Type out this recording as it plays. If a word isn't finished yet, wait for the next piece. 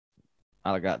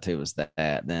all I got to was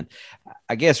that. Then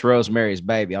I guess Rosemary's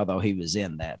Baby, although he was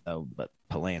in that though, but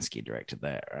Polanski directed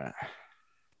that, right?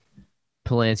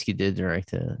 Polanski did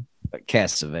direct it. But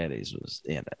Cassavetes was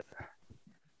in it.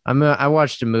 I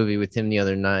watched a movie with him the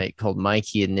other night called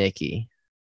Mikey and Nicky.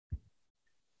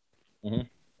 Mhm.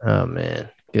 Oh man,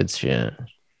 good shit.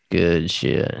 Good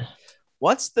shit.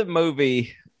 What's the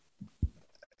movie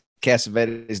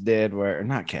Cassavetes did where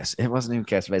not Cass? It wasn't even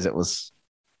Cassavetes. It was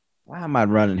why am I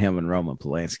running him and Roman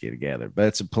Polanski together? But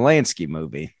it's a Polanski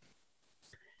movie.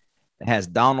 It has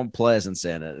Donald Pleasance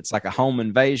in it. It's like a home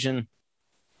invasion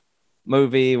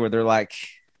movie where they're like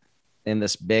in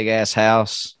this big ass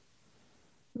house.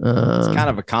 It's kind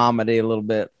of a comedy, a little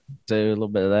bit too, a little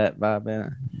bit of that vibe in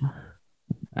it.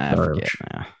 I forget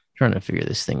now. Trying to figure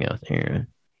this thing out here.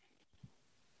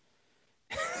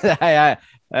 I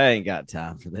ain't got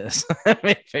time for this. Let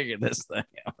me figure this thing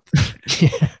out.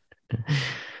 Yeah.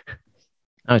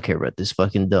 I don't care about this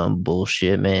fucking dumb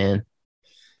bullshit, man.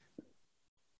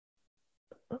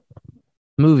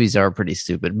 Movies are pretty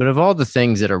stupid, but of all the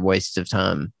things that are waste of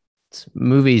time,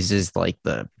 movies is like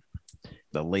the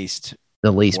least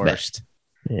worst. Best.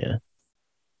 Yeah.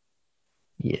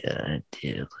 Yeah, I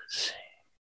did. Let's see.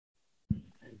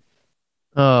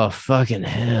 Oh, fucking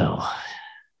hell.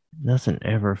 Nothing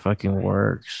ever fucking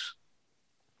works.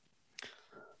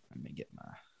 Let me get my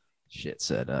shit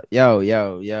set up. Yo.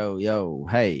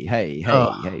 Hey.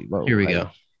 Whoa, here we go.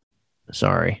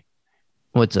 Sorry.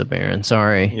 What's up, Aaron?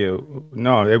 Sorry. Yeah,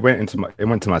 no, it went to my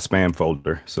spam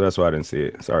folder, so that's why I didn't see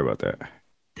it. Sorry about that.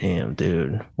 Damn,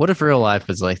 dude. What if real life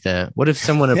was like that? What if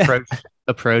someone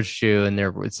approached you and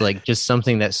it's like just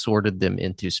something that sorted them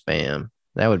into spam?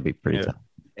 That would be pretty tough.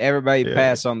 Everybody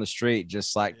pass on the street,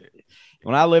 just like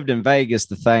when I lived in Vegas,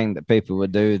 the thing that people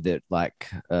would do that like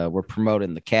we're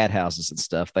promoting the cat houses and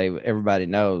stuff. Everybody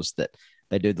knows that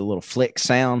they do the little flick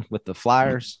sound with the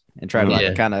flyers and try to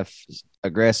like kind of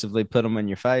aggressively put them in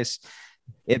your face.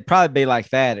 It'd probably be like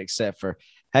that, except for,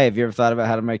 hey, have you ever thought about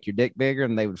how to make your dick bigger?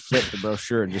 And they would flip the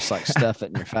brochure and just like stuff it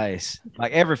in your face.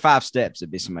 Like every 5 steps,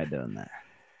 it'd be somebody doing that.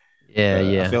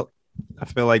 Yeah. I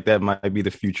feel like that might be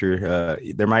the future.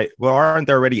 Aren't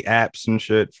there already apps and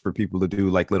shit for people to do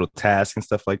like little tasks and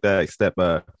stuff like that? Except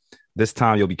this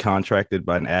time you'll be contracted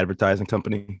by an advertising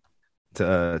company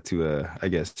to I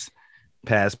guess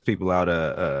pass people out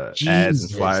ads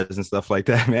and flyers and stuff like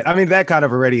that, man. I mean, that kind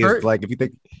of already is like, if you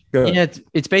think,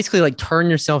 it's basically like turn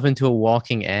yourself into a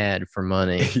walking ad for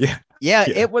money. Yeah,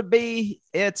 it would be.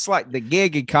 It's like the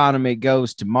gig economy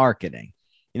goes to marketing.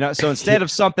 So instead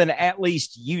of something at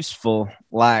least useful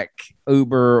like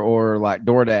Uber or like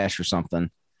DoorDash or something,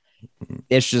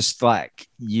 it's just like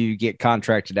you get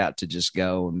contracted out to just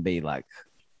go and be like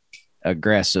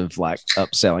aggressive, like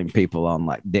upselling people on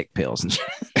like dick pills and shit.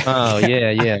 Oh,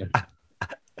 yeah.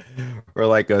 Or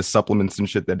like supplements and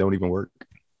shit that don't even work.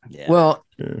 Yeah. Well,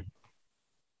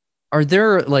 are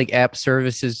there like app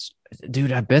services?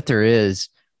 Dude, I bet there is,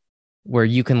 where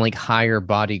you can like hire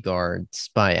bodyguards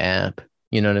by app.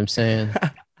 You know what I'm saying?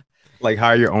 Like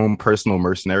hire your own personal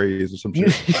mercenaries or some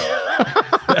shit.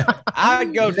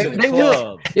 I'd go to the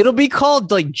club. It'll be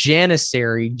called like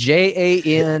Janissary,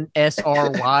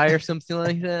 Jansry or something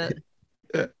like that.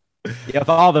 Yeah, with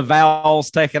all the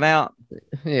vowels taken out.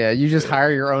 Yeah, you just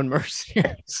hire your own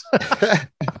mercenaries.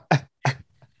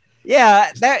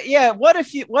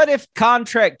 What if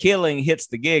contract killing hits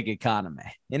the gig economy?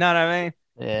 You know what I mean?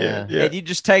 Yeah. And you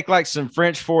just take like some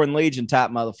French Foreign Legion type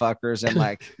motherfuckers and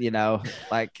like,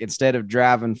 like instead of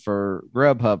driving for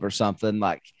Grubhub or something,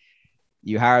 like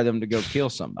you hire them to go kill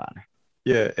somebody.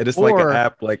 Yeah. And it's like an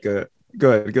app, like a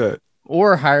good.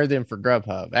 Or hire them for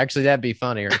Grubhub. Actually, that'd be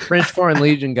funnier. French Foreign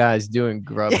Legion guys doing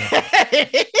Grubhub.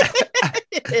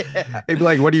 They'd be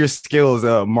like, what are your skills?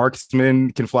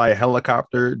 Marksman, can fly a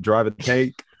helicopter, drive a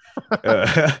tank.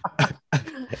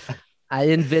 I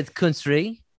invent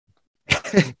country.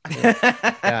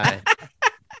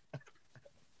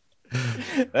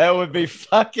 That would be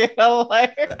fucking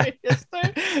hilarious.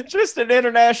 Just an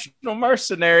international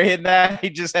mercenary, and now he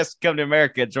just has to come to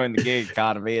America and join the gig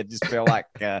economy and just feel like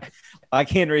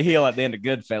Henry Hill at the end of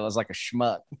Goodfellas, like a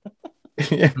schmuck.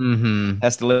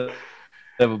 Has to live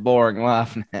a boring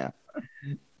life now,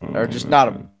 or just not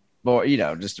a boy,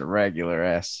 just a regular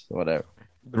ass, whatever.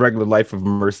 The regular life of a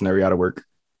mercenary out of work,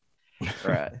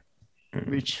 right?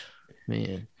 Rich.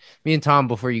 Man, me and Tom,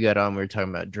 before you got on, we were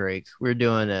talking about Drake. We were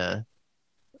doing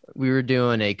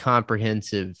a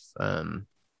comprehensive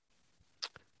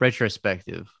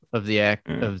retrospective of the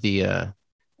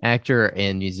actor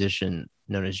and musician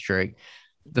known as Drake.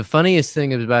 The funniest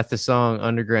thing about the song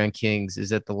 "Underground Kings" is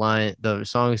that the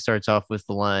song starts off with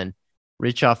the line,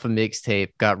 Rich off a mixtape,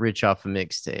 got rich off a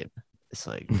mixtape. It's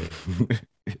like, dude,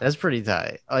 that's pretty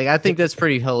tight. Like, I think that's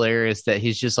pretty hilarious that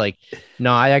he's just like,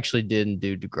 no, I actually didn't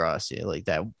do Degrassi. Like,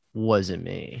 that wasn't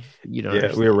me. You know?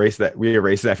 Yeah, we erased that. We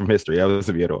erased that from history. That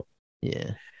wasn't me at all.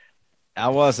 Yeah. I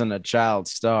wasn't a child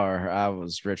star. I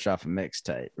was rich off a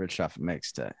mixtape. Rich off a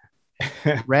mixtape.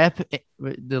 Rap.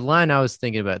 The line I was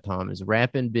thinking about, Tom, is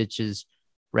rapping bitches,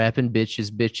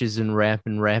 bitches, and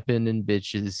rapping and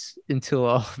bitches until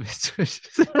all of it's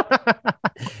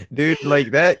Dude, like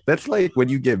that's like when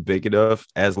you get big enough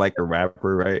as like a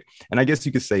rapper, right? And I guess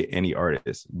you could say any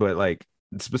artist, but like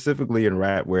specifically in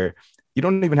rap where you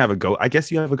don't even have a I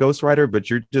guess you have a ghostwriter, but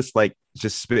you're just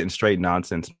spitting straight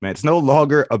nonsense, man. It's no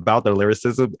longer about the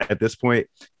lyricism at this point.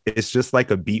 It's just like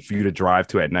a beat for you to drive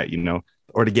to at night, you know,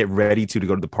 or to get ready to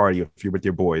go to the party if you're with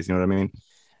your boys, you know what I mean?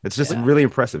 It's just really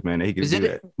impressive, man, that he can do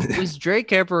that. Was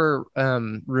Drake ever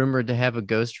rumored to have a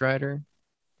ghostwriter?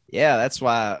 Yeah, that's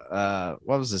why.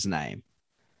 What was his name?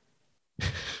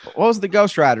 What was the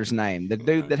ghostwriter's name? The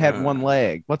dude that had one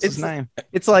leg. What's his name?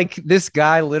 It's like this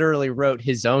guy literally wrote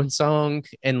his own song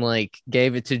and like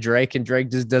gave it to Drake, and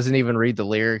Drake just doesn't even read the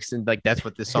lyrics, and like that's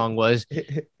what the song was.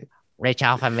 Rich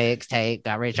off a mixtape,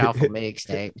 got rich off a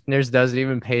mixtape. There's doesn't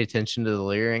even pay attention to the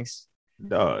lyrics.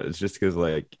 No, it's just because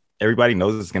like everybody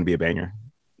knows it's gonna be a banger.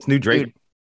 It's new Drake.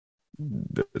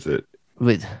 Dude. That's it.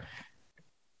 With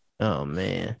oh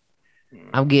man,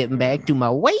 I'm getting back to my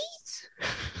ways.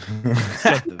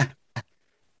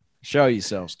 Show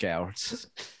yourselves, cowards.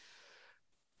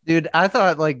 Dude, I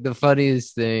thought like the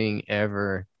funniest thing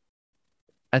ever.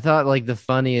 I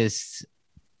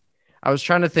was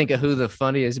trying to think of who the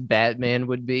funniest Batman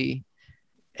would be,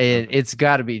 and it's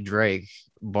got to be Drake,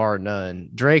 bar none.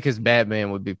 Drake as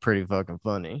Batman would be pretty fucking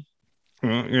funny.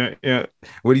 Yeah.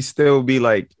 Would he still be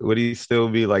like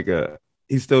a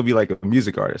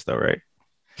music artist though, right?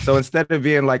 So instead of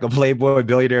being like a playboy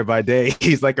billionaire by day,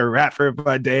 he's like a rapper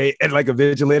by day and like a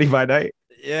vigilante by night.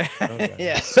 Yeah. Okay.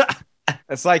 Yeah.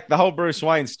 It's like the whole Bruce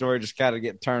Wayne story just kind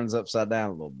of turns upside down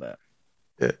a little bit.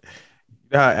 Yeah.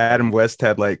 You know how Adam West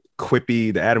had like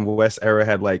quippy, the Adam West era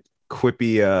had like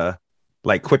quippy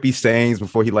sayings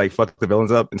before he like fucked the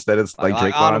villains up instead of like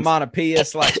Drake lines.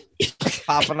 Onomatopoeias like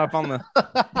popping up on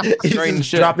the screen and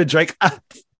shit. Dropping Drake.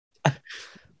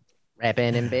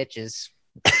 Rapping and bitches.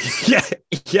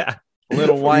 Yeah.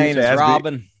 Lil Wayne is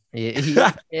Robin.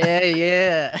 Yeah.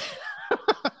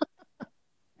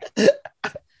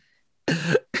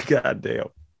 God damn.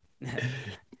 I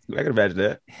can imagine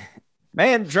that.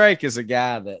 Man, Drake is a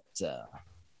guy that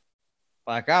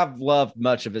like I've loved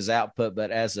much of his output,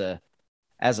 but as a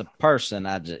person,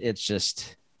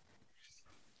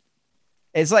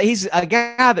 it's like he's a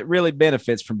guy that really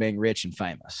benefits from being rich and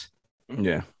famous.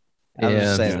 Yeah. I'll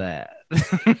just say that.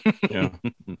 Yeah.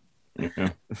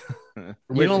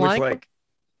 You don't like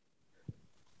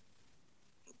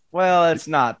Well, it's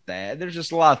not that. There's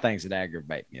just a lot of things that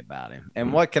aggravate me about him.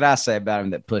 And what could I say about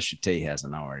him that Pusha T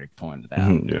hasn't already pointed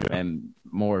out and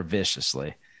more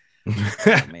viciously?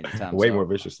 Way more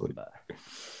viciously. But,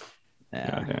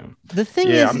 yeah. The thing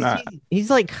is, he's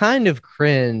like kind of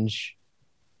cringe.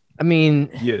 I mean,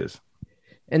 he is.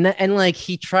 And like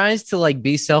he tries to like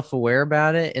be self-aware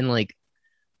about it and like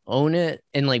own it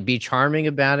and like be charming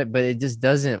about it, but it just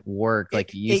doesn't work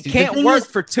like he used to. It can't work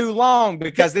for too long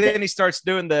because then he starts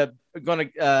doing catch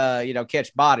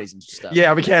bodies and stuff.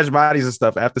 Yeah, we catch bodies and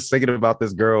stuff after singing about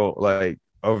this girl like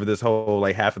over this whole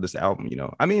like half of this album, you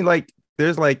know. I mean, like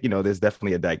there's there's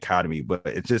definitely a dichotomy, but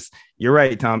it's just you're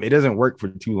right, Tom. It doesn't work for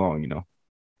too long, you know.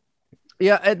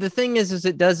 Yeah, the thing is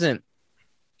it doesn't.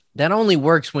 That only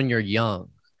works when you're young.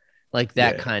 Like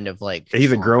that kind of like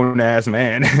he's a grown ass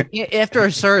man. After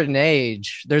a certain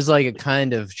age, there's like a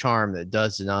kind of charm that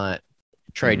does not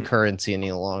trade currency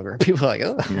any longer. People are like,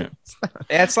 oh,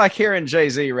 it's like hearing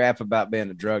Jay-Z rap about being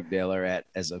a drug dealer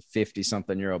as a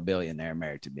 50-something-year-old billionaire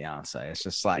married to Beyonce. It's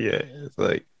just like, it's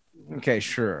like, okay,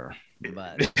 sure,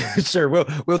 but sure,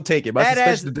 we'll take it. My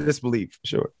suspension of disbelief,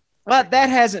 sure. But that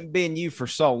hasn't been you for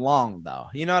so long, though.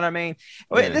 You know what I mean?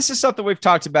 Yeah. This is something we've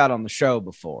talked about on the show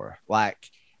before, like.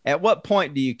 At what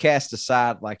point do you cast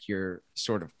aside like your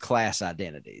sort of class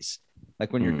identities?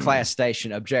 Like when your class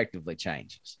station objectively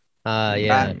changes.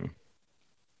 Yeah.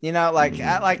 You know, I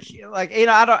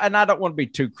don't want to be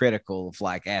too critical of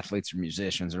like athletes or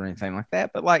musicians or anything like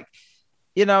that. But like,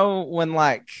 you know, when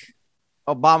like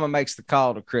Obama makes the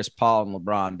call to Chris Paul and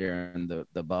LeBron during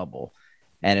the bubble,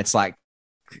 and it's like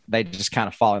they just kind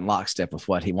of fall in lockstep with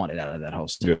what he wanted out of that whole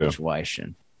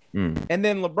situation. And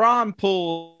then LeBron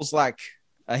pulls like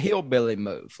a hillbilly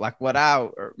move, like what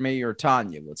me or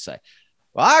Tanya would say.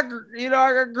 well, I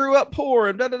grew up poor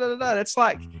and da da da da. It's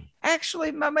like,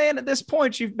 actually, my man, at this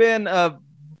point, you've been a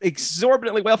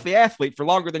exorbitantly wealthy athlete for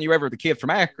longer than you ever the kid from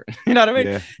Akron. You know what I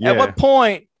mean? At what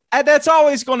point? That's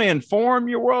always going to inform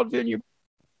your worldview and your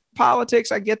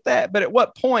politics. I get that, but at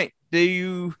what point do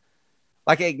you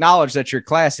like acknowledge that your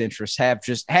class interests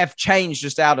have changed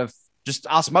just out of just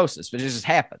osmosis? But it just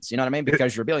happens. You know what I mean?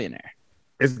 Because you're a billionaire.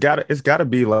 It's gotta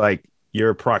be like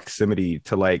your proximity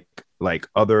to like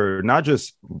other, not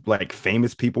just like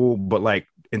famous people, but like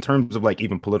in terms of like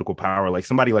even political power, like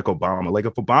somebody like Obama. Like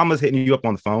if Obama's hitting you up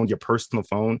on the phone, your personal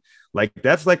phone, like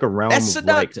that's like a realm that's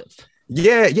seductive. Like,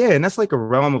 yeah, and that's like a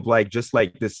realm of like just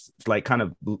like this like kind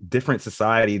of different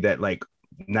society that like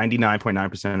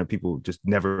 99.9% of people just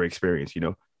never experience, you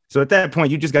know. So at that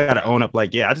point, you just got to own up,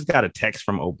 like, yeah, I just got a text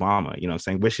from Obama, you know,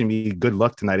 saying wishing me good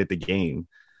luck tonight at the game.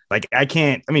 Like I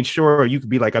mean, sure, you could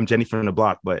be like, I'm Jenny from the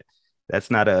block, but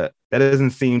that doesn't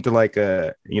seem to like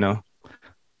you know,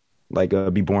 like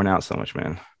be borne out so much,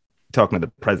 man. Talking to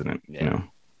the president, you know,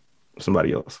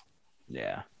 somebody else.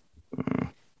 Yeah.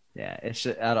 Yeah, it's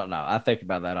just, I don't know. I think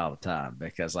about that all the time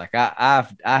because like I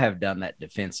have done that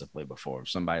defensively before. If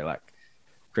somebody like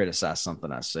criticized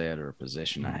something I said or a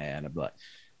position I had, I'd be like,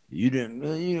 you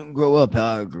didn't grow up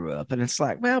how I grew up. And it's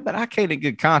like, well, but I can't in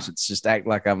good conscience just act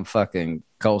like I'm fucking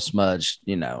coal smudged,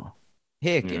 you know,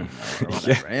 hicking or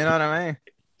whatever. You know what I mean?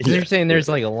 You're saying there's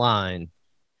like a line.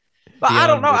 But I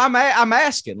don't know. I'm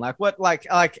asking like what like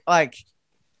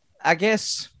I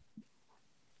guess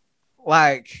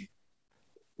like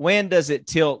when does it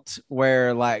tilt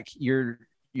where like your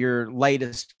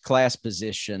latest class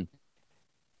position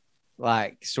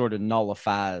like sort of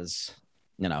nullifies,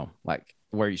 you know, like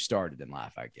where you started in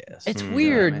life, I guess. It's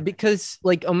weird because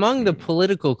like among the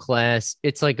political class,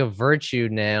 it's like a virtue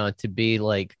now to be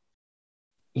like,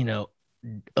 you know,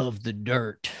 of the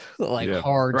dirt, like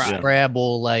hard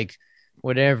Scrabble, like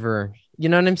whatever. You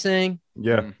know what I'm saying?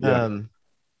 Yeah.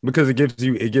 Because it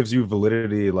gives you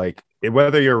validity, like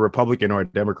whether you're a Republican or a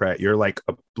Democrat, you're like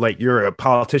you're a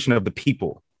politician of the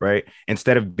people, right?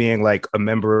 Instead of being like a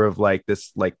member of like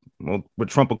this, like what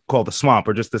Trump would call the swamp,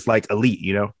 or just this like elite,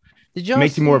 you know. It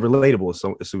makes you more relatable,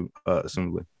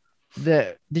 assumably.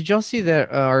 Did y'all see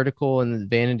that article in the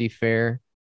Vanity Fair?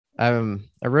 I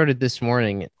wrote it this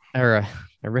morning, or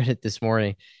I read it this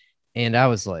morning, and I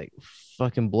was like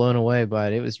fucking blown away by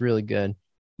it. It was really good.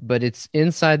 But it's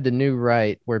Inside the New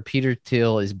Right, where Peter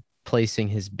Thiel is placing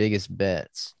his biggest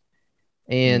bets.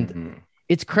 And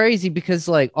it's crazy because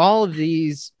like all of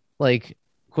these like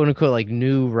quote unquote like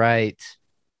new right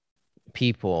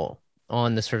people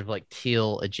on the sort of like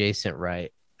Thiel adjacent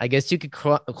right, I guess you could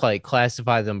like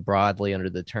classify them broadly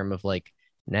under the term of like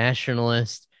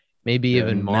nationalist, maybe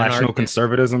even national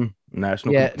conservatism,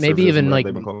 maybe even like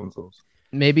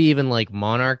maybe even like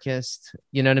monarchist.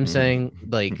 You know what I'm saying?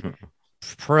 Like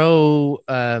pro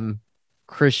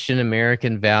Christian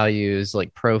American values,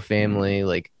 like pro family.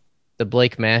 Like the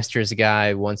Blake Masters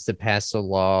guy wants to pass a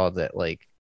law that like,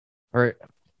 or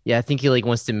I think he like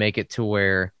wants to make it to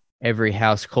where every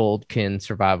household can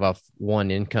survive off one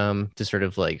income to sort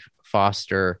of like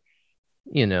foster,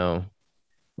 you know,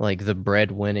 like the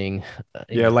breadwinning.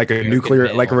 Like a nuclear,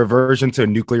 family. Like a reversion to a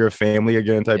nuclear family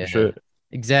again type of shit.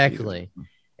 Exactly.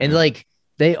 And like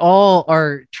they all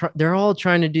are, they're all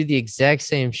trying to do the exact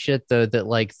same shit though that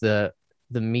like the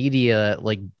media,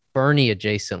 like Bernie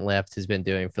adjacent left has been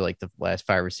doing for like the last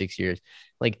 5 or 6 years.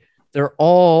 Like they're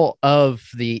all of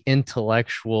the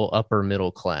intellectual upper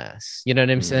middle class. You know what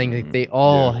I'm saying? Like they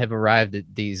all have arrived at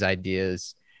these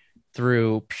ideas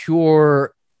through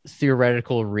pure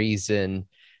theoretical reason,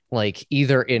 like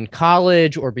either in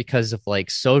college or because of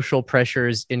like social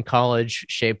pressures in college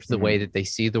shaped the way that they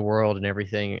see the world and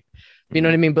everything. You know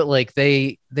what I mean? But like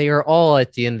they are all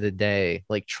at the end of the day,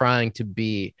 like trying to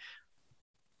be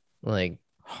like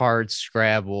hard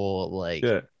Scrabble, like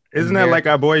Isn't that like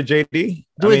our boy JD?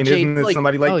 I mean, isn't it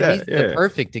somebody like that? He's the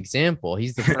perfect example.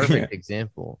 He's the perfect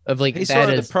example of like he's sort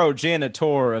of the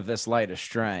progenitor of this latest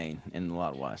strain in a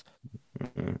lot of ways.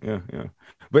 Yeah.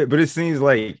 But it seems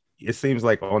like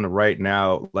on the right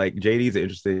now, like JD's an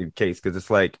interesting case because it's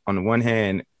like on the one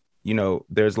hand, you know,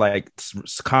 there's like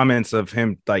comments of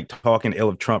him like talking ill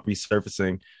of Trump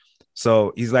resurfacing.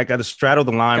 So he's like got to straddle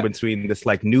the line between this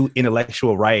like new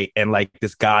intellectual right and like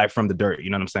this guy from the dirt. You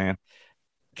know what I'm saying?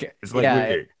 It's like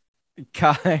weird.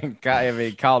 I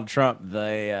mean, called Trump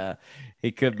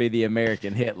he could be the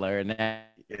American Hitler, and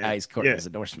now he's courting his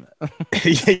endorsement.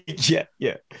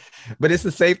 yeah. But it's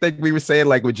the same thing we were saying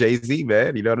like with Jay-Z,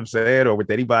 man. You know what I'm saying? Or with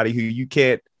anybody who you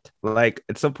can't like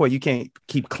at some point you can't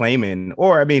keep claiming,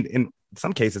 or I mean, in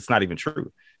some cases it's not even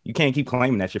true. You can't keep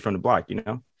claiming that you're from the block, you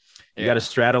know. You got to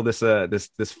straddle this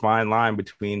fine line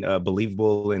between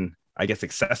believable and I guess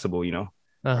accessible,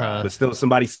 but still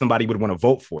somebody would want to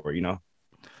vote for, I don't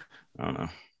know,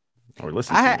 or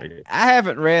listen to. I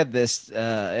haven't read this.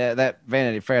 That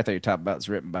Vanity Fair thing you talked about is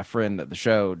written by friend of the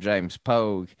show, James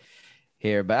Pogue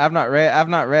here, but I've not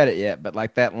read it yet. But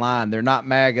like that line, they're not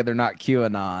MAGA, they're not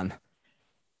QAnon.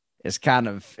 It's kind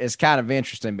of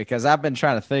interesting because I've been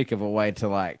trying to think of a way to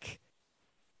like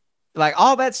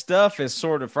all that stuff is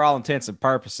sort of, for all intents and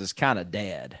purposes, kind of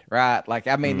dead, right? Like,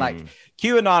 I mean, like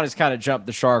QAnon has kind of jumped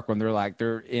the shark when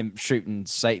they're shooting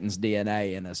Satan's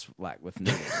DNA in us, like with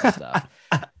needles and stuff.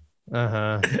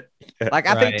 Like,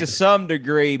 I think to some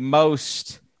degree,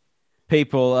 most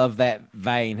people of that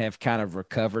vein have kind of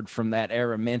recovered from that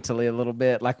era mentally a little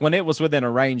bit. Like when it was within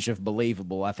a range of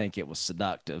believable, I think it was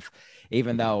seductive,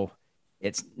 even though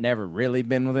it's never really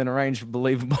been within a range of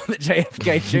believable that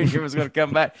JFK Jr. was going to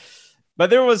come back. But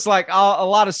there was like a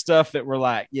lot of stuff that were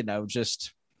like,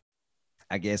 just,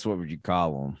 I guess, what would you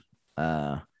call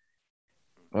them?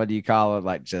 What do you call it?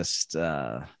 Like just,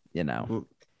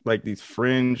 like these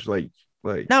fringe, like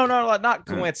no, like not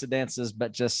coincidences,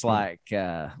 but just like,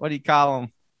 what do you call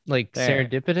them? Like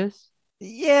serendipitous?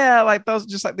 Yeah, like those,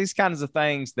 just like these kinds of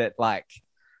things that, like,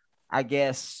 I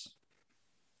guess,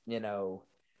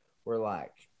 we're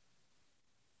like,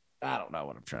 I don't know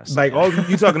what I'm trying to say. Like all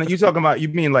you talking about, you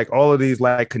mean like all of these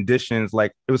like conditions,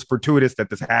 like it was fortuitous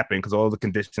that this happened because all the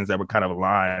conditions that were kind of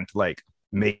aligned to like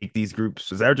make these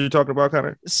groups. Is that what you're talking about, kind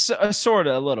of? Sort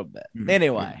of, a little bit.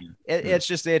 Anyway, it's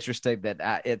just interesting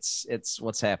that it's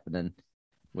what's happening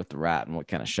with the right and what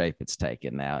kind of shape it's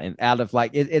taken now. And out of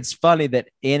like, it's funny that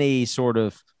any sort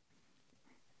of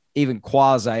even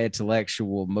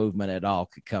quasi-intellectual movement at all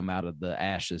could come out of the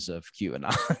ashes of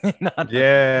QAnon.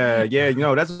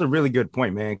 Yeah. That's a really good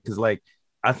point, man. Because like,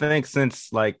 I think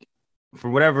since like, for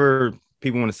whatever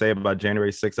people want to say about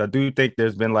January 6th, I do think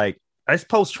there's been like, I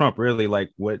suppose Trump really like,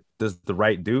 what does the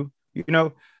right do?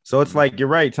 So it's like, you're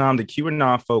right, Tom, the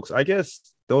QAnon folks, I guess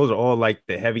those are all like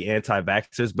the heavy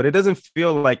anti-vaxxers, but it doesn't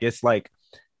feel like it's like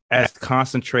as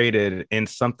concentrated in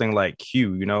something like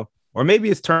Q, or maybe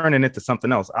it's turning into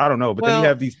something else. I don't know. But then you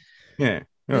have these. Yeah.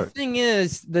 The thing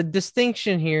is, the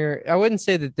distinction here, I wouldn't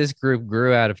say that this group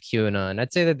grew out of QAnon.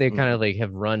 I'd say that they kind of like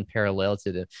have run parallel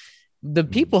to them. The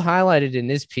people highlighted in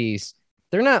this piece,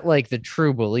 they're not like the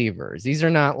true believers. These are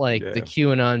not like the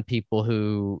QAnon people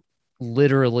who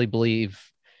literally believe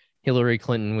Hillary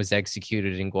Clinton was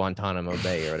executed in Guantanamo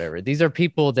Bay or whatever. These are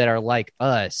people that are like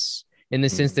us, in the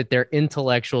sense that they're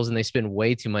intellectuals and they spend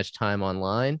way too much time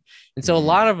online. And so a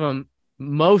lot of them,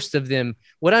 most of them,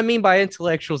 what I mean by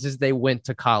intellectuals is they went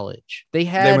to college. They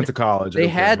went to college. They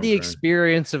had the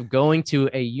experience of going to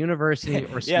a university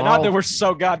or small. Not that we're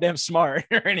so goddamn smart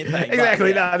or anything.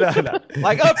 Exactly. No.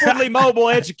 Like upwardly mobile,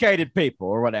 educated people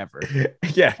or whatever.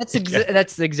 Yeah.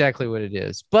 That's exactly what it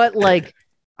is. But like,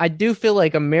 I do feel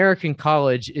like American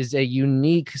college is a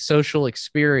unique social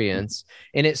experience,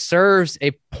 and it serves a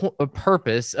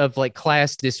purpose of like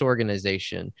class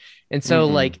disorganization. And so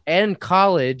like in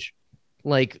college,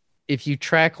 like if you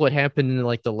track what happened in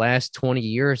like the last 20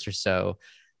 years or so,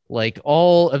 like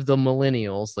all of the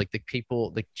millennials, like the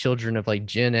people, the children of like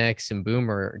Gen X and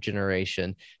Boomer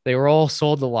generation, they were all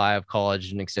sold the lie of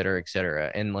college and et cetera, et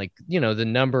cetera. And like, the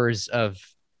numbers of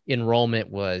enrollment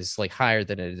was like higher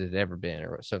than it had ever been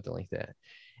or something like that.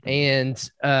 And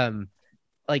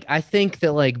like I think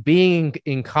that like being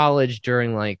in college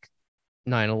during like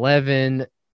 9/11,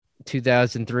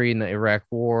 2003 in the Iraq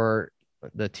war,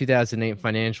 the 2008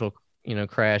 financial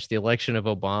crash, the election of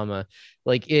Obama,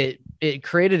 like it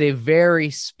created a very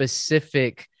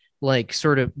specific, like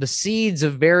sort of the seeds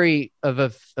of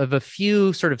a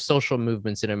few sort of social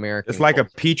movements in America. It's like a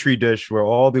petri dish where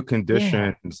all the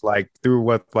conditions, like through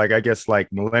what, like, I guess like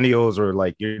millennials or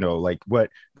like, like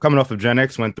what coming off of Gen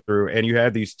X went through. And you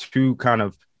have these two kind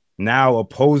of now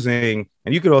opposing,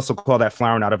 and you could also call that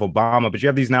flowering out of Obama, but you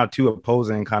have these now two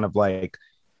opposing kind of like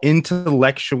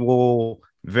intellectual,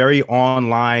 very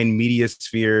online media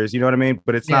spheres. You know what I mean?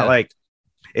 But it's not like,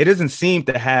 it doesn't seem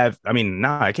to have,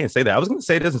 I can't say that. I was going to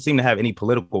say it doesn't seem to have any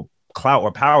political clout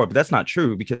or power, but that's not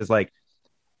true because like,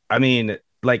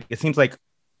 like it seems like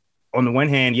on the one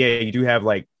hand, you do have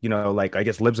like, like I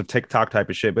guess libs of TikTok type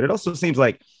of shit, but it also seems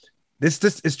like this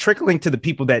is trickling to the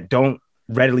people that don't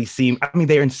readily seem,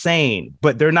 they're insane,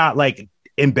 but they're not like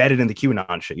embedded in the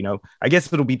QAnon shit, I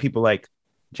guess it'll be people like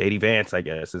JD Vance, I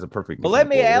guess, is a perfect example. Let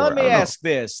me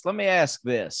ask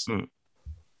this.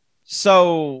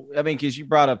 So, because you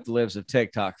brought up the libs of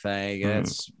TikTok thing, and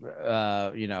it's,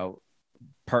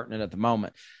 pertinent at the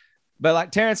moment. But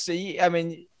like Terrence,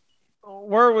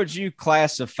 where would you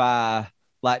classify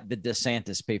like the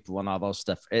DeSantis people and all those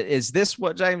stuff. Is this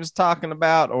what James is talking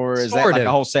about, or is Sort that like of.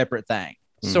 a whole separate thing?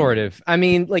 Sort of. I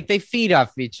mean, like they feed off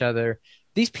of each other.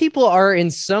 These people are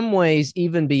in some ways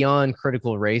even beyond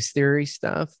critical race theory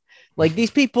stuff. Like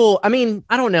these people, I mean,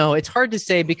 I don't know. It's hard to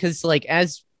say because, like,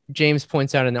 as James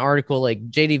points out in the article, like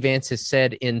JD Vance has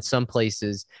said in some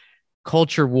places,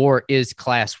 culture war is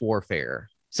class warfare.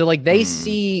 So like they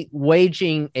see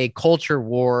waging a culture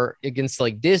war against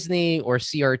like Disney or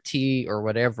CRT or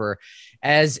whatever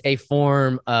as a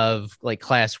form of like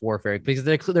class warfare, because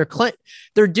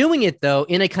they're doing it though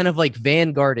in a kind of like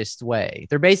vanguardist way.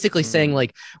 They're basically saying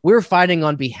like, we're fighting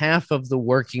on behalf of the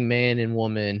working man and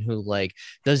woman who like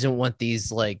doesn't want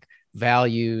these like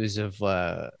values of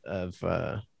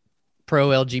pro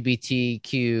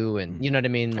LGBTQ and you know what I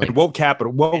mean, like and woke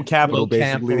capital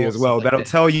basically as well. That'll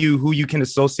tell you who you can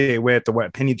associate with or what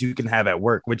opinions you can have at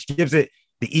work, which gives it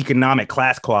the economic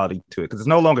class quality to it, because it's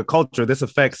no longer culture. This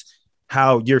affects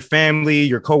how your family,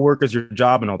 your coworkers, your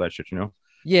job, and all that shit. You know?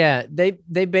 Yeah, they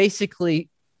basically.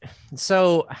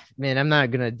 So man, I'm not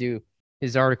gonna do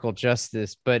his article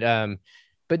justice, but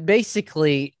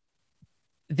basically,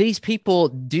 these people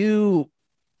do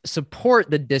support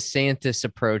the DeSantis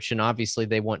approach, and obviously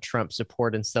they want Trump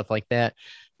support and stuff like that,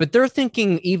 but they're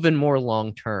thinking even more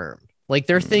long term. Like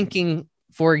they're thinking,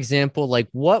 for example, like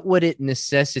what would it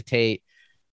necessitate,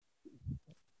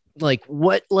 like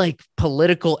what like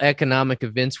political economic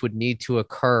events would need to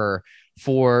occur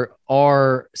for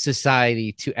our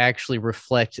society to actually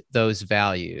reflect those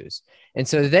values. And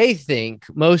so they think,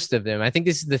 most of them, I think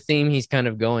this is the theme he's kind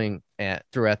of going at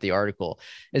throughout the article,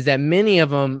 is that many of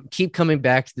them keep coming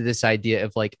back to this idea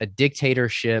of like a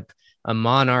dictatorship, a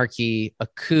monarchy, a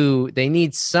coup. They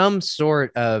need some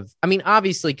sort of, I mean,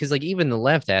 obviously, because like even the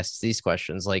left asks these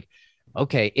questions, like,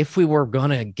 okay, if we were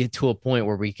going to get to a point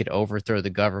where we could overthrow the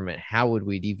government, how would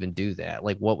we even do that?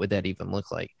 Like, what would that even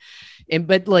look like?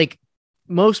 But like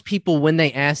most people, when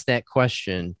they ask that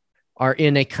question, are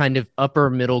in a kind of upper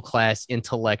middle class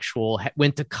intellectual,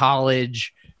 went to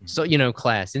college, so, you know,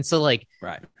 class. And so like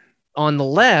Right. on the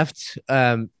left,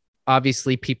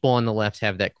 obviously people on the left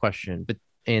have that question, but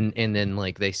and then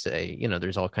like they say, you know,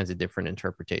 there's all kinds of different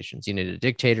interpretations. You need a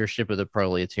dictatorship of the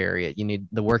proletariat. You need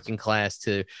the working class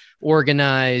to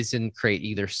organize and create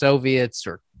either Soviets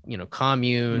or, you know,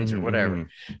 communes or whatever.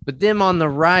 But them on the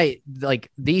right, like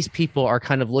these people are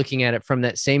kind of looking at it from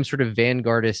that same sort of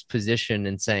vanguardist position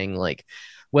and saying like,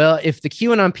 well, if the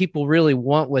QAnon people really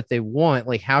want what they want,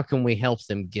 like how can we help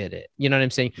them get it? You know what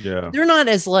I'm saying? Yeah. They're not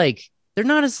as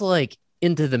like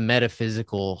into the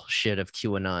metaphysical shit of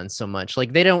QAnon so much.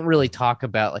 Like they don't really talk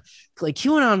about like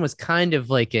QAnon was kind of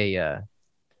like a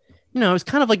you know, it was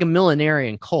kind of like a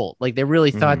millenarian cult. Like they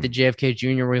really thought that JFK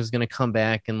Jr. was going to come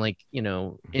back and like, you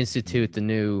know, institute the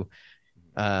new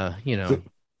you know,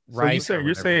 right. So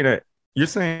you're saying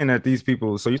that these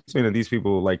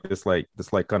people, like this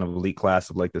kind of elite class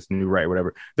of like this new right,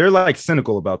 whatever, they're like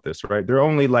cynical about this, right? They're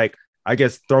only like, I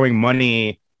guess, throwing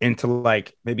money into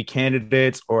like maybe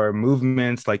candidates or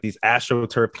movements like these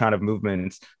AstroTurf kind of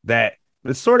movements that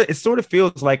it sort of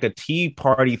feels like a Tea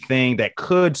Party thing that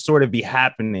could sort of be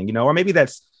happening, you know, or maybe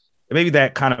that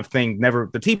kind of thing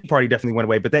the Tea Party definitely went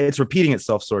away, but it's repeating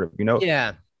itself sort of, you know?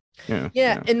 Yeah.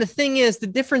 And the thing is, the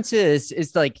difference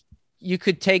is like, you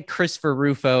could take Christopher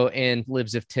Rufo and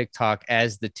Libs of TikTok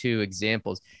as the two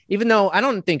examples, even though I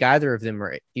don't think either of them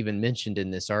are even mentioned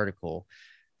in this article.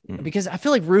 Because I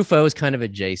feel like Rufo is kind of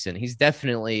adjacent. He's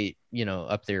definitely, you know,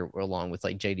 up there along with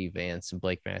like JD Vance and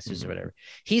Blake Masters or whatever.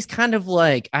 He's kind of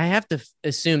like, I have to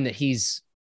assume that he's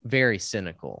very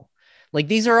cynical. Like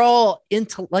these are all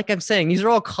like I'm saying, these are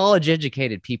all college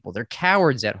educated people. They're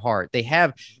cowards at heart. They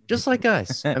have, just like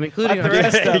us. I mean, including Like the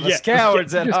rest of us,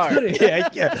 cowards at heart.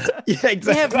 Exactly.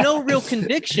 They have no real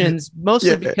convictions,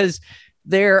 mostly because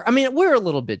we're a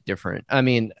little bit different. I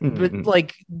mean, but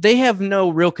like they have no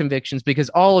real convictions because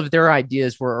all of their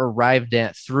ideas were arrived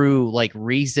at through like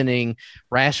reasoning,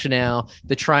 rationale,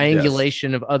 the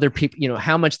triangulation of other people, you know,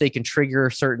 how much they can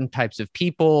trigger certain types of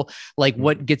people, like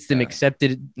what gets them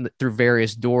accepted through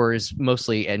various doors,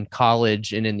 mostly in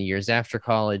college and in the years after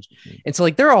college. And so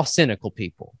like, they're all cynical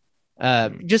people.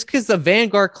 Just because the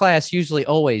vanguard class usually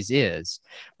always is,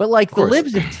 but like the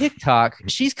Libs of TikTok,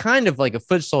 she's kind of like a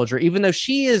foot soldier, even though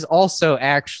she is also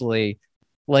actually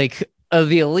like of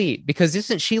the elite, because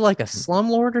isn't she like a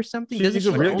slumlord or something? She's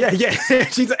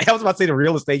I was about to say the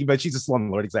real estate, but she's a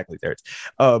slumlord, exactly. There it's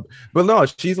but no,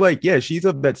 she's like, she's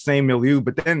of that same milieu.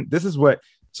 But then this is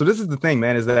the thing,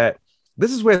 man, is that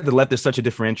this is where the left is such a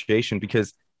differentiation,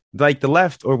 because like the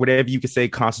left, or whatever you could say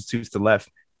constitutes the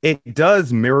left, it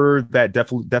does mirror that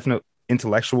definite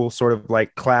intellectual sort of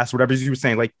like class, whatever you were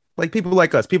saying, like people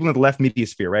like us, people in the left media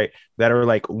sphere, right, that are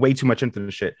like way too much into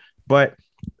the shit. But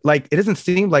like it doesn't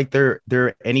seem like there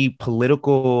are any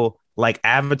political like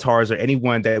avatars or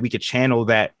anyone that we could channel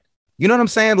that, you know what I'm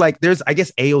saying? Like there's, I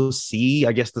guess, AOC,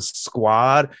 I guess the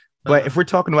Squad. But if we're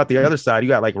talking about the other side, you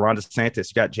got like Ron DeSantis,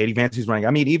 you got JD Vance who's running.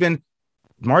 I mean, even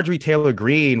Marjorie Taylor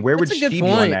Greene, where would she be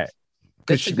on that?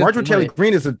 Because Marjorie Taylor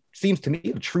Greene seems to me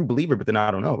a true believer, but then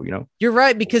I don't know, you know? You're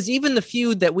right, because even the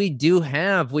few that we do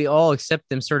have, we all accept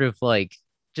them sort of like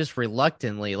just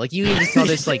reluctantly. Like you even saw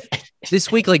this like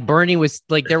this week, like Bernie was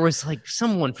like, there was like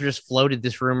someone just floated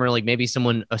this rumor, like maybe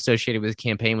someone associated with his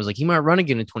campaign was like, he might run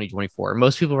again in 2024.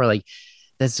 Most people were like,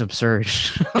 that's absurd.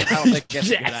 I don't think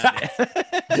that's a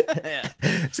good idea.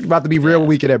 It's about to be real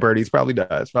weekend at Bernie's. Probably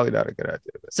not. It's probably not a good idea.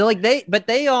 So like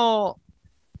they all,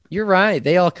 you're right.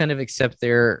 They all kind of accept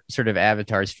their sort of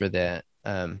avatars for that.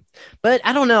 But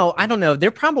I don't know. They're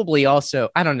probably also,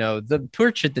 I don't know. The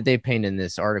portrait that they paint in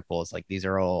this article is like, these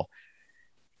are all,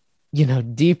 you know,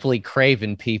 deeply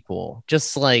craven people,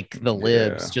 just like the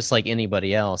libs, just like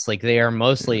anybody else. Like they are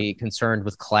mostly concerned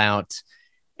with clout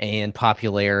and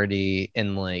popularity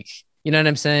and like, you know what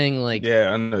I'm saying? Like,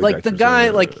 I know like exactly the guy,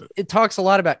 what like it talks a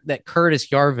lot about that Curtis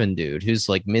Yarvin dude who's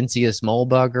like Mencius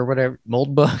Moldbug or whatever.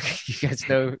 Moldbug. You guys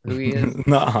know who he is?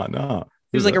 No.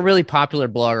 He was like a really popular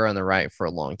blogger on the right for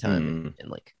a long time, and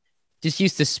like just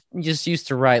used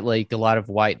to write like a lot of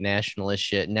white nationalist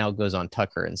shit. And now goes on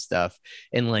Tucker and stuff,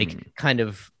 and like kind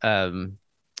of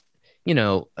you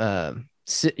know, I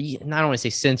don't want to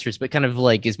say censors, but kind of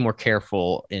like is more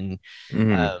careful in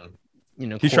you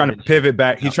know, he's trying to pivot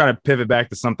back. He's trying to pivot back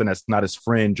to something that's not as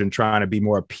fringe and trying to be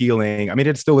more appealing. I mean,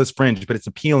 it still is fringe, but it's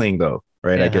appealing though,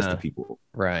 right? I guess the people,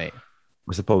 right,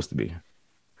 we're supposed to be.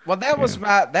 Well, that was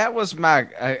my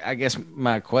I guess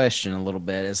my question a little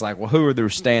bit is like, well, who are their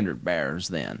standard bearers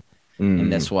then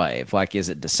in this wave? Like, is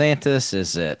it DeSantis?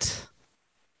 Is it?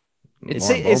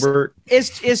 It's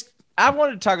I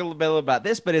wanted to talk a little bit about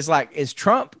this, but it's like, is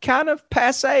Trump kind of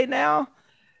passe now?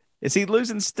 Is he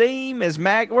losing steam? Is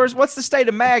MAGA? What's the state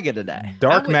of MAGA today?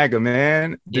 Dark MAGA,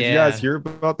 man. Did you guys hear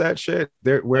about that shit?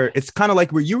 Where it's kind of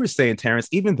like what you were saying, Terrence,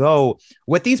 even though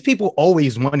what these people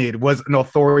always wanted was an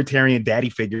authoritarian daddy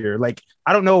figure. Like,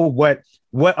 I don't know what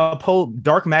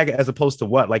dark MAGA as opposed to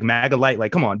what, like MAGA light,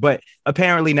 like, come on. But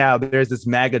apparently now there's this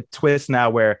MAGA twist now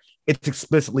where it's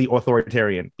explicitly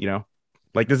authoritarian, you know?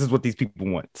 Like, this is what these people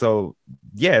want. So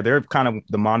yeah, they're kind of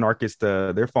the monarchist.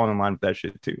 They're falling in line with that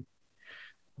shit too.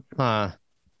 Well,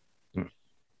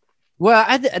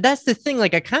 that's the thing.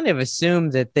 Like, I kind of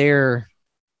assume that they're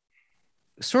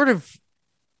sort of,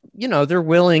 you know, they're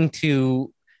willing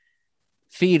to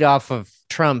feed off of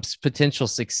Trump's potential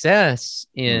success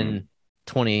in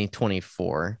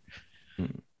 2024.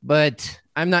 But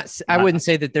I wouldn't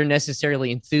say that they're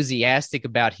necessarily enthusiastic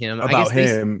about him.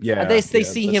 They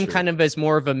see him kind of as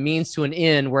more of a means to an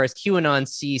end, whereas QAnon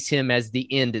sees him as the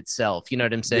end itself. You know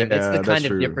what I'm saying? That's the kind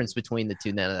of difference between the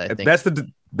two. Now that I think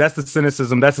that's the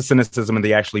cynicism. That's the cynicism, and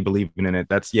they actually believe in it.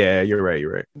 You're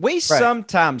right. We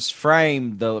sometimes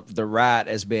frame the right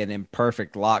as being in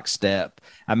perfect lockstep.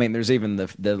 I mean, there's even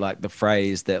the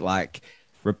phrase that like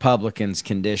Republicans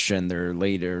condition their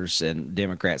leaders and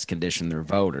Democrats condition their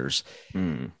voters.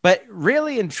 But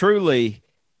really and truly,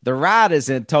 the right is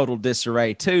in total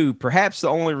disarray too. Perhaps the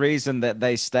only reason that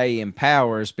they stay in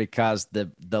power is because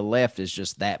the left is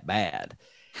just that bad.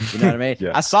 You know what I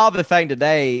mean? I saw the thing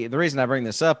today. The reason I bring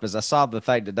this up is I saw the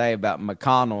thing today about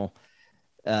McConnell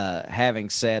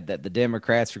having said that the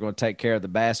Democrats are going to take care of the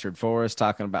bastard for us,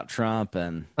 talking about Trump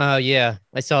and I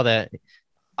saw that,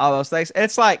 all those things. And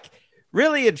it's like,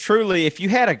 really and truly, if you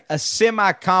had a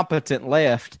semi-competent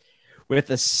left with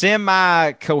a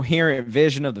semi-coherent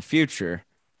vision of the future,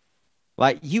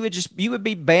 like you would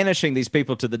be banishing these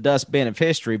people to the dustbin of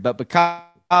history. But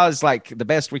because like the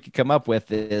best we could come up with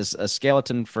is a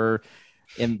skeleton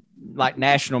in like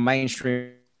national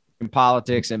mainstream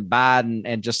politics and Biden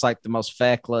and just like the most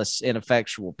feckless,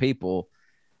 ineffectual people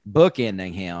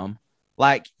bookending him,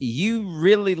 like you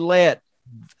really let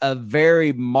a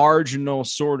very marginal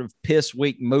sort of piss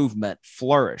weak movement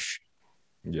flourish.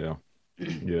 Yeah.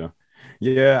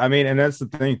 I mean, and that's the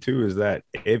thing too, is that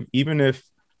even if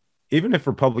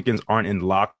Republicans aren't in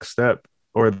lockstep,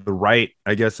 or the right,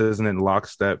 I guess, isn't in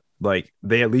lockstep, like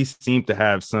they at least seem to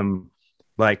have some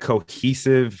like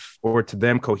cohesive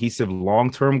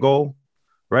long-term goal,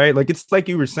 right? Like it's like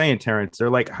you were saying, Terrence, they're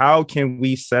like, how can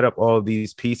we set up all of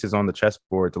these pieces on the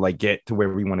chessboard to like get to where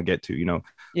we want to get to, you know?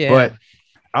 But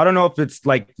I don't know if it's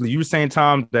like you were saying,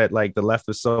 Tom, that like the left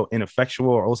is so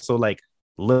ineffectual, or also like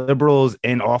liberals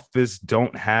in office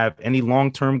don't have any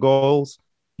long-term goals.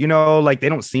 like they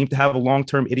don't seem to have a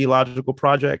long-term ideological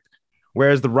project.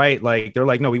 Whereas the right, like they're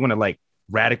like, no, we want to like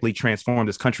radically transform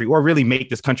this country or really make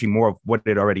this country more of what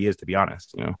it already is, to be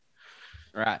honest,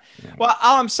 Right. Yeah. Well,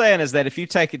 all I'm saying is that if you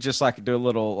take it just like do a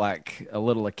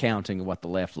little accounting of what the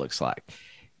left looks like,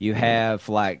 you have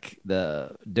like do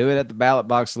it at the ballot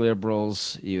box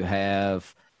liberals, you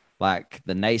have like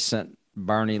the nascent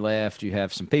Bernie left, you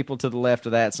have some people to the left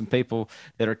of that, some people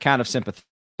that are kind of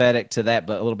sympathetic to that,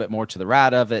 but a little bit more to the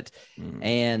right of it.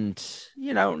 And,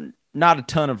 not a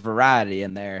ton of variety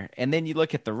in there. And then you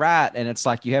look at the right and it's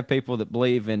like you have people that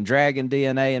believe in dragon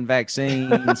DNA and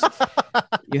vaccines.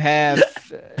 you have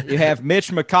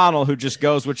Mitch McConnell who just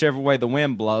goes whichever way the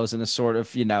wind blows and is sort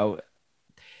of,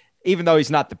 even though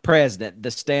he's not the president, the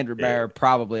standard bearer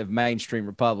probably of mainstream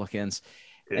Republicans.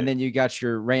 Yeah. And then you got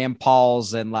your Rand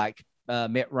Pauls and like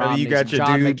Mitt Romney,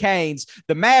 John McCain's,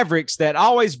 the Mavericks that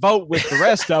always vote with the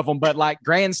rest of them, but like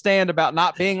grandstand about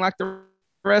not being like the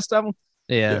rest of them.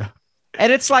 Yeah. And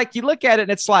it's like you look at it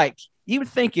and it's like you would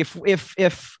think if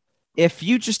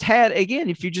you just had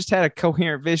a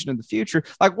coherent vision of the future,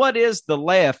 like what is the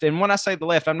left? And when I say the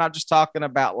left, I'm not just talking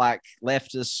about like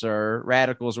leftists or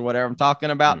radicals or whatever. I'm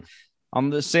talking about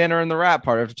on the center and the right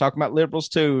part. I'm talking about liberals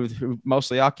too, who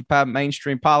mostly occupy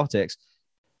mainstream politics.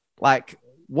 Like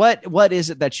what is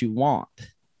it that you want?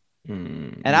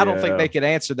 And I don't think they could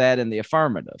answer that in the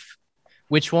affirmative.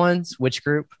 Which ones? Which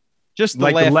group? Just the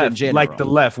like left, the left, in general. like the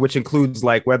left, which includes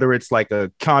like whether it's like a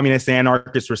communist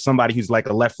anarchist or somebody who's like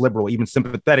a left liberal, even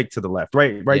sympathetic to the left,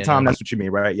 right? Yeah, Tom, that's what you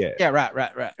mean, right? Yeah. Yeah, right.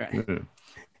 Mm-hmm.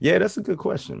 Yeah, that's a good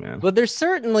question, man. But there's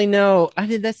certainly no. I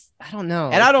don't know.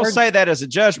 And I don't say that as a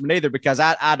judgment either, because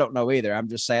I don't know either. I'm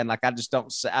just saying, like, I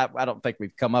don't think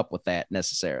we've come up with that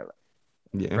necessarily.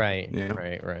 Yeah. Right. Yeah.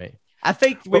 Right. I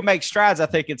think we make strides. I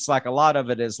think it's like a lot of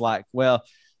it is like, well,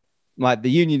 like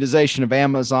the unionization of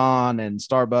Amazon and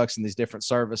Starbucks and these different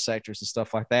service sectors and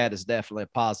stuff like that is definitely a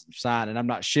positive sign. And I'm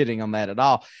not shitting on that at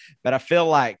all. But I feel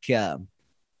like,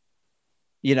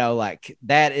 like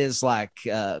that is like,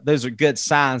 those are good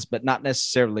signs, but not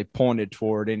necessarily pointed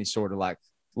toward any sort of like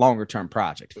longer term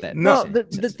project. No,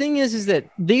 the thing is that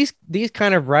these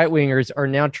kind of right wingers are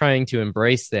now trying to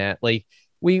embrace that. Like,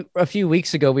 a few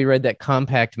weeks ago, we read that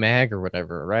Compact Mag or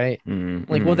whatever, right?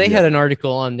 They had an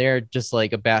article on there just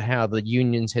like about how the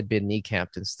unions had been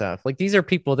kneecapped and stuff. Like, these are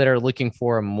people that are looking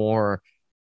for a more,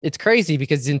 it's crazy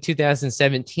because in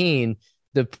 2017,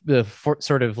 the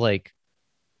sort of like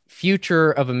future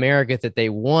of America that they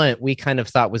want, we kind of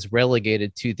thought was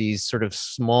relegated to these sort of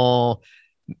small,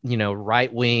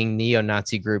 right-wing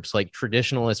neo-Nazi groups like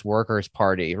Traditionalist Workers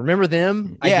Party. Remember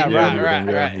them? Yeah,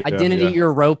 right. Identity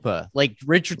Europa, like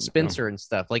Richard Spencer and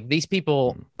stuff. Like these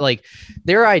people, like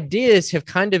their ideas have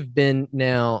kind of been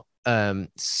now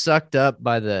sucked up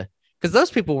by because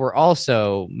those people were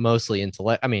also mostly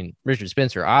intellect. I mean, Richard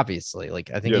Spencer, obviously,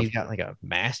 like I think he's got like a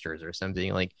master's or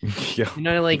something. Like,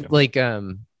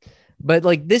 but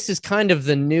like this is kind of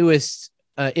the newest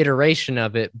iteration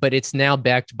of it, but it's now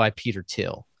backed by Peter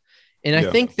Thiel. And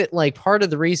I think that like part of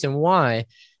the reason why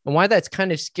that's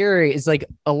kind of scary is like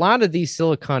a lot of these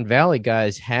Silicon Valley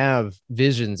guys have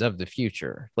visions of the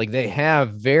future. Like they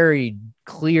have very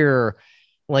clear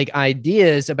like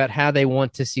ideas about how they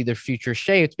want to see their future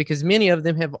shaped, because many of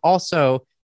them have also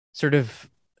sort of,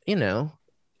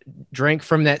 drank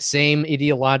from that same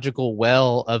ideological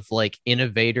well of like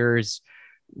innovators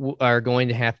are going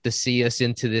to have to see us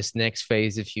into this next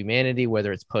phase of humanity,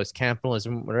 whether it's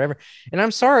post-capitalism, whatever. And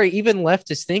I'm sorry, even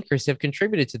leftist thinkers have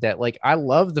contributed to that. Like, I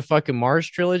love the fucking Mars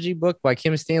Trilogy book by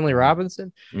Kim Stanley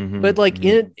Robinson, but like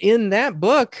in that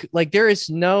book, like there is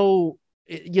no,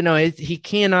 he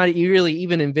cannot really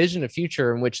even envision a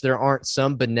future in which there aren't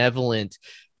some benevolent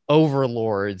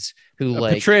overlords who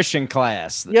like patrician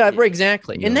class. Yeah,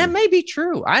 exactly. And that may be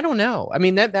true. I don't know. I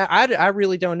mean, I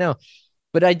really don't know.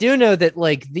 But I do know that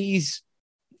like these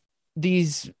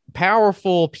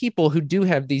powerful people who do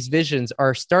have these visions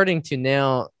are starting to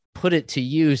now put it to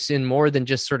use in more than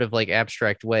just sort of like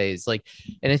abstract ways. Like,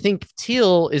 and I think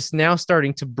Thiel is now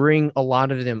starting to bring a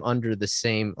lot of them under the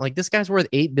same, like this guy's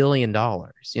worth $8 billion. You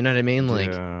know what I mean?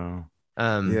 Like,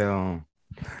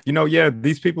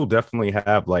 these people definitely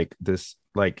have like this,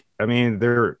 like, I mean,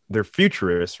 they're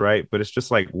futurists, right? But it's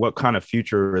just like, what kind of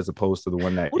future as opposed to the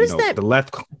one that, the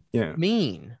left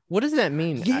mean? What does that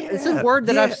mean? It's a word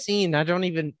that I've seen.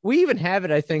 We even have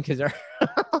it, I think, as our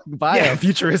bio.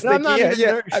 Futuristic. I'm not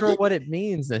even sure what it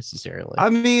means necessarily. I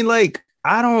mean, like,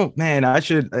 I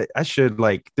should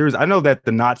like, I know that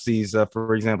the Nazis,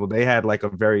 for example, they had like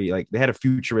they had a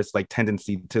futurist like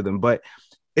tendency to them, but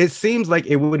it seems like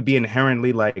it would be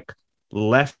inherently like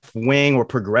left wing or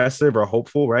progressive or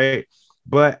hopeful, right?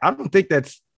 but I don't think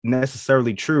that's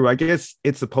necessarily true. I guess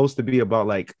it's supposed to be about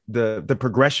like the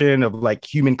progression of like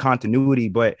human continuity,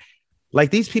 but like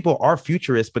these people are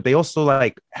futurists, but they also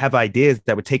like have ideas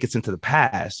that would take us into the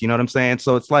past. You know what I'm saying?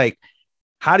 So it's like,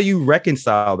 how do you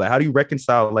reconcile that? How do you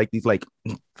reconcile like these like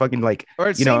fucking like, or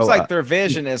it you seems know, like their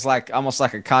vision is like almost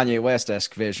like a Kanye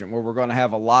West-esque vision where we're going to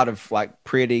have a lot of like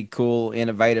pretty cool,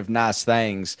 innovative, nice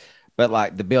things, but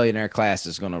like the billionaire class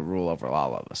is going to rule over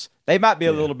all of us. They might be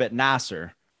a little bit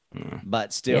nicer,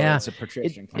 but still it's a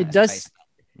patrician class.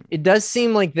 It does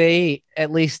seem like they,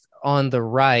 at least on the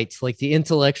right, like the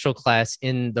intellectual class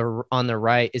on the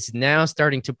right is now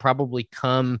starting to probably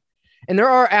come. And there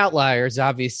are outliers,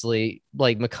 obviously,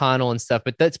 like McConnell and stuff,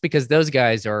 but that's because those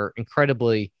guys are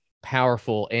incredibly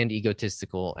powerful and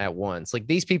egotistical at once. Like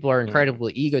these people are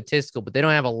incredibly egotistical, but they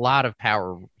don't have a lot of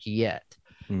power yet.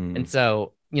 And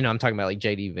so, you know, I'm talking about like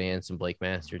JD Vance and Blake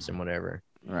Masters and whatever.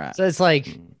 Right. So it's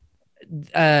like,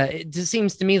 it just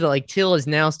seems to me that like Till is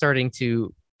now starting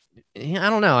to, I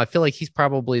don't know. I feel like he's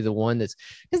probably the one that's,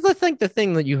 because I think the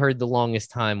thing that you heard the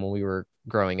longest time when we were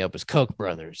growing up was Koch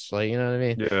brothers. Like, you know what I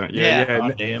mean? Yeah.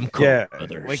 Goddamn Koch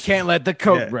brothers. We can't let the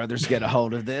Koch brothers get a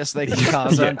hold of this. They can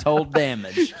cause untold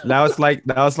damage. That was like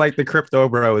the crypto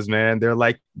bros, man. They're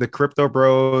like the crypto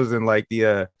bros and like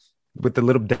the with the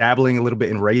little dabbling a little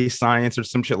bit in race science or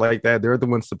some shit like that. They're the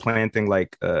ones supplanting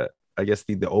like I guess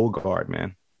the old guard,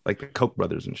 man. Like the Koch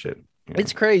brothers and shit. Yeah.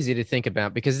 It's crazy to think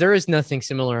about because there is nothing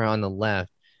similar on the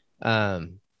left.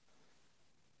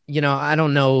 You know, I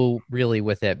don't know really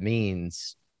what that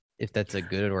means, if that's a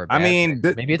good or a bad thing.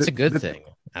 Maybe it's a good thing.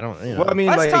 I don't know. Well, I mean,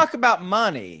 let's talk about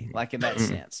money, like in that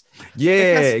sense.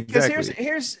 Yeah, because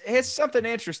exactly. here's something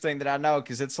interesting that I know,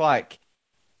 because it's like,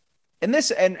 and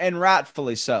this and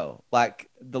rightfully so, like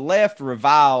the left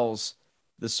reviles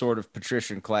the sort of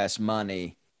patrician class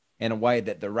money in a way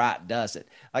that the right doesn't.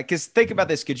 Like, because think about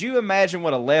this. Could you imagine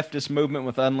what a leftist movement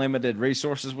with unlimited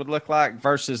resources would look like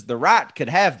versus the right could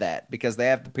have that because they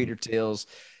have the Peter Tills,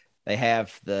 they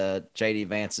have the JD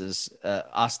Vances,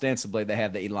 ostensibly they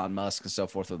have the Elon Musk and so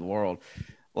forth of the world.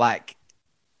 Like,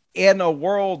 in a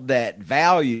world that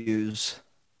values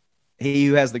he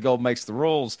who has the gold makes the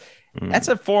rules, that's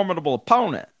a formidable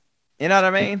opponent. You know what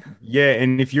I mean? Yeah,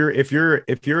 and if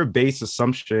your base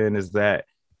assumption is that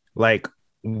like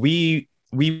we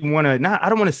want to not, I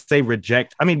don't want to say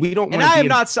reject. I mean, we don't want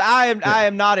to. I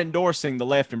am not endorsing the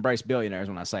left embrace billionaires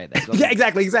when I say that. Yeah,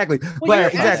 exactly. Well,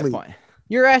 exactly.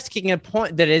 You're asking a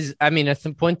point that is, I mean, a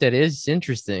point that is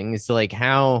interesting. It's like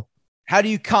how do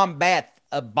you combat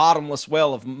a bottomless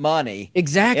well of money?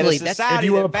 Exactly. If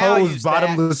you oppose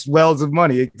bottomless wells of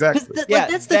money. Exactly.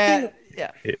 That's the thing. Yeah.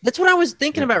 That's what I was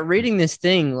thinking about reading this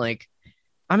thing. Like,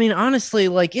 I mean, honestly,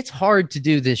 like it's hard to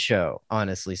do this show,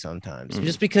 honestly, sometimes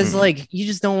just because like you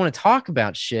just don't want to talk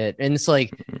about shit. And it's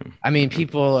like, I mean,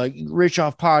 people are like rich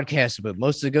off podcasts, but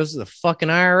most of it goes to the fucking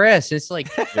IRS. It's like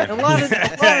a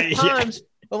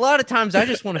lot of times I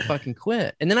just want to fucking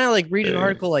quit. And then I like read an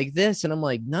article like this and I'm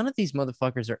like, none of these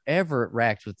motherfuckers are ever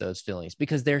racked with those feelings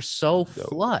because they're so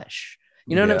flush.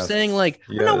 You know what I'm saying? Like,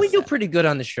 no, we do pretty good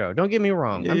on the show. Don't get me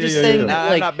wrong. I'm just saying that,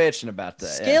 like, I'm not bitching about that.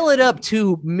 Scale it up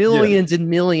to millions and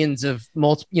millions of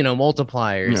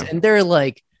multipliers, and they're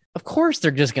like, of course,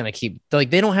 they're just gonna keep like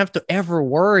they don't have to ever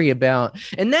worry about.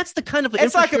 And that's the kind of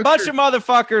it's like a bunch of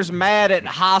motherfuckers mad at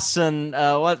Hassan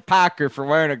Piker for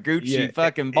wearing a Gucci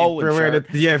fucking bowling shirt.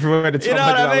 For wearing you know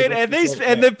what I mean?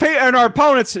 And our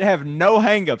opponents have no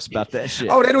hangups about that shit.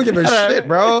 Oh, they don't give a shit,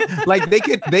 bro. Like they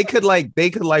could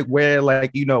wear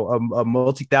like a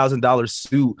multi-$1,000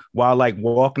 suit while like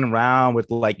walking around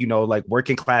with like like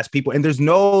working class people, and there's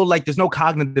no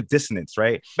cognitive dissonance,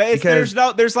 right? But there's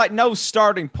no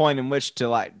starting point in which to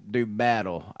like do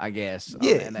battle, I guess.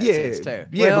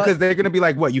 Because they're gonna be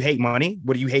like, what, you hate money?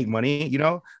 What do you hate money?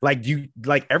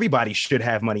 Like everybody should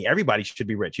have money, everybody should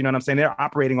be rich, you know what I'm saying? They're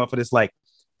operating off of this like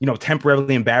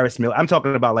temporarily embarrassed meal. I'm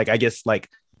talking about like, I guess like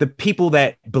the people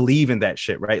that believe in that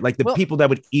shit, right? Like the people that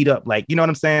would eat up, like, you know what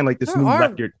I'm saying? Like this new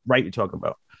left, you're talking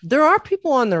about. There are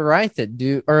people on the right that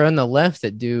do, or on the left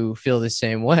that do feel the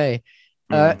same way.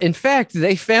 In fact,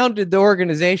 they founded the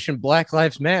organization Black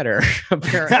Lives Matter.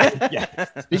 Apparently,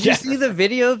 did you see the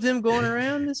video of them going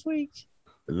around this week?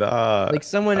 Like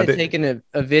someone had taken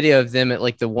a video of them at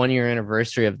like the 1-year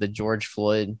anniversary of the George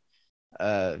Floyd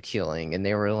killing, and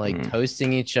they were like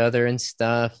toasting each other and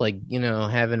stuff, like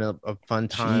having a fun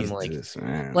time.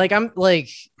 Like I'm like,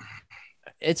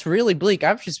 it's really bleak.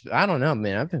 I don't know,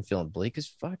 man. I've been feeling bleak as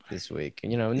fuck this week.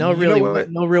 No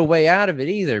real way out of it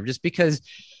either, just because.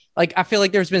 like I feel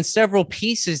like there's been several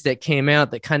pieces that came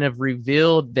out that kind of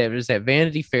revealed there was that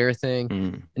Vanity Fair thing,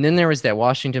 and then there was that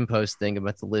Washington Post thing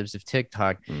about the libs of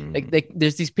TikTok. Like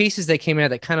there's these pieces that came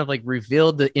out that kind of like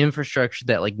revealed the infrastructure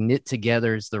that like knit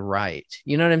together is the right.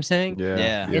 You know what I'm saying?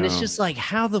 Yeah. And it's just like,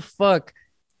 how the fuck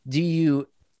do you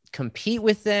compete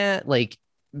with that? Like,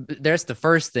 that's the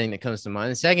first thing that comes to mind.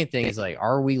 The second thing is like,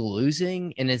 are we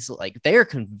losing? And it's like they're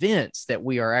convinced that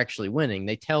we are actually winning.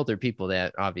 They tell their people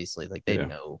that, obviously, like they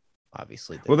know,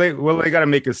 obviously. Well, they got to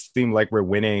make us seem like we're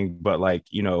winning, but like,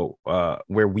 you know,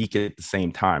 we're weak at the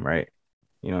same time, right?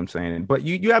 You know what I'm saying? But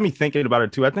you have me thinking about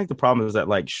it too. I think the problem is that,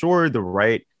 like, sure, the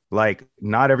right, like,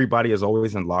 not everybody is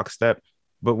always in lockstep,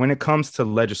 but when it comes to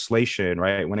legislation,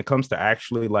 right, when it comes to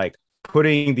actually like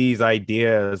putting these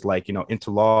ideas like, you know,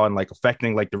 into law and like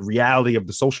affecting like the reality of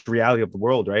the social reality of the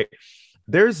world, right?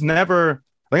 There's never,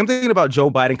 like, I'm thinking about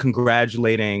Joe Biden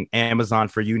congratulating Amazon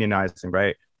for unionizing,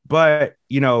 right? But,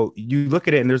 you know, you look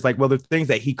at it and there's like, well, there's things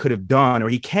that he could have done or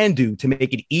he can do to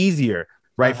make it easier,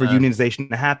 right, for unionization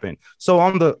to happen. So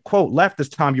on the quote left this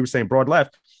time, you were saying broad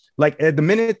left, like at the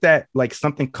minute that like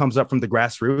something comes up from the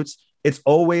grassroots, it's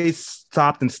always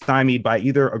stopped and stymied by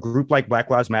either a group like Black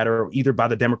Lives Matter or either by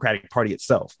the Democratic Party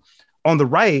itself. On the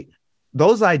right,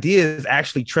 those ideas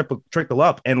actually trickle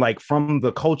up and like from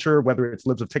the culture, whether it's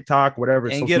libs of TikTok, whatever,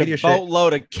 and get a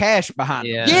boatload of cash behind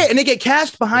it. Yeah, and they get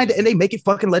cash behind it and they make it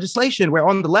fucking legislation. Where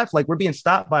on the left, like we're being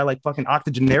stopped by like fucking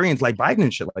octogenarians like Biden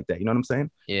and shit like that. You know what I'm saying?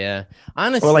 Yeah,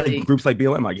 honestly, or like groups like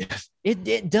BLM, I guess.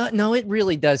 It does. No, it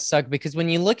really does suck because when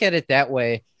you look at it that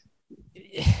way,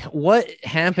 what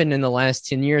happened in the last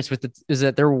 10 years is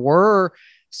that there were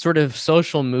sort of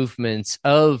social movements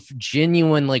of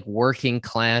genuine like working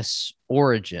class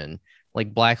origin,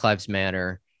 like Black Lives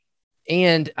Matter.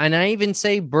 And I even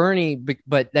say Bernie,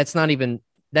 but that's not even,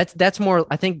 that's more,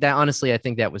 I think that honestly, I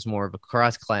think that was more of a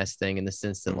cross class thing in the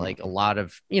sense that like a lot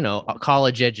of, you know,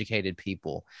 college educated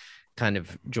people kind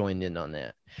of joined in on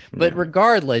that. But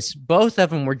regardless, both of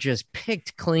them were just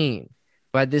picked clean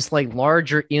by this like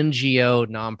larger NGO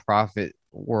nonprofit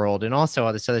world and also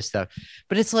all this other stuff.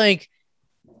 But it's like,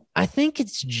 I think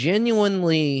it's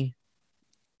genuinely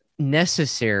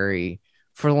necessary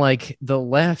for like the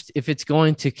left, if it's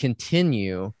going to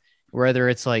continue, whether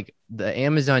it's like the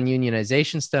Amazon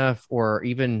unionization stuff or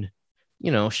even,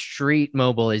 you know, street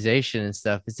mobilization and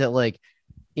stuff, is that like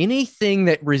anything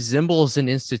that resembles an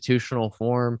institutional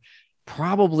form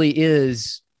probably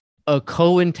is a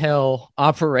COINTEL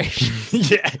operation.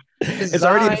 Yeah, it's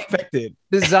already infected.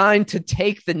 Designed to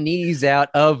take the knees out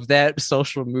of that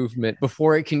social movement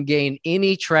before it can gain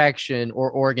any traction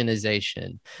or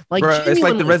organization. Like, bro, it's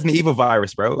like the Resident Evil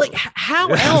virus, bro. Like, how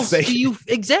else do you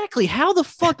exactly? How the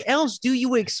fuck else do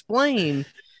you explain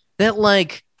that?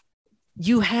 Like,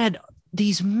 you had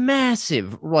these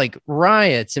massive like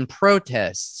riots and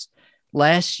protests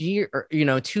last year, or, you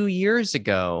know, 2 years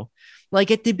ago. Like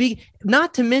at the big,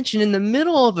 not to mention in the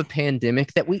middle of a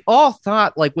pandemic that we all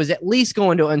thought like was at least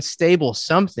going to unstable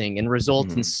something and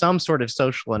result in some sort of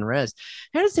social unrest.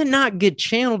 How does it not get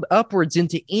channeled upwards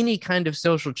into any kind of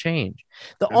social change?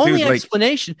 The only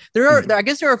explanation I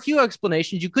guess there are a few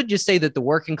explanations. You could just say that the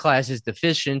working class is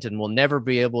deficient and will never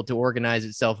be able to organize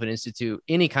itself and institute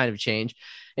any kind of change.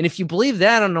 And if you believe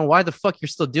that, I don't know why the fuck you're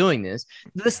still doing this.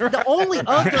 The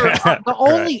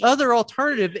only other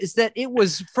alternative is that it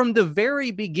was from the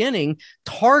very beginning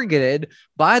targeted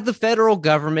by the federal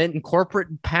government and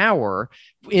corporate power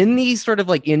in these sort of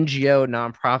like NGO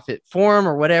nonprofit form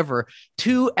or whatever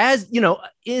to, as you know,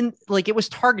 in like it was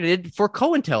targeted for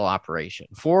COINTEL operation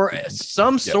for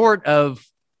some sort of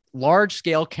large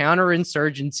scale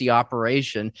counterinsurgency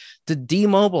operation to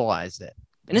demobilize it.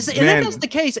 And if that's the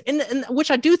case, and which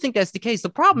I do think that's the case, the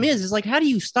problem is like, how do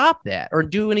you stop that or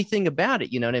do anything about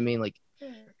it? You know what I mean? Like,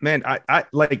 man, I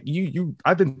like you,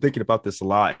 I've been thinking about this a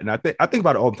lot. And I think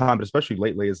about it all the time, but especially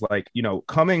lately is like, you know,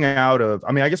 coming out of,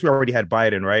 I mean, I guess we already had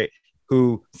Biden, right?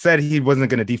 Who said he wasn't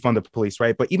going to defund the police,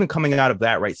 right? But even coming out of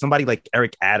that, right? Somebody like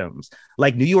Eric Adams,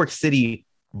 like New York City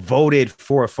voted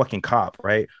for a fucking cop,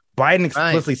 right? Biden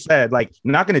explicitly said, like,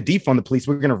 not going to defund the police.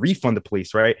 We're going to refund the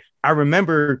police, right? I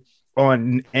remember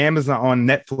on Amazon, on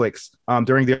Netflix,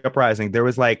 during the uprising, there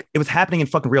was like, it was happening in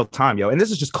fucking real time, yo. And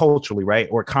this is just culturally, right?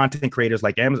 Or content creators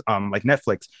like Amazon, like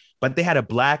Netflix, but they had a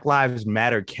Black Lives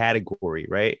Matter category,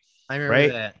 right? I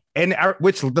remember that. And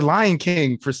which The Lion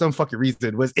King, for some fucking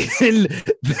reason, was in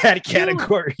that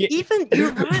category. Even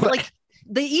you're right, like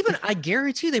they even, I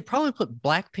guarantee you, they probably put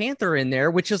Black Panther in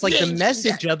there, which is like the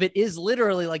message of it is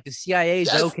literally like the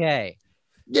CIA's okay.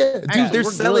 Yeah, dude, they're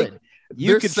selling. Good.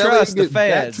 You could trust the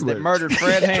feds that murdered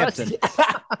Fred Hampton.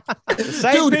 The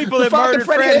same people that murdered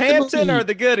Fred Hampton are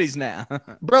the goodies now.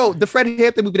 Bro, the Fred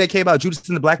Hampton movie that came out, Judas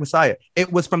and the Black Messiah,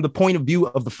 it was from the point of view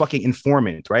of the fucking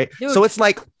informant, right? Dude. So it's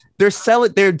like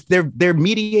they're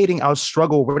mediating our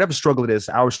struggle, whatever struggle it is,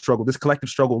 our struggle, this collective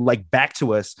struggle, like back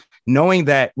to us, knowing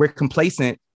that we're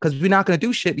complacent because we're not going to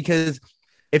do shit. Because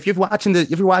if you're watching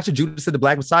Judas and the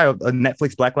Black Messiah, a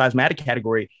Netflix Black Lives Matter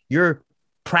category, you're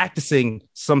practicing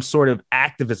some sort of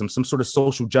activism, some sort of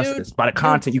social justice by the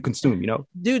content you consume, you know?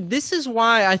 Dude, this is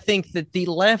why I think that the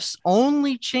left's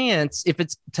only chance, if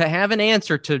it's to have an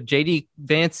answer to JD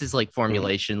Vance's like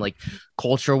formulation, like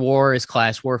culture war is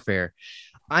class warfare,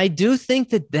 I do think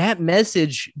that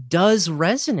message does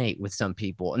resonate with some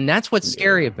people, and that's what's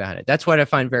scary about it. That's what I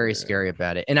find very scary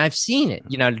about it. And I've seen it,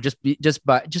 you know, just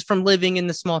from living in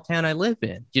the small town I live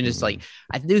in. You just like,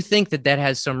 I do think that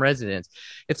has some resonance.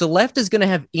 If the left is going to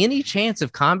have any chance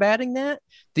of combating that,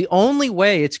 the only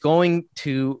way it's going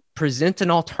to present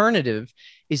an alternative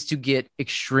is to get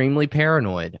extremely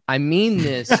paranoid. I mean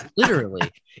this literally.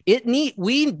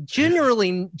 We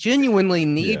genuinely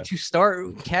need to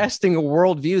start casting a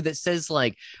worldview that says,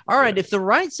 like, all right, if the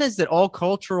right says that all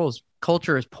culture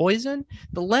is poison,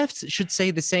 the left should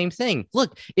say the same thing.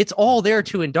 Look, it's all there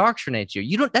to indoctrinate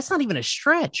you. That's not even a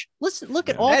stretch. Listen, look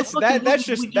at all that's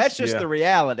just the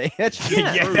reality.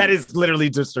 That is literally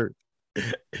just her.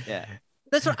 Yeah.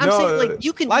 That's what I'm saying.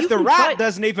 Like the right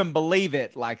doesn't even believe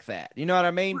it like that. You know what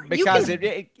I mean? Because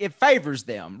it favors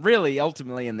them really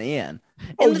ultimately in the end.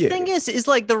 And the thing is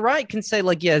like the right can say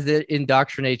like, yeah, that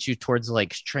indoctrinates you towards like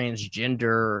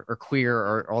transgender or queer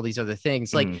or all these other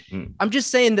things. Like, I'm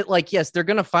just saying that like, yes, they're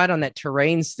going to fight on that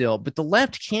terrain still, but the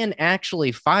left can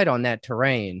actually fight on that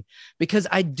terrain because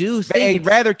I do think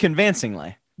rather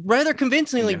convincingly,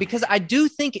 because I do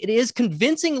think it is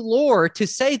convincing lore to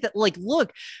say that, like,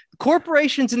 look,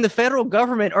 corporations in the federal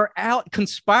government are out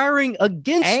conspiring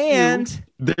against you.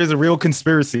 There's a real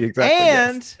conspiracy.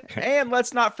 Exactly. And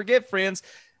let's not forget, friends,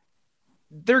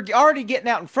 they're already getting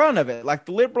out in front of it. Like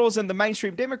the liberals and the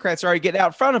mainstream Democrats are already getting out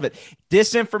in front of it.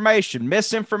 Disinformation,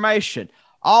 misinformation,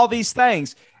 all these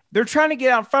things. They're trying to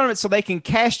get out in front of it so they can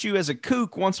cast you as a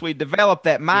kook once we develop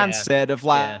that mindset of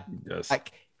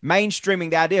like mainstreaming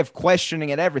the idea of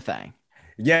questioning and everything.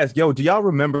 Yes, yo, do y'all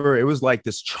remember it was like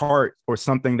this chart or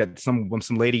something that some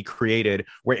lady created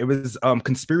where it was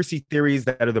conspiracy theories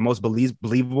that are the most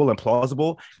believable and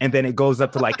plausible, and then it goes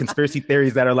up to like conspiracy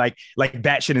theories that are like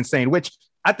batshit insane, which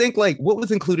I think like what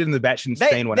was included in the batshit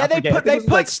insane one? They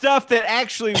put stuff that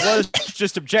actually was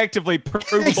just objectively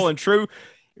provable and true,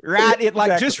 right?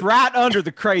 Just right under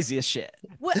the craziest shit.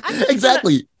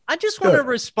 Exactly. I just want to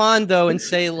respond though and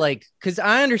say like, because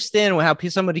I understand how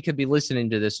somebody could be listening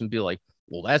to this and be like,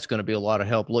 well, that's going to be a lot of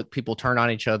help. Look, people turn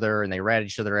on each other and they rat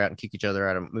each other out and kick each other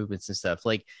out of movements and stuff.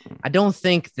 Like, I don't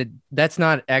think that's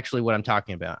not actually what I'm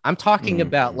talking about. I'm talking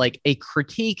about like a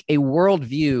critique, a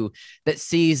worldview that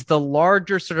sees the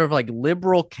larger sort of like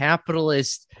liberal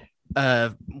capitalist,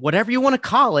 whatever you want to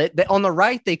call it. That on the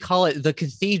right, they call it the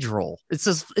cathedral. It's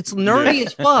nerdy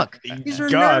as fuck. These are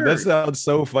nerds. That sounds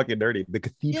so fucking nerdy. The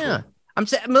cathedral. Yeah. I'm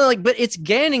saying like, but it's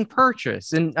gaining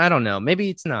purchase. And I don't know, maybe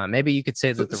it's not. Maybe you could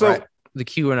say that the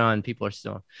QAnon people are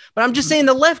still, but I'm just saying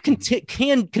the left can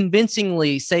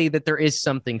convincingly say that there is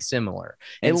something similar,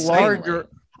 a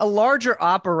larger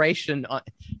operation. I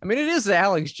mean, it is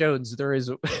Alex Jones. There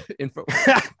is info.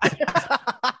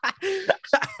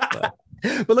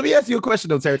 But let me ask you a question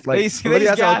though, Terrence. Like, these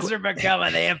guys are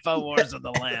becoming the InfoWars of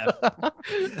the left.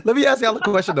 Let me ask y'all a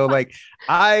question though. Like,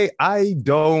 I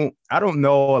don't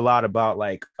know a lot about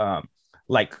like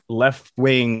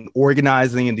left-wing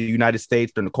organizing in the United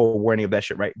States during the Cold War, any of that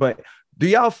shit, right? But do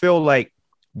y'all feel like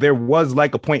there was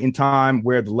like a point in time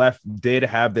where the left did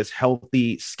have this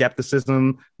healthy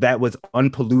skepticism that was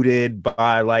unpolluted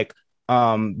by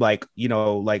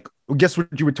guess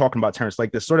what you were talking about, Terrence,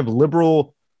 like this sort of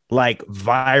liberal like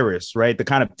virus, right? That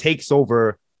kind of takes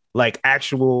over like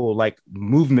actual like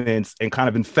movements and kind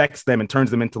of infects them and turns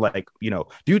them into like, you know,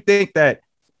 do you think that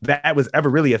was ever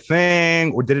really a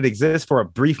thing, or did it exist for a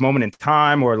brief moment in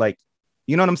time, or like,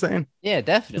 you know what I'm saying? Yeah,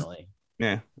 definitely.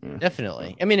 Yeah.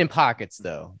 Definitely. I mean, in pockets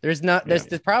though, that's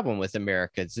the problem with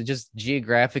America. It's just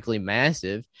geographically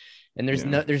massive, and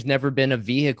there's never been a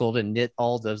vehicle to knit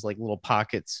all those like little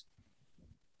pockets.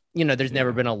 You know, there's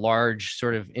never been a large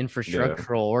sort of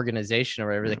infrastructural organization or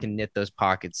whatever that can knit those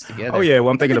pockets together. Oh yeah,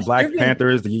 well I'm thinking the Black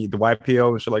Panthers, the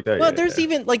YPO and shit like that. Well, there's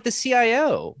even like the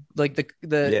CIO, like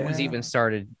the was even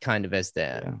started kind of as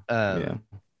that. On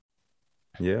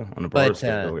the broader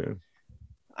scale.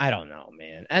 I don't know,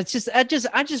 man. I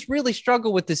just really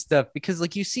struggle with this stuff because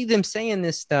like you see them saying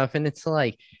this stuff and it's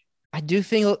like, I do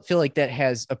feel like that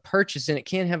has a purchase and it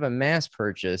can have a mass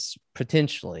purchase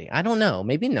potentially. I don't know.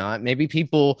 Maybe not. Maybe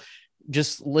people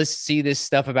just see this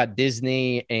stuff about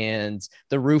Disney and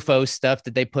the Rufo stuff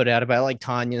that they put out about like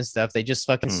Tanya and stuff. They just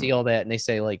fucking see all that and they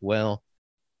say like, well,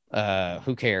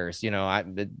 who cares? You know,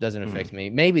 it doesn't affect me.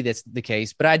 Maybe that's the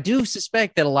case, but I do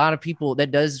suspect that a lot of people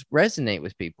that does resonate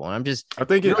with people. And I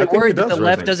think worried that the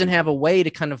left doesn't have a way to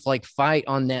kind of like fight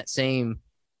on that same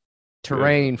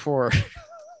terrain for.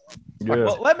 Yeah.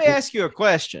 Well, let me ask you a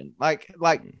question. Like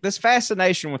this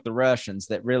fascination with the Russians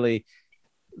that really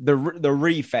the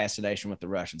re-fascination with the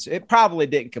Russians, it probably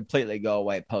didn't completely go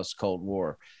away post-Cold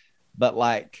War, but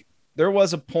like there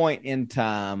was a point in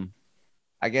time,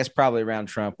 I guess probably around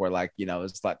Trump where like, you know,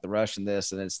 it's like the Russian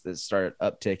this and it started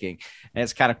upticking and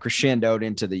it's kind of crescendoed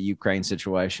into the Ukraine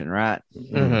situation, right?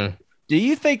 Mm-hmm. Do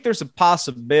you think there's a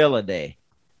possibility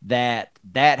that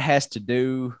has to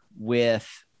do with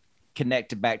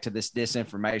connected back to this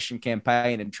disinformation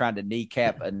campaign and trying to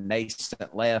kneecap a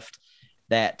nascent left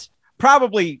that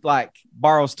probably like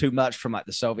borrows too much from like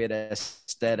the Soviet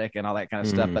aesthetic and all that kind of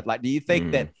stuff? But like, do you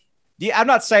think that, I'm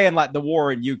not saying like the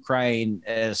war in Ukraine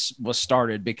was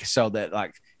started because so that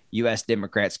like U.S.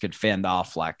 Democrats could fend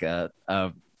off like a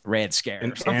Red Scare,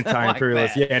 an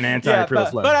anti-imperialist, like an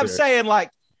anti-imperialist. But I'm saying like,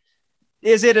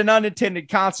 is it an unintended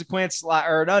consequence like,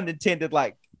 or an unintended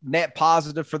like net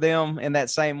positive for them in that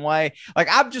same way? Like,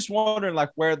 I'm just wondering like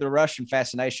where the Russian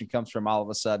fascination comes from all of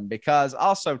a sudden, because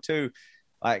also too,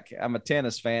 like I'm a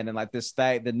tennis fan and like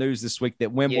the news this week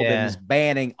that Wimbledon is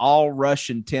banning all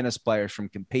Russian tennis players from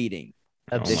competing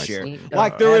this year.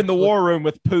 Like they're in the war room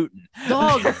with Putin.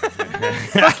 Dog,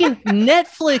 fucking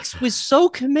Netflix was so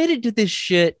committed to this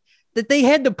shit that they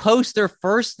had to post their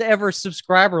first ever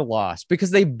subscriber loss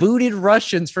because they booted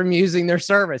Russians from using their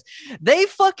service. They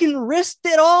fucking risked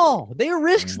it all. They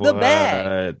risked the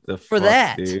bag for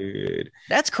that. Dude?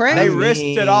 That's crazy. They risked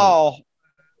it all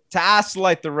to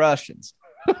isolate the Russians.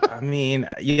 I mean,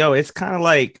 it's kind of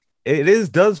like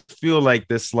does feel like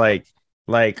this, like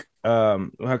how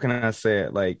can I say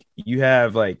it? Like you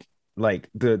have like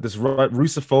this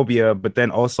Russophobia, but then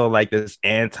also like this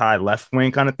anti-left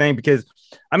wing kind of thing. Because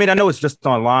I mean, I know it's just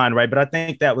online, right? But I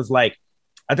think that was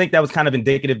kind of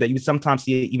indicative that you sometimes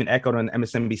see it even echoed on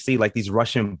MSNBC, like these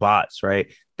Russian bots,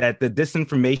 right? That the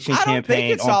disinformation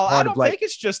campaign I don't think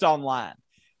it's just online.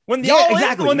 When the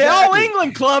All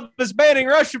England club is banning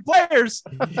Russian players,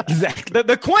 exactly.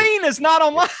 The Queen is not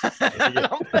online.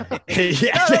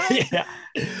 yeah.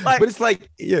 Like, but it's like,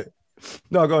 yeah.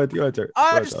 No, go ahead.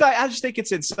 I just think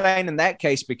it's insane in that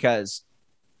case because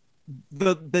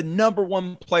the number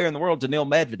one player in the world, Daniil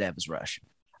Medvedev, is Russian.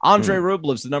 Andrei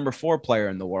Rublev's the number 4 player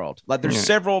in the world. Like there's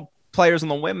several players on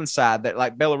the women's side that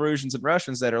like Belarusians and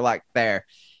Russians that are like there,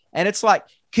 and it's like.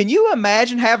 Can you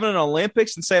imagine having an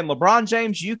Olympics and saying, LeBron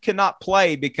James, you cannot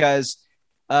play because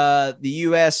the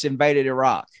U.S. invaded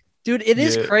Iraq? Dude, it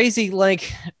is crazy.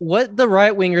 Like what the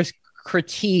right wingers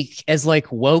critique as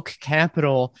like woke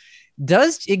capital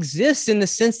does exist in the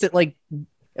sense that like,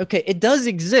 okay, it does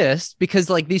exist because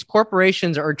like these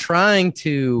corporations are trying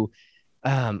to,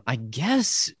 I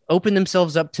guess, open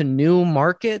themselves up to new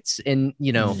markets and,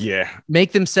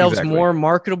 make themselves more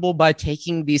marketable by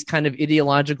taking these kind of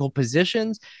ideological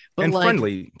positions. But and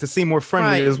friendly, to seem more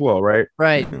friendly as well, right?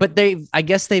 Right. But I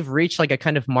guess they've reached like a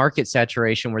kind of market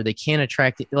saturation where they can't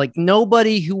attract, like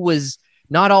nobody who was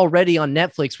not already on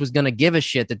Netflix was going to give a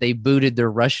shit that they booted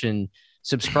their Russian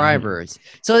subscribers.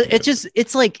 So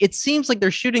it seems like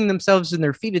they're shooting themselves in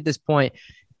their feet at this point.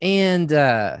 And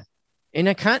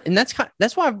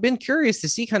that's why I've been curious to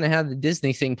see kind of how the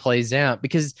Disney thing plays out,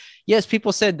 because yes,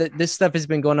 people said that this stuff has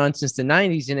been going on since the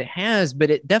 90s, and it has, but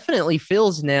it definitely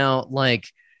feels now like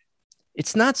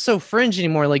it's not so fringe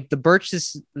anymore. Like the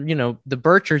Birches, the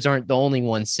Birchers aren't the only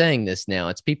ones saying this now.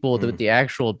 It's people with the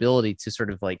actual ability to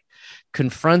sort of like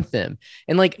confront them.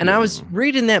 And like, and I was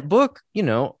reading that book,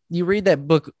 you read that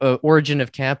book, Origin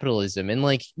of Capitalism, and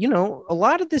like, a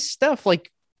lot of this stuff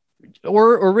like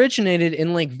originated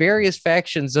in like various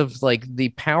factions of like the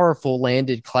powerful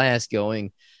landed class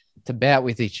going to bat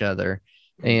with each other.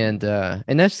 And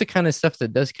that's the kind of stuff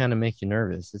that does kind of make you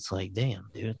nervous. It's like, damn,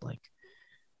 dude, like,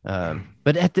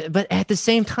 but at the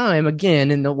same time,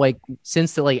 again, in the like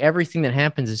since the like everything that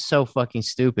happens is so fucking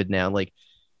stupid now, like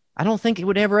I don't think it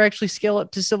would ever actually scale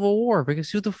up to civil war, because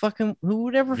who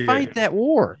would ever fight that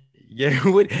war? Yeah,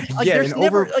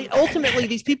 ultimately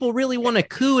these people really want a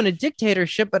coup and a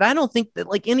dictatorship, but I don't think that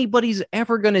like anybody's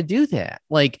ever going to do that.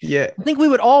 Like, I think we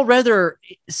would all rather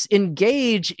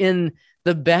engage in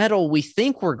the battle we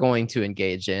think we're going to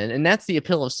engage in. And that's the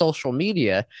appeal of social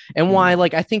media, and why,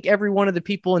 like, I think every one of the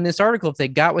people in this article, if they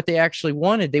got what they actually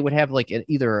wanted, they would have like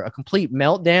either a complete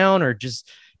meltdown or just,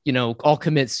 all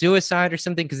commit suicide or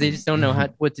something, because they just don't know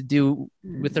what to do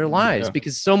with their lives,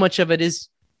 because so much of it is,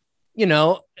 I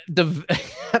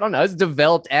don't know, it's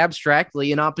developed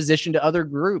abstractly in opposition to other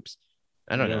groups.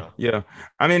 I don't know. Yeah.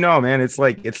 I mean, no, man, it's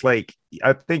like,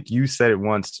 I think you said it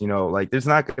once, like there's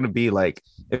not going to be like,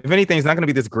 if anything, it's not going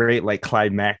to be this great, like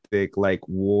climactic, like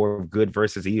war of good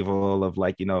versus evil of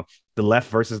like, the left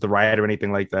versus the right or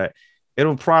anything like that.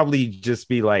 It'll probably just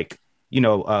be like,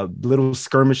 little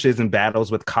skirmishes and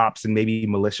battles with cops and maybe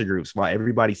militia groups while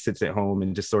everybody sits at home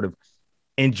and just sort of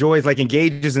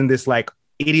engages in this like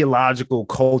ideological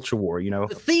culture war, the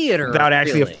theater without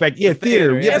actually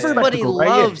theater. Yeah, everybody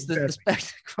loves the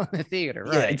spectacle in the theater,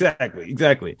 right? Yeah,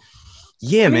 exactly.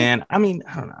 Yeah, man. I mean,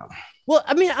 I don't know. Well,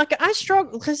 I mean, I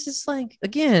struggle because it's like,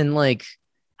 again, like,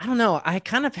 I don't know. I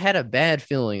kind of had a bad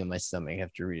feeling in my stomach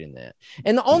after reading that,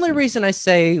 and the only reason I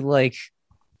say like,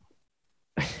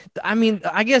 I mean,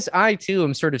 I guess I too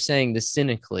am sort of saying this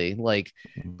cynically, like,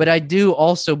 but I do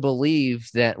also believe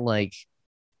that like,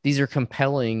 these are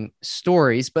compelling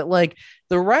stories, but like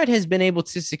the right has been able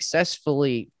to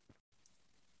successfully,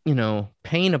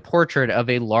 paint a portrait of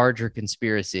a larger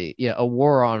conspiracy. Yeah. A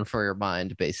war on for your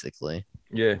mind, basically.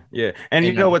 Yeah. And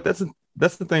you know what? That's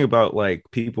the thing about like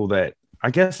people that I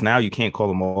guess now you can't call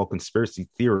them all conspiracy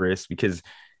theorists, because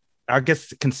I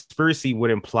guess conspiracy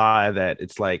would imply that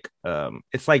it's like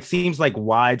seems like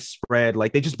widespread,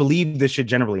 like they just believe this shit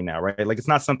generally now, right? Like it's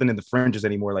not something in the fringes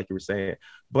anymore, like you were saying.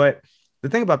 But the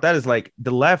thing about that is like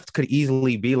the left could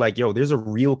easily be like, yo, there's a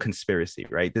real conspiracy,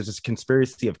 right? There's this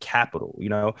conspiracy of capital,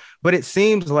 but it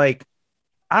seems like,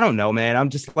 I don't know, man.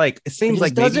 I'm just like, it seems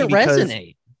like doesn't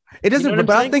resonate. It doesn't,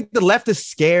 but I think the left is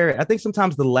scared. I think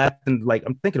sometimes the left, and like,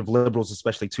 I'm thinking of liberals,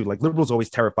 especially too, like liberals always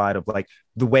terrified of like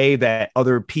the way that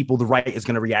other people, the right is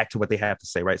going to react to what they have to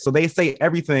say. Right. So they say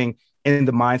everything in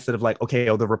the mindset of like, okay,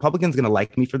 the Republicans going to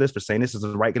like me for this, for saying this, is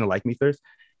the right going to like me for this.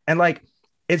 And like,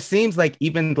 it seems like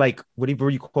even like whatever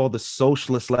you call the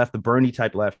socialist left, the Bernie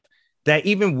type left, that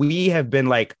even we have been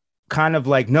like kind of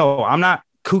like, no, I'm not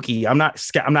kooky. I'm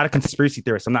not a conspiracy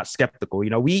theorist. I'm not skeptical.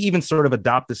 We even sort of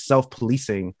adopt this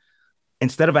self-policing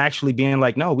instead of actually being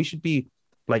like, no, we should be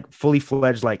like fully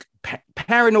fledged, like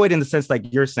paranoid in the sense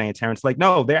like you're saying, Terrence, like,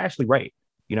 no, they're actually right.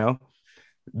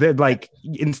 They're like,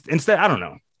 instead, I don't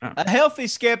know. A healthy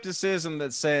skepticism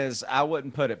that says I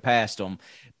wouldn't put it past them,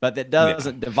 but that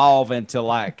doesn't devolve into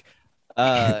like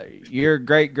your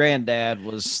great granddad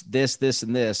was this,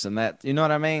 and this, and that. You know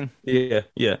what I mean? Yeah.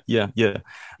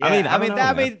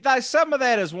 I mean, like, some of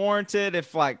that is warranted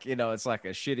if like it's like a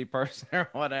shitty person or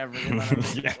whatever. You know what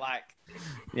I mean?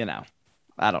 Like,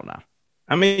 I don't know.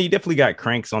 I mean, you definitely got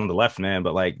cranks on the left, man,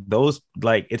 but like those,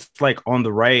 like it's like on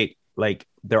the right, like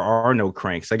there are no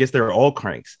cranks. I guess they're all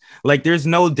cranks. Like there's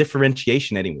no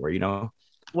differentiation anymore,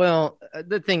 Well,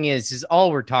 the thing is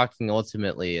all we're talking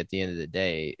ultimately at the end of the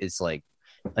day is like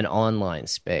an online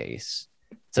space.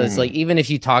 So it's like, even if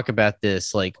you talk about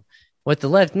this, like what the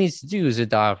left needs to do is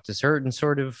adopt a certain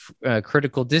sort of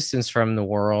critical distance from the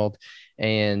world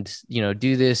and,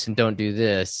 do this and don't do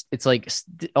this. It's like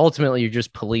ultimately you're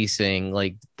just policing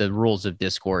like the rules of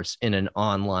discourse in an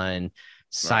online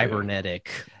cybernetic.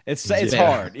 It's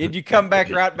hard. And you come back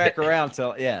around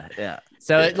till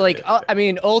So like, I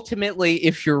mean, ultimately,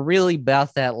 if you're really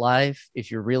about that life,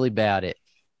 if you're really about it,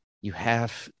 you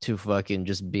have to fucking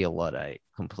just be a Luddite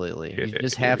completely. You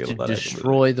just have to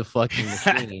destroy the fucking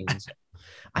machines.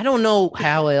 I don't know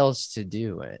how else to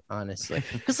do it, honestly.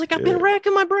 Because like I've been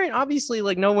racking my brain. Obviously,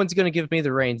 like no one's gonna give me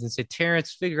the reins and say,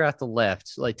 Terrence, figure out the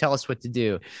left. Like tell us what to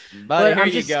do. But here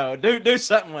you go. Do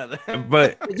something with it.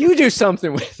 But you do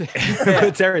something with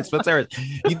it. Terrence,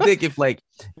 you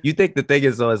think the thing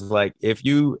is though, is like if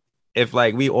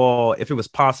it was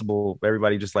possible,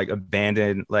 everybody just like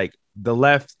abandoned like the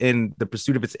left in the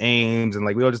pursuit of its aims and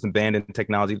like we all just abandoned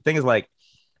technology. The thing is like,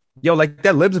 yo, like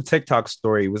that Libs of TikTok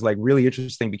story was like really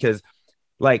interesting because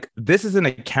like this is an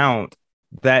account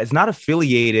that is not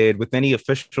affiliated with any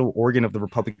official organ of the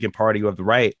Republican Party or of the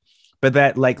right, but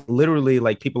that like literally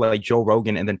like people like Joe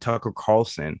Rogan and then Tucker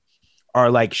Carlson are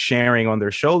like sharing on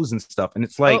their shows and stuff. And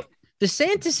it's like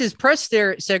DeSantis's press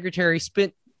secretary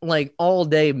spent like all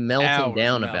day melting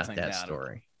down about that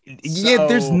story. Yeah,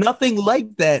 there's nothing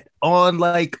like that on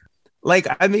like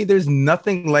I mean, there's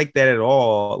nothing like that at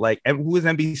all. Like, and who is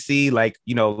NBC like,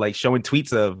 like showing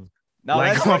tweets of? No,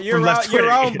 like, that's right. You're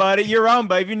wrong, buddy. You're wrong,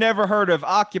 buddy. You never heard of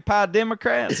Occupy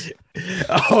Democrats?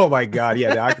 Oh my God,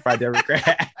 yeah, the Occupy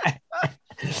Democrat.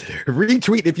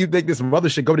 Retweet if you think this mother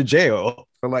should go to jail.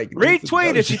 For like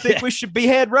Retweet if you think we should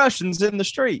behead Russians in the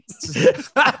streets.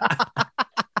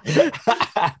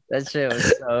 That shit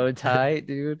was so tight,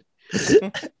 dude.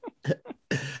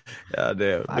 God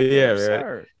damn. But yeah,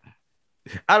 man.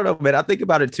 I don't know, man. I think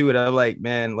about it too, and I'm like,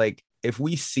 man, like if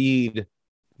we seed,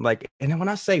 like, and then when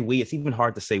I say we, it's even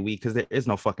hard to say we because there is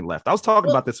no fucking left. I was talking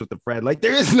about this with a friend. Like,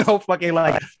 there is no fucking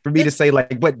like for me to say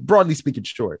like, but broadly speaking,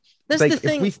 sure. That's like, the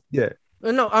thing.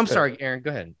 No, I'm sorry, Aaron.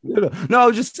 Go ahead. No, I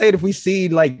was just saying if we see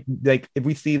like if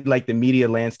we see like the media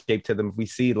landscape to them, if we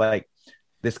see like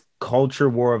this culture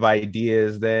war of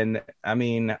ideas, then I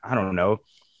mean, I don't know.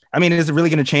 I mean, is it really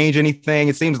going to change anything?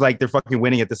 It seems like they're fucking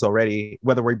winning at this already,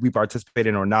 whether we participate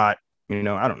in or not. You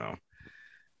know, I don't know.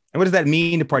 And what does that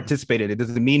mean to participate in it? Does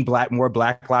it mean more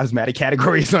Black Lives Matter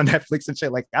categories on Netflix and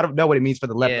shit? Like, I don't know what it means for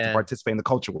the left to participate in the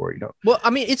culture war, you know? Well, I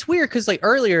mean, it's weird because like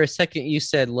earlier a second you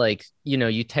said like, you know,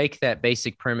 you take that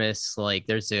basic premise, like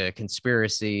there's a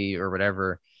conspiracy or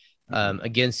whatever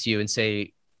against you and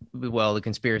say, well, the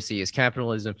conspiracy is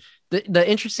capitalism. The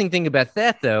interesting thing about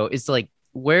that, though, is like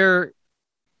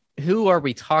who are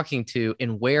we talking to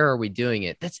and where are we doing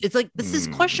it? It's like this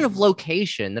question of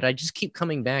location that I just keep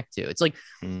coming back to. It's like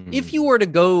if you were to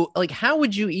go, like, how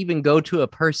would you even go to a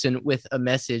person with a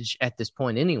message at this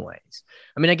point anyways?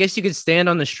 I mean, I guess you could stand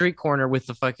on the street corner with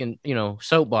the fucking, you know,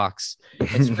 soapbox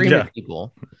and scream at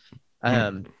people.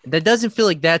 That doesn't feel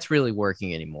like that's really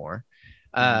working anymore.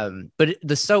 But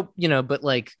the soap, you know, but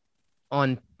like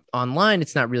online,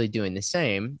 it's not really doing the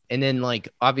same. And then like,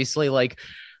 obviously, like,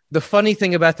 the funny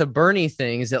thing about the Bernie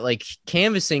thing is that like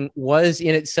canvassing was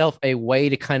in itself a way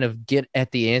to kind of get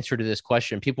at the answer to this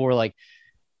question. People were like,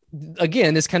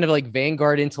 again, this kind of like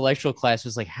vanguard intellectual class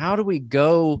was like, how do we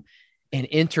go and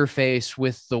interface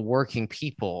with the working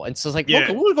people? And so it's like,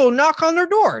 okay, we'll go knock on their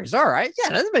doors. All right. Yeah,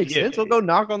 that makes sense. We'll go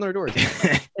knock on their doors.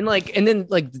 and then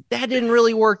like that didn't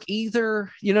really work either.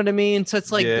 You know what I mean? So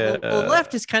it's like the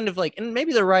left is kind of like, and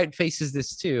maybe the right faces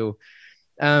this too.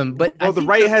 But the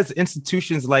right has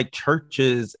institutions like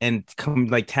churches and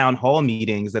like town hall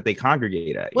meetings that they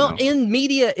congregate at. Well, in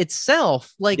media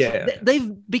itself, like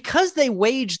because they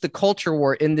waged the culture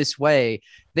war in this way,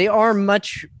 they are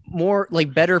much more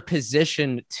like better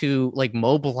positioned to like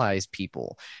mobilize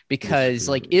people because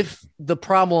like if the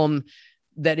problem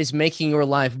that is making your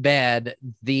life bad,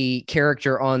 the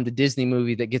character on the Disney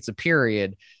movie that gets a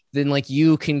period, then like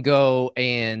you can go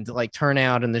and like turn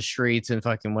out in the streets and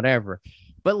fucking whatever.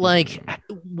 But like,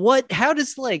 how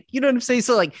does like, you know what I'm saying?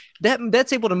 So like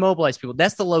that's able to mobilize people.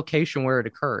 That's the location where it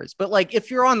occurs. But like, if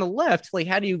you're on the left, like,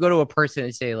 how do you go to a person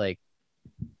and say like,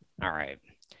 all right,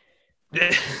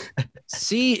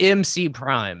 CMC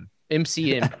prime,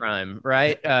 MCN prime,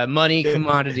 right? Money,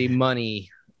 commodity,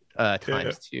 money,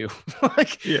 times two.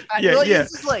 Like,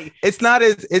 it's like, it's not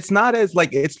as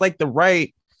like, it's like the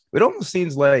right, it almost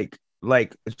seems like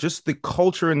just the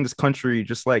culture in this country,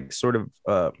 just like sort of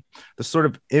the sort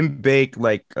of in-bake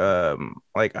like I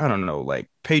don't know, like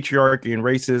patriarchy and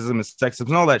racism and sexism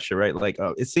and all that shit, right? Like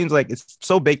it seems like it's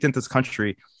so baked into this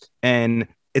country and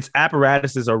its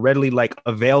apparatuses are readily like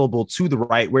available to the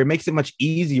right, where it makes it much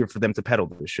easier for them to peddle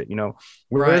this shit, you know?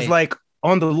 Whereas like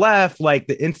on the left, like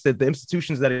the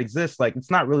institutions that exist, like it's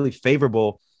not really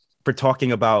favorable for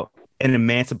talking about an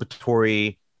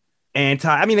emancipatory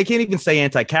I mean, they can't even say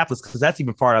anti-capitalist because that's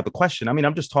even far out of the question. I mean,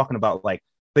 I'm just talking about like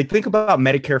think about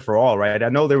Medicare for all, right? I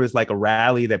know there was like a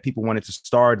rally that people wanted to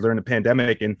start during the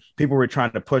pandemic and people were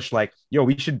trying to push like, yo,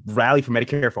 we should rally for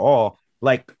Medicare for all.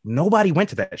 Like nobody went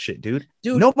to that shit, dude.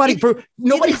 Nobody went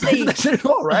to that shit at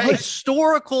all, right?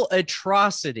 Historical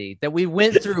atrocity that we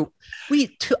went through.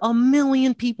 1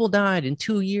 million people died in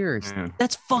 2 years.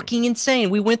 That's fucking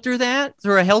insane. We went through that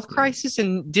through a health crisis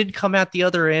and did come out the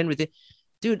other end with it.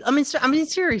 Dude, I mean,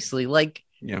 seriously, like,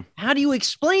 how do you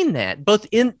explain that both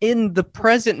in the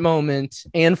present moment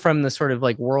and from the sort of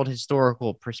like world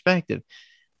historical perspective?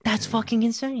 That's fucking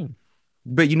insane.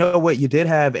 But you know what? You did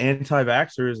have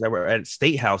anti-vaxxers that were at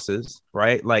state houses,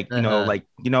 right? Like, you know, like,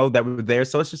 you know, that were there.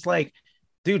 So it's just like,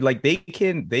 dude, like they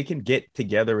can get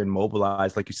together and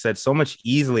mobilize, like you said, so much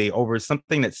easily over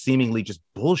something that's seemingly just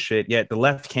bullshit. Yet the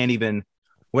left can't even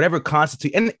whatever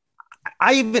constitute. And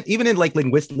I even in like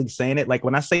linguistically saying it, like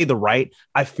when I say the right,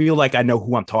 I feel like I know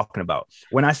who I'm talking about.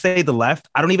 When I say the left,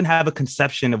 I don't even have a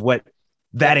conception of what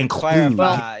that includes.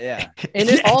 And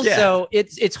it also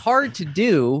it's hard to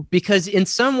do because in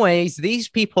some ways these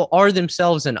people are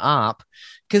themselves an op.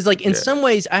 Because like in some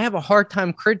ways I have a hard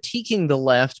time critiquing the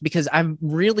left because I'm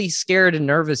really scared and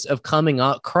nervous of coming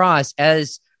across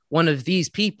as one of these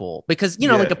people, because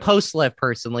like a post-left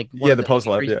person, like the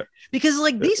post-left, because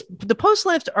like the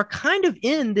post-left are kind of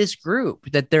in this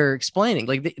group that they're explaining.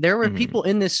 Like there were people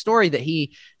in this story that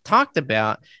he talked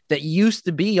about that used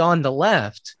to be on the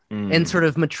left and sort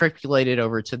of matriculated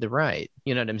over to the right.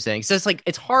 You know what I'm saying? So it's like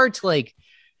it's hard to like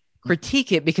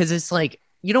critique it because it's like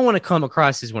you don't want to come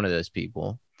across as one of those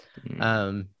people.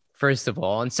 First of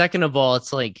all, and second of all,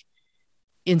 it's like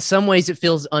in some ways it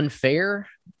feels unfair.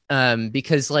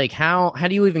 Because like how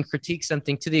do you even critique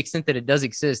something to the extent that it does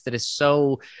exist that is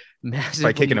so massive,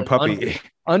 like kicking a puppy?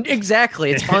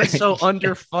 Exactly, it's so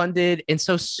underfunded and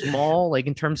so small, like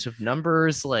in terms of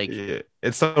numbers. Like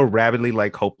it's so rapidly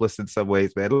like hopeless in some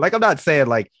ways, man. Like I'm not saying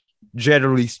like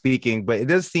generally speaking, but it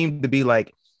does seem to be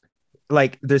like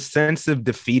this sense of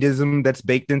defeatism that's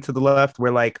baked into the left,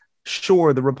 where like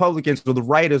sure, the Republicans or the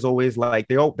right is always like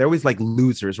they're always like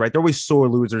losers, right? They're always sore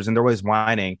losers and they're always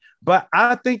whining. But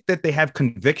I think that they have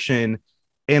conviction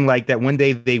in like that one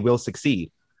day they will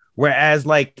succeed. Whereas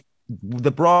like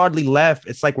the broadly left,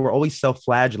 it's like we're always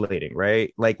self-flagellating,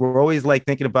 right? Like we're always like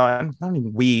thinking about not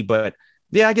even we, but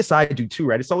yeah, I guess I do too,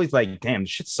 right? It's always like, damn,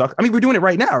 shit sucks. I mean, we're doing it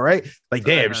right now, right? Like,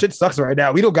 damn, shit sucks right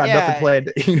now. We don't got nothing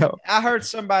planned, I heard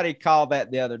somebody call that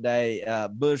the other day,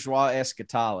 bourgeois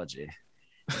eschatology.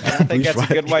 And I think that's a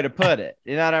good way to put it.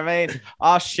 You know what I mean?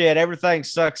 Oh shit, everything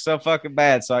sucks so fucking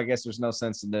bad. So I guess there's no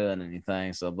sense in doing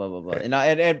anything. So blah blah blah.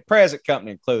 And present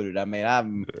company included. I mean,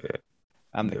 I'm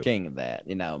the king of that.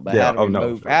 But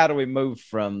how do we move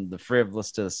from the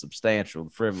frivolous to the substantial?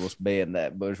 The frivolous being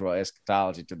that bourgeois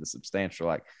eschatology to the substantial,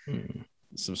 like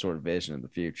some sort of vision of the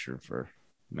future for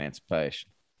emancipation.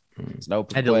 It's an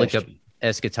open question. I had to look up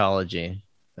eschatology.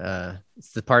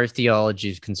 It's the part of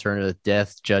theology concerned with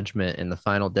death, judgment, and the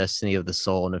final destiny of the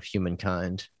soul and of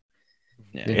humankind.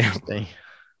 Yeah. Interesting.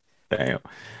 Damn.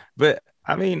 But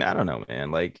I mean, I don't know,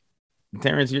 man. Like,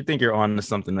 Terrence, you think you're on to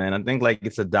something, man. I think like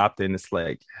it's adopting this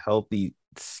like healthy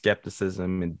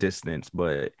skepticism and distance,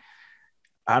 but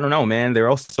I don't know, man. They're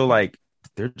also like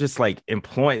they're just like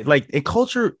employing like in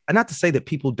culture, not to say that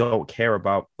people don't care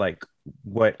about like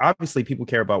what obviously people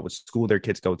care about what school their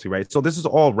kids go to, right? So this is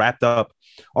all wrapped up.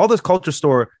 All this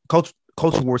culture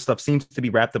war stuff seems to be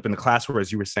wrapped up in the class war,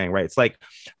 as you were saying, right? It's like,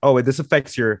 oh, this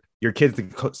affects your kids,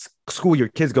 the school your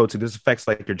kids go to. This affects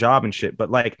like your job and shit.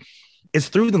 But like, it's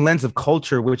through the lens of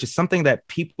culture, which is something that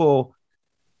people,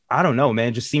 I don't know,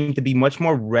 man, just seem to be much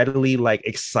more readily like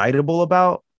excitable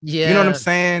about. Yeah, you know what I'm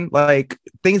saying? Like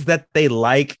things that they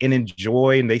like and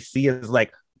enjoy, and they see as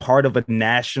like part of a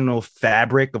national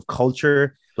fabric of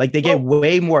culture. Like they get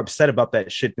way more upset about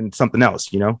that shit than something else,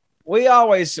 We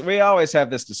always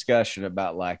have this discussion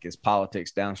about like, is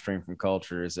politics downstream from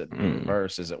culture? Is it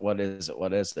reverse? Is it what is it?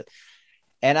 What is it?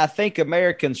 And I think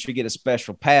Americans should get a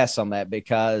special pass on that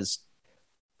because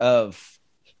of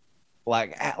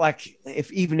like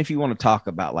if you want to talk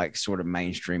about like sort of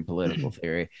mainstream political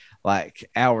theory, like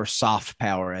our soft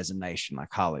power as a nation,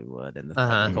 like Hollywood and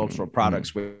the cultural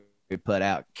products we put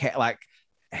out, like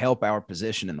help our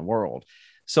position in the world.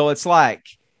 So it's like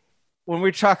when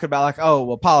we're talking about like, oh,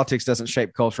 well, politics doesn't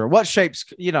shape culture. What shapes,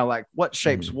 like what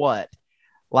shapes what?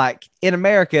 Like in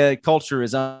America, culture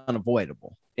is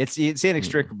unavoidable. It's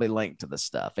inextricably linked to the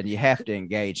stuff, and you have to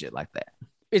engage it like that.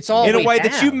 It's all in a way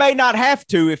that you may not have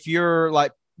to if you're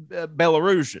like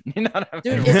Belarusian. You know what I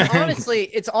mean? Dude, honestly,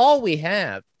 it's all we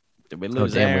have. Did we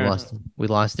lose Aaron? We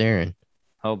lost Aaron.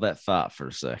 Hold that thought for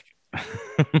a second.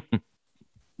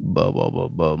 Bum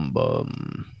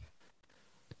bum.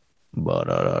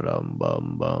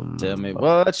 Tell me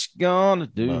what you gonna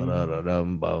do.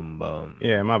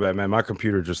 Yeah, my bad, man. My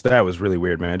computer that was really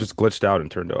weird, man. It just glitched out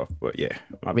and turned off. But yeah,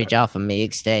 reach off of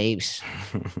mixtapes.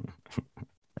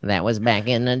 That was back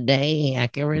in the day,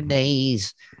 accurate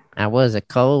days. I was a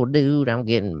cold dude. I'm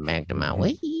getting back to my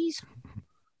ways.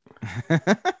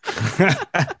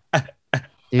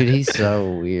 Dude, he's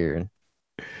so weird.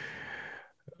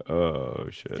 Oh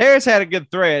shit. Terrence had a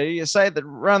good thread. You say that,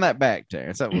 run that back,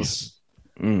 Terrence. That was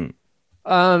we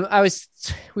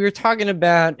were talking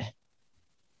about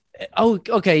you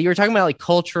were talking about like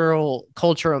cultural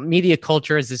media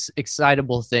culture as this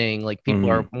excitable thing. Like people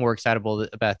are more excitable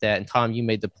about that. And Tom, you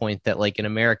made the point that like in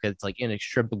America, it's like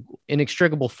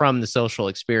inextricable from the social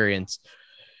experience.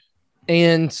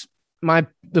 And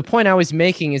the point I was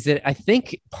making is that I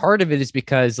think part of it is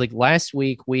because like last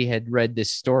week we had read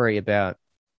this story about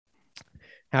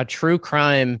how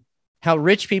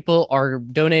rich people are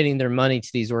donating their money to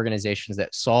these organizations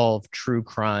that solve true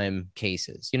crime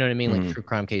cases. You know what I mean? Like true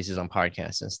crime cases on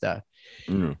podcasts and stuff.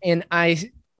 And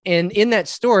I And in that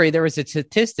story, there was a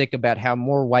statistic about how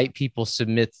more white people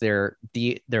submit their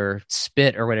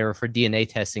spit or whatever for DNA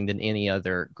testing than any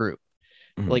other group,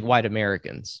 like white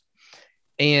Americans.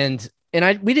 And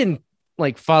we didn't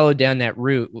like follow down that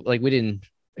route. Like we didn't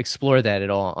explore that at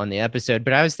all on the episode,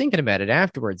 but I was thinking about it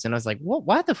afterwards and I was like, well,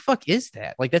 why the fuck is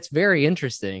that? Like, that's very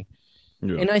interesting.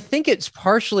 Yeah. And I think it's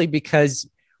partially because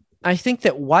I think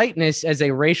that whiteness as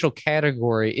a racial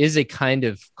category is a kind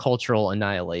of cultural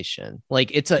annihilation.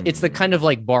 Like it's the kind of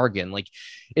like bargain, like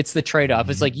it's the trade-off.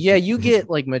 It's like, yeah, you get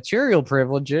like material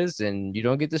privileges and you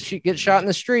don't get to get shot in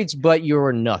the streets, but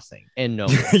you're nothing and no.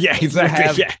 Yeah,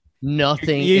 exactly. Yeah.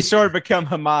 Nothing. You sort of become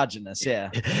homogenous. Yeah.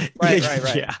 Right.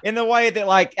 Yeah. In the way that,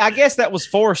 like, I guess that was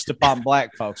forced upon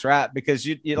black folks, right? Because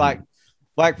you like,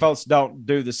 black folks don't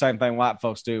do the same thing white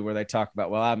folks do, where they talk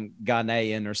about, well, I'm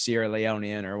Ghanaian or Sierra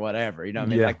Leonean or whatever. You know what I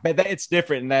mean? Yeah. Like, but it's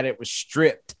different in that it was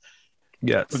stripped.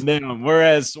 Yes. From them.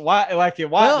 Whereas in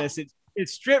whiteness,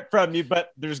 it's stripped from you,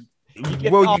 but you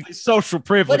get all these social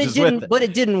privileges but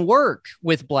it didn't work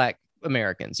with black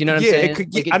Americans. You know what I'm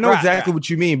saying? I know exactly what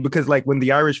you mean, because like when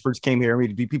the Irish first came here, I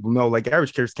mean, people know like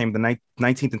Irish first came in the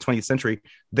 19th and 20th century,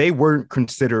 they weren't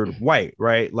considered white,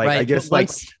 right? Like, I guess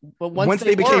once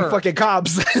they became fucking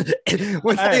cops,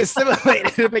 once they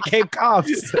assimilated, it became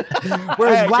cops.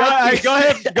 Whereas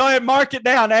go ahead, mark it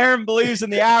down. Aaron believes in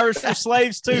the Irish were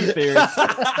slaves too theory.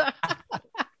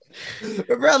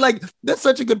 Bro, like that's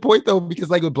such a good point though, because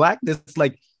like with blackness,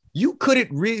 like you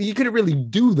couldn't really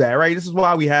do that, right? This is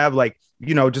why we have like,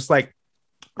 you know, just like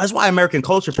that's why American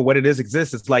culture for what it is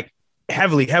exists. It's like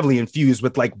heavily infused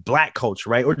with like black culture,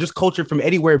 right? Or just culture from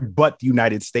anywhere but the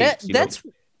United States.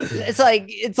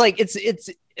 It's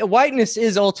whiteness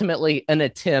is ultimately an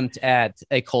attempt at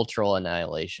a cultural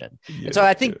annihilation. Yeah, and so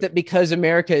I think that because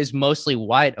America is mostly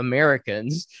white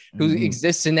Americans who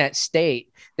exist in that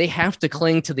state, they have to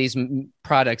cling to these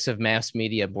products of mass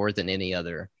media more than any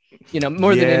other.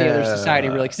 More than any other society,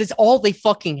 really, because it's all they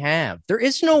fucking have. There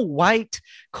is no white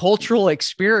cultural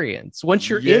experience. Once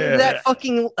you're in that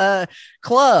fucking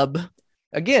club,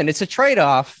 again, it's a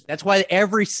trade-off. That's why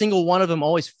every single one of them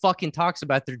always fucking talks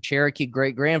about their Cherokee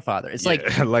great-grandfather. It's like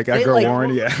Edgar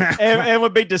Warren, and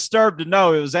would be disturbed to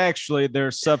know it was actually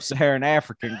their sub-Saharan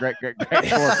African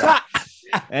great-great-great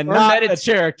and not a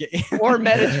Cherokee or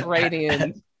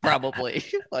Mediterranean. Probably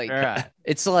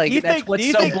it's like that's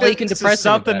what's so bleak and depressing.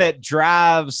 Something that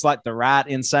drives like the right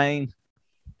insane.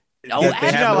 Oh,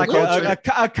 like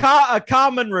a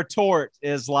common retort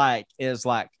is like,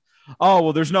 oh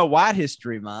well, there's no White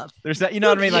History Month. There's that, you know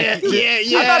what I mean? Like,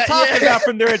 I'm not talking about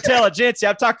from their intelligentsia.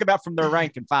 I'm talking about from their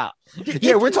rank and file.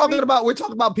 Yeah, we're talking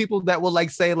about people that will like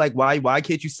say like, why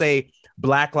can't you say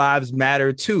Black Lives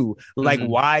Matter too? Like,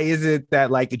 why is it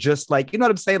that like just like, you know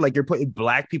what I'm saying? Like you're putting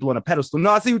black people on a pedestal. No,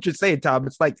 I see what you're saying, Tom.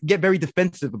 It's like get very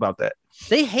defensive about that.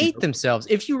 They hate themselves.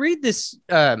 If you read this,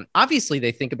 obviously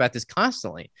they think about this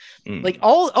constantly. Like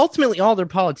ultimately all their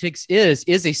politics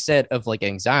is a set of like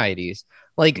anxieties.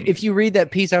 Like if you read that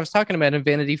piece I was talking about in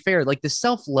Vanity Fair, like the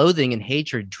self-loathing and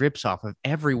hatred drips off of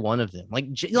every one of them.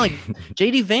 Like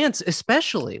JD Vance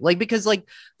especially, like because like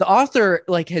the author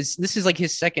like this is like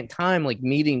his second time like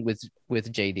meeting with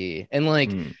JD, and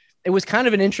like it was kind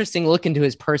of an interesting look into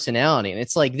his personality. And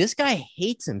it's like this guy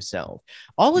hates himself.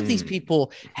 All of these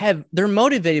people they're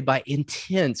motivated by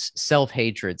intense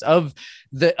self-hatreds of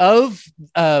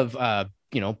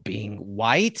being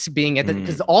white, being at the,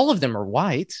 because all of them are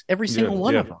white, every single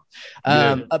one of them.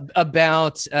 And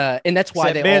that's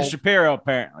why Ben Shapiro,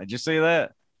 apparently. Did you see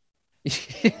that?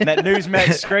 That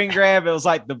Newsmax screen grab, it was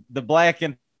like the black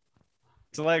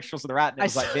intellectuals to the right, and it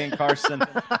was like Ben Carson.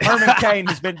 Herman Cain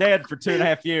has been dead for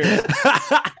 2.5 years.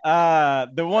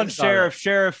 The one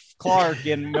Sheriff Clark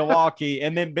in Milwaukee,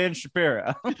 and then Ben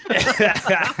Shapiro.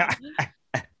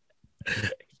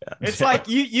 It's like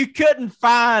you couldn't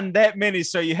find that many,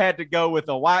 so you had to go with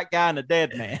a white guy and a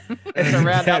dead man to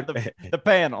round out the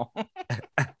panel.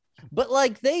 But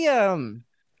like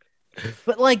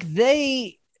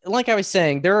I was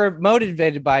saying, they're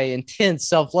motivated by intense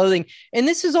self-loathing, and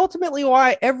this is ultimately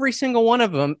why every single one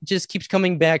of them just keeps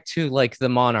coming back to like the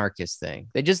monarchist thing.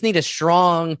 They just need a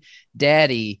strong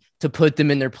daddy to put them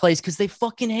in their place because they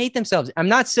fucking hate themselves. I'm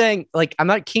not saying like I'm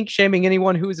not kink shaming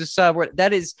anyone who is a sub.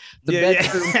 That is the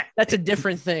bedroom. That's a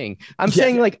different thing. I'm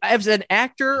saying like as an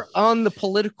actor on the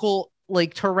political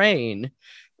like terrain,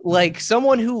 like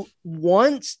someone who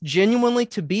wants genuinely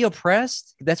to be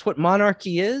oppressed. That's what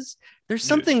monarchy is. There's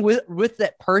something with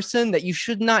that person that you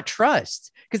should not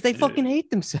trust because they fucking hate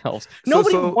themselves.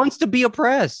 Nobody wants to be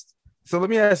oppressed. So let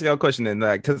me ask you a question then,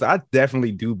 because I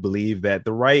definitely do believe that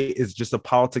the right is just a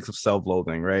politics of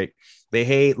self-loathing, right? They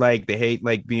hate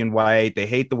being white. They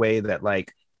hate the way that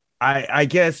I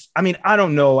guess I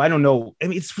don't know. I mean,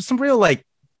 it's some real like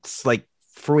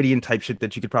Freudian type shit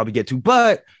that you could probably get to.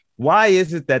 But why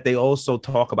is it that they also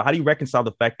talk about, how do you reconcile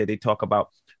the fact that they talk about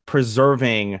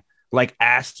preserving like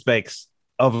aspects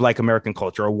of like American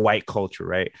culture or white culture,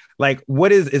 right? Like,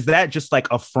 what is that just like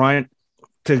a front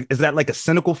to, is that like a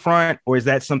cynical front, or is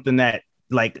that something that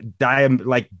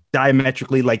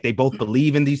diametrically, like they both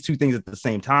believe in these two things at the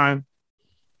same time?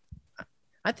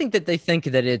 I think that they think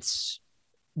that it's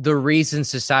the reason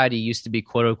society used to be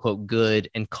quote unquote good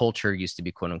and culture used to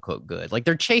be quote unquote good. Like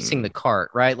they're chasing the cart,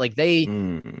 right? Like they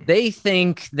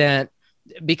think that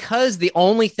because the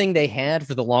only thing they had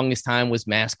for the longest time was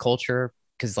mass culture,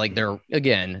 because like they're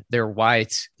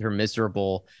white, they're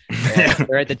miserable,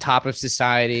 they're at the top of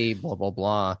society, blah blah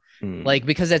blah. Like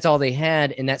because that's all they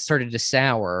had, and that started to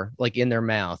sour like in their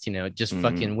mouth, it just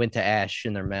fucking went to ash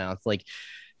in their mouth. Like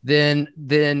then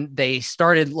they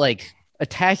started like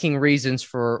attacking reasons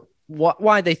for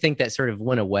why they think that sort of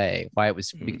went away, why it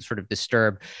was sort of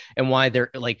disturbed, and why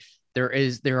there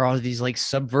are these like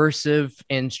subversive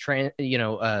and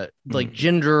like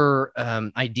gender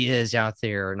ideas out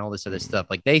there and all this other stuff.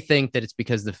 Like they think that it's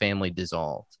because the family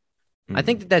dissolved. I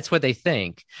think that that's what they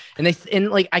think, and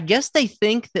like I guess they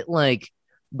think that like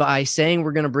by saying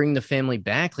we're going to bring the family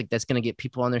back, like that's going to get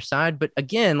people on their side. But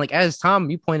again, like as Tom,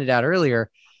 you pointed out earlier,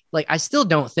 like I still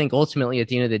don't think ultimately at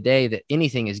the end of the day that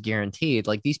anything is guaranteed.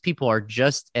 Like these people are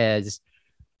just as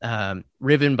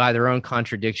riven by their own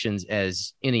contradictions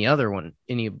as anyone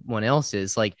else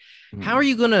is. Like, how are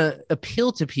you going to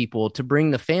appeal to people to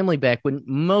bring the family back when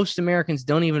most Americans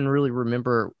don't even really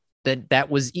remember that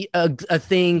was a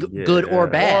thing, good or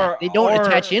bad? They don't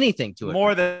attach anything to it.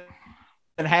 More than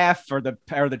half are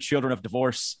the children of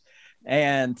divorce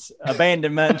and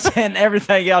abandonment and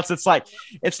everything else. It's like,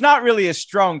 it's not really a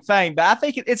strong thing, but I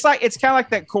think it's kind of like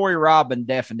that Corey Robin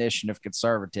definition of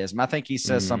conservatism. I think he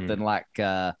says something like,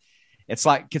 it's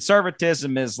like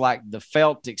conservatism is like the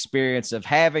felt experience of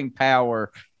having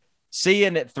power,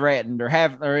 seeing it threatened,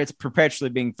 or it's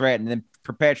perpetually being threatened, and then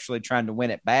perpetually trying to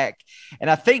win it back. And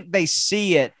I think they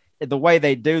see it, the way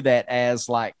they do that, as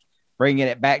like bringing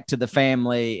it back to the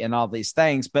family and all these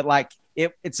things. But like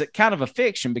it's a kind of a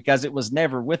fiction because it was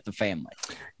never with the family.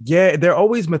 Yeah, they're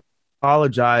always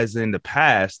mythologizing the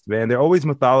past, man. They're always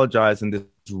mythologizing this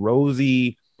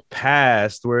rosy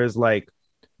past, whereas like,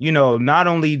 not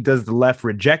only does the left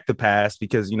reject the past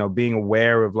because, being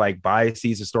aware of like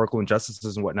biases, historical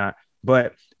injustices and whatnot,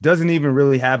 but doesn't even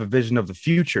really have a vision of the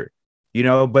future,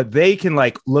 but they can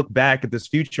like look back at this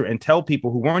future and tell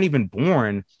people who weren't even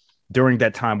born during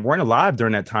that time, weren't alive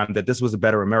during that time, that this was a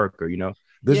better America.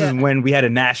 This is when we had a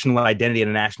national identity and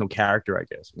a national character, I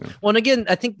guess. Well, and again,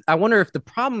 I wonder if the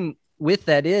problem with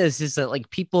that is that like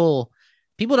people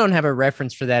don't have a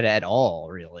reference for that at all,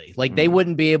 really. Like they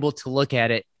wouldn't be able to look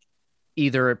at it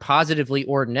either positively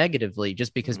or negatively,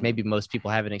 just because maybe most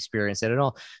people haven't experienced it at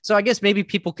all. So I guess maybe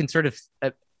people can sort of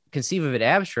conceive of it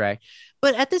abstract,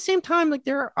 but at the same time, like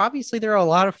there are a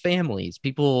lot of families,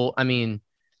 people, I mean,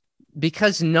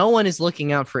 because no one is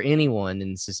looking out for anyone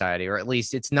in society, or at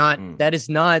least it's not, that is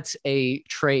not a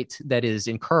trait that is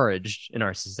encouraged in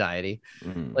our society.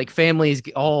 Like families,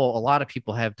 a lot of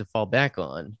people have to fall back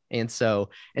on. And so,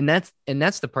 and that's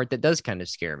the part that does kind of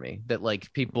scare me, that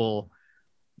like people,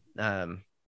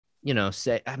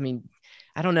 say, I mean,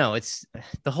 I don't know. It's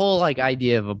the whole like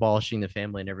idea of abolishing the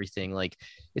family and everything. Like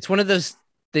it's one of those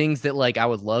things that like I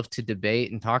would love to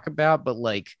debate and talk about, but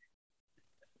like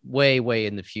way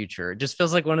in the future. It just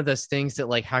feels like one of those things that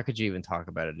like, how could you even talk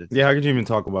about it? How could you even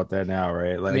talk about that now,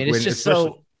 right? Like, I mean, it's just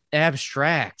so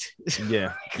abstract.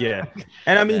 yeah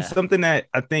And I mean, something that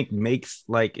I think makes,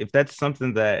 like, if that's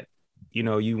something that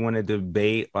you want to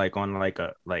debate, like on like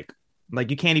a like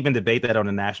you can't even debate that on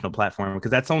a national platform,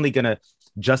 because that's only going to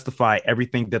justify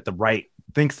everything that the right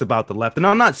thinks about the left. And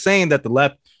I'm not saying that the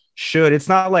left should, it's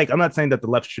not like, I'm not saying that the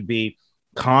left should be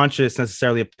conscious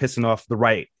necessarily of pissing off the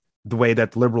right the way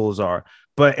that the liberals are,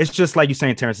 but it's just like you're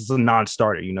saying, Terrence, it's a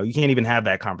non-starter. You can't even have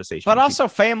that conversation. But also,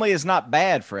 family is not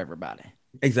bad for everybody.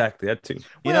 Exactly, that too.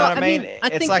 You know what I mean?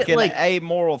 It's like an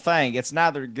amoral thing. It's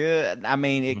neither good. I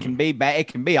mean, it can be bad. It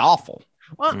can be awful.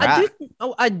 Well, right?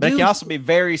 I do. But it can also be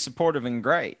very supportive and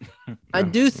great. I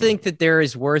do think that there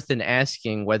is worth in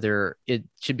asking whether it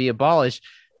should be abolished.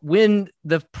 When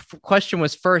the question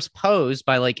was first posed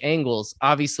by like Engels,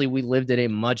 obviously we lived in a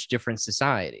much different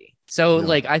society. So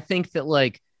like, I think that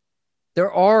like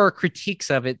there are critiques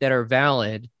of it that are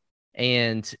valid,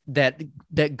 and that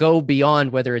go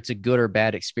beyond whether it's a good or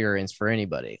bad experience for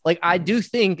anybody. Like, I do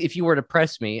think if you were to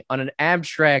press me on an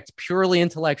abstract, purely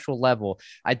intellectual level,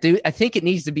 I think it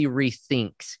needs to be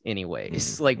rethinked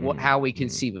anyways, like how we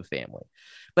conceive of family.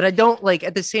 But I don't, like,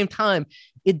 at the same time,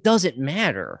 it doesn't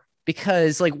matter,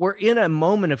 because like we're in a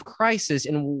moment of crisis,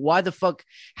 and why the fuck,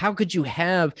 how could you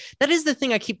have, that is the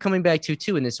thing I keep coming back to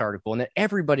too in this article, and that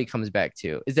everybody comes back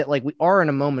to, is that like we are in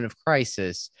a moment of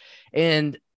crisis.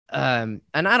 And I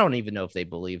don't even know if they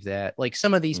believe that. Like,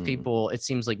 some of these people, it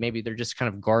seems like maybe they're just kind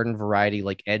of garden variety,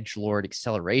 like edgelord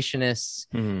accelerationists.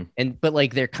 But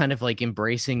like they're kind of like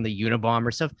embracing the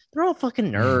Unabomber stuff. They're all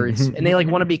fucking nerds, and they like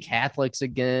want to be Catholics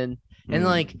again. And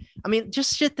like, I mean,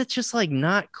 just shit that's just like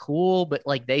not cool, but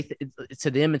like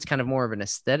to them, it's kind of more of an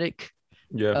aesthetic.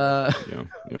 Like,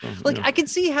 I can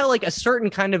see how like a certain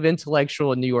kind of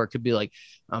intellectual in New York could be like,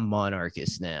 I'm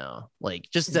monarchist now, like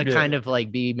just to kind of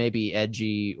like be maybe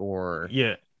edgy, or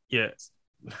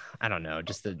I don't know,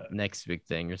 just the next big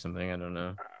thing or something. I don't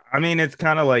know. I mean, it's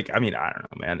kind of like, I mean, I don't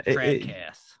know, man.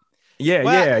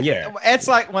 Yeah. It's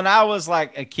like when I was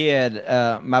like a kid,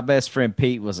 my best friend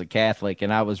Pete was a Catholic,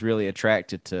 and I was really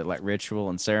attracted to like ritual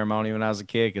and ceremony when I was a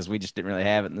kid, because we just didn't really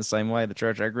have it in the same way, the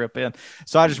church I grew up in.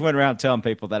 So I just went around telling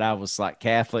people that I was like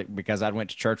Catholic because I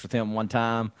went to church with him one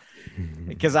time,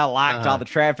 because I liked all the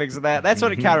traffics of that. That's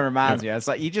what it kind of reminds me of. It's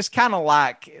like, you just kind of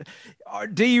like,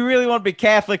 do you really want to be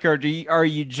Catholic, or are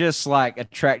you just like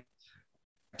attracted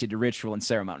to ritual and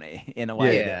ceremony in a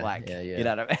way that, like, you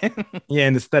know what I mean? Yeah,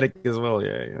 and aesthetic as well.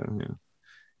 Yeah,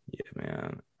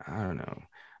 man. I don't know.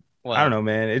 Well, I don't know,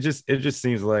 man. It just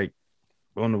seems like,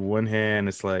 on the one hand,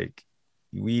 it's like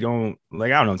we don't,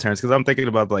 like, I don't know, Terrence, because I'm thinking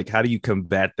about like, how do you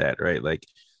combat that, right? Like,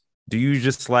 do you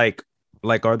just like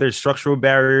are there structural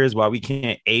barriers why we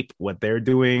can't ape what they're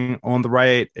doing on the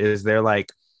right? Is there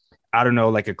like, I don't know,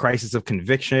 like a crisis of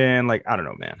conviction? Like, I don't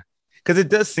know, man, because it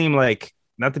does seem like,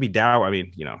 not to be dour, I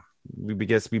mean, you know, we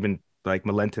guess we've been like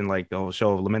lamenting the whole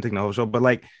show, but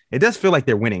like it does feel like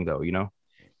they're winning, though, you know?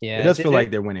 Yeah, it does feel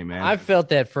like they're winning, man. I've felt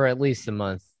that for at least a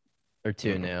month or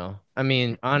two now. I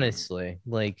mean, honestly,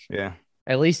 like,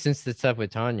 at least since the stuff with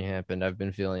Tanya happened, I've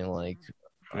been feeling like,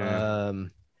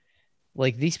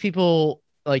 like these people,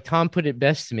 like Tom put it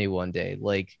best to me one day,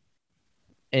 like,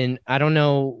 and I don't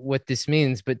know what this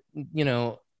means, but you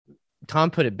know,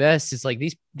 Tom put it best. It's like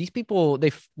these people,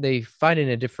 they fight in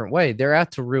a different way. They're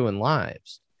out to ruin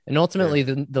lives, and ultimately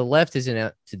the left isn't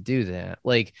out to do that.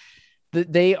 Like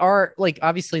they are, like,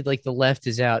 obviously, like the left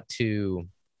is out to,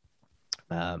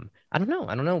 I don't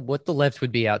know what the left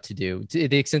would be out to do, to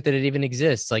the extent that it even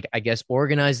exists. Like, I guess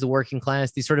organize the working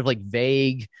class. These sort of like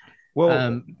vague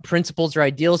principles or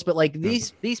ideals, but like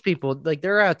these people, like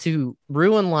they're out to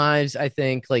ruin lives. I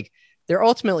think like they're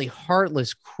ultimately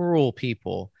heartless, cruel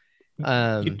people.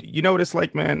 You know what it's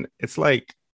like, man? It's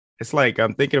like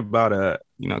I'm thinking about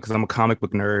you know, because I'm a comic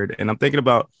book nerd, and I'm thinking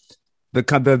about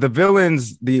the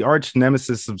villains, the arch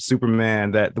nemesis of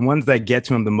Superman, that the ones that get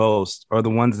to him the most are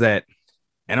the ones that,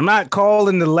 and I'm not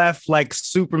calling the left like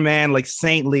Superman, like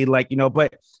saintly, like, you know,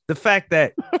 but the fact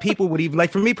that people would even,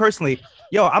 like, for me personally,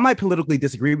 I might politically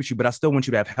disagree with you, but I still want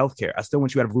you to have healthcare. I still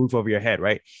want you to have a roof over your head,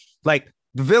 right? Like,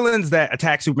 the villains that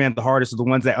attack Superman the hardest are the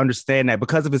ones that understand that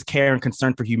because of his care and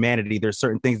concern for humanity, there's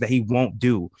certain things that he won't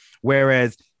do.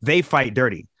 Whereas they fight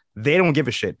dirty. They don't give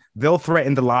a shit. They'll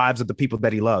threaten the lives of the people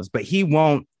that he loves, but he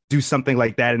won't do something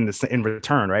like that in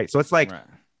return, right? So it's like,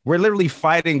 we're literally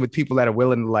fighting with people that are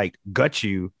willing to like gut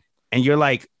you, and you're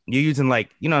using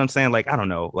like, you know what I'm saying? Like, I don't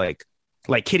know, like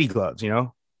kitty gloves, you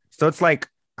know? So it's like,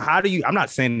 I'm not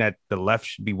saying that the left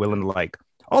should be willing to like,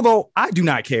 although I do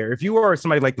not care if you are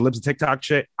somebody like the Libs of TikTok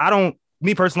shit.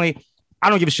 Me personally, I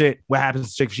don't give a shit what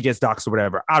happens to chick if she gets doxxed or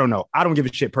whatever. I don't know. I don't give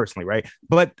a shit personally, right?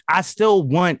 But I still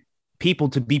want people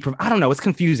to be, I don't know. It's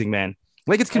confusing, man.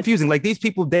 Like, it's confusing. Like, these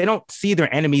people, they don't see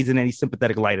their enemies in any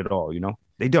sympathetic light at all, you know?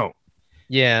 They don't.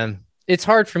 Yeah. It's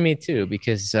hard for me too,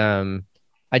 because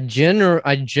I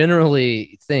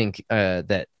generally think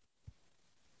that,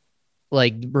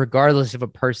 like, regardless of a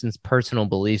person's personal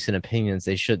beliefs and opinions,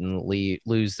 they shouldn't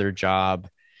lose their job.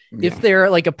 If they're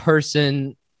like a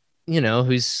person, you know,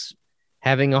 who's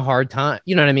having a hard time,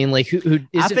 you know what I mean? Like, who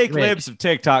I think Libs of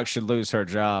TikTok should lose her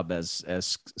job as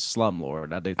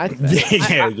slumlord. I do think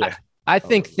that. I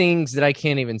think things that I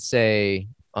can't even say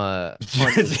happened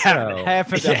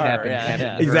to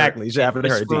her. Exactly. It happened to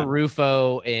her. Christopher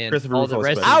Rufo and all the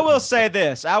rest. I will say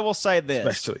this.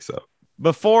 Especially so.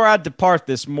 Before I depart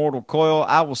this mortal coil,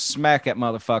 I will smack that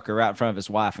motherfucker right in front of his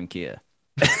wife and kid.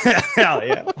 Hell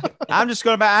yeah. I'm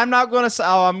not going to say,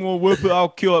 I'm going to whoop it, I'll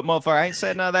kill it, motherfucker. I ain't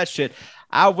saying none of that shit.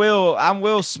 I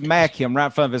will smack him right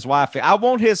in front of his wife. I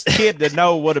want his kid to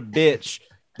know what a bitch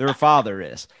their father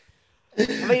is. I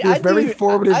mean, It's a very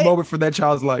formative moment for that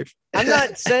child's life. I'm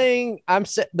not saying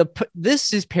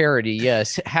this is parody.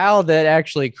 Yes, how that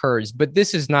actually occurs, but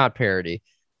this is not parody.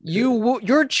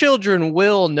 Your children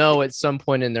will know at some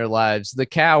point in their lives the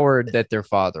coward that their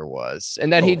father was,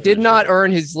 and that he did not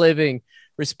earn his living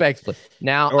respectfully.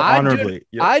 Now, honorably.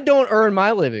 I don't earn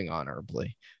my living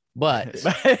honorably, but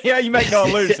yeah, you make no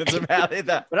illusions about it.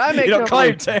 But I make no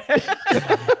claim illusions. to.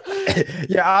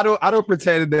 Yeah, I don't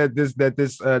pretend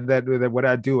that what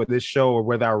I do with this show or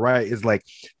whether I write is like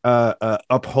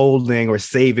upholding or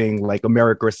saving like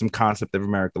America or some concept of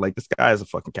America. Like this guy is a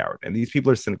fucking coward, and these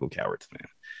people are cynical cowards, man.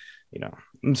 You know,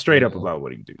 I'm straight up about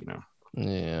what he do. You know.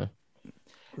 Yeah.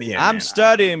 Yeah, I'm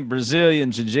studying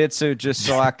Brazilian jiu-jitsu just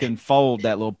so I can fold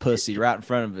that little pussy right in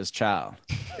front of his child.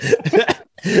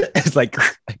 It's like,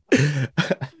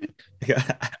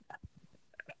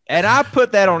 And I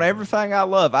put that on everything I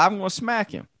love. I'm going to smack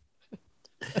him.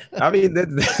 I mean,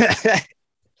 that's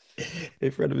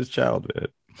in front of his child, man.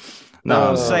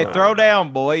 No, Say throw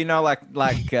down, boy. You know,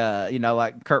 like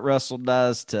Kurt Russell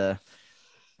does to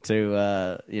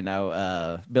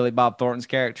Billy Bob Thornton's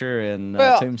character in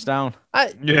Tombstone.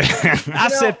 yeah. I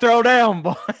said throw down,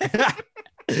 boy.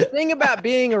 The thing about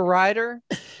being a writer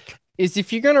is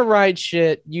if you're gonna write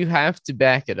shit, you have to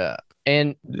back it up.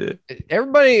 And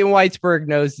everybody in Whitesburg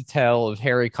knows the tale of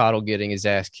Harry Cottle getting his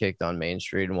ass kicked on Main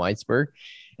Street in Whitesburg.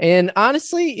 And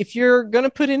honestly, if you're gonna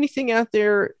put anything out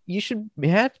there, you should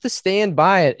have to stand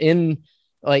by it.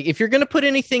 Like, if you're going to put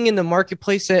anything in the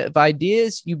marketplace of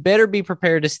ideas, you better be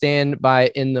prepared to stand by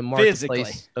it in the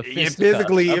marketplace of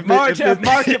physically.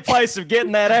 Marketplace of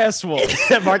getting that ass whooped.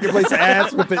 Marketplace of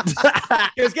ass whooping.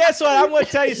 Because guess what? I'm going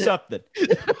to tell you something.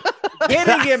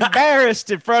 Getting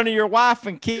embarrassed in front of your wife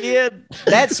and kid,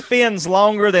 that spins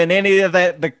longer than any of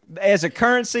that. As a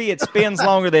currency, it spins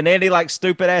longer than any like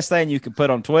stupid ass thing you can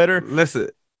put on Twitter. Listen.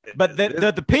 But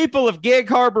the people of Gig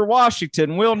Harbor,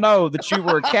 Washington will know that you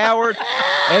were a coward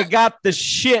and got the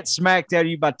shit smacked out of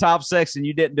you by Top Sex and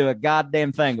you didn't do a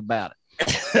goddamn thing about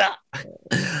it.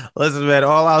 Listen, man,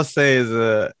 all I'll say is,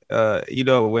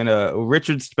 when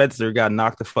Richard Spencer got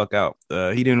knocked the fuck out,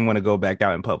 he didn't want to go back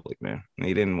out in public, man.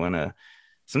 He didn't want to.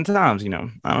 Sometimes, I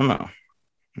don't know.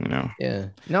 Yeah.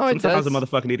 No, it sometimes does. the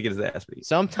motherfucker need to get his ass beat.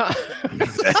 Sometimes.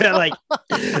 Like,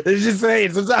 it's just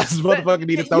saying, sometimes the motherfucker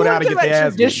need to throw down and get their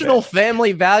ass beat. Traditional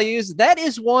family values, that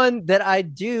is one that I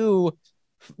do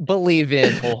believe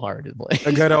in wholeheartedly.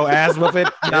 A good old ass whooping.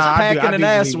 Packing an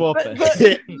ass whooping.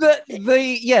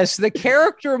 The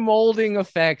character molding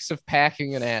effects of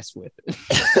packing an ass whipping.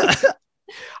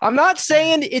 I'm not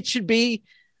saying it should be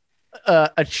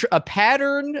a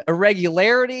pattern, a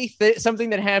regularity,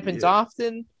 something that happens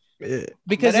often.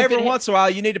 Because every once in a while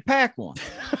you need to pack one.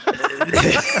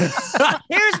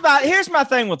 here's my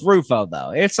thing with Rufo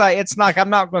though. It's like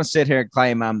I'm not going to sit here and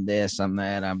claim I'm this, I'm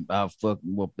that, I'll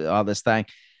fucking all this thing.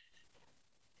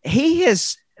 He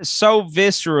has so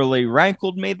viscerally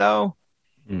rankled me though.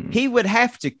 He would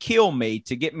have to kill me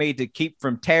to get me to keep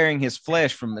from tearing his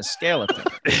flesh from the skeleton.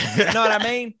 You know what I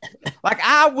mean? Like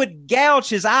I would gouge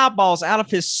his eyeballs out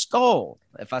of his skull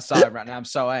if I saw him right now. I'm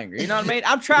so angry. You know what I mean?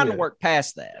 I'm trying to work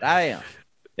past that. I am.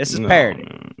 This is parody.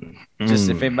 Just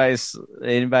if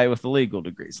anybody with the legal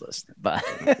degrees listening. But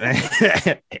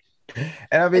and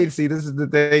I mean, see, this is the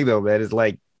thing though, man. It's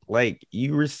like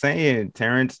you were saying,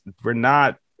 Terrence, we're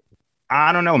not.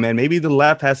 I don't know, man. Maybe the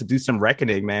left has to do some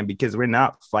reckoning, man, because we're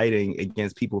not fighting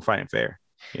against people fighting fair.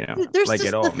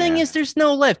 The thing is, there's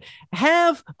no left.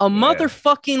 Have a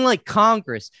motherfucking like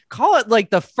Congress. Call it like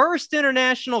the first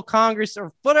international Congress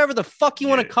or whatever the fuck you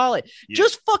want to call it.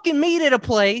 Just fucking meet at a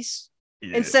place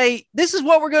and say, this is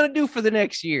what we're going to do for the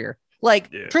next year.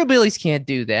 Like, Trillbillies can't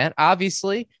do that,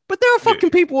 obviously, but there are fucking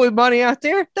people with money out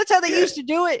there. That's how they used to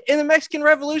do it in the Mexican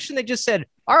Revolution. They just said,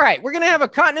 all right, we're going to have a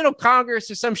Continental Congress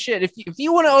or some shit. If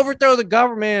you want to overthrow the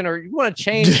government or you want to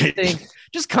change things,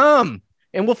 just come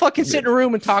and we'll fucking sit in a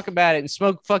room and talk about it and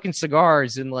smoke fucking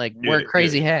cigars and like wear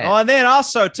crazy hats. Oh, and then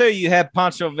also, too, you have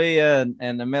Pancho Villa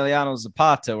and Emiliano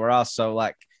Zapata were also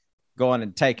like going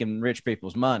and taking rich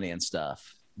people's money and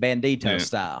stuff, bandito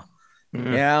style, you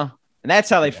know? And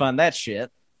that's how they fund that shit.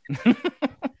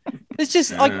 It's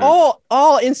just like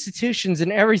all institutions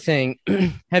and everything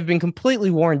have been completely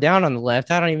worn down on the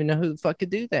left. I don't even know who the fuck could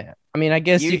do that. I mean, I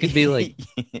guess you could be like,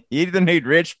 you either need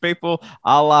rich people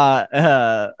a la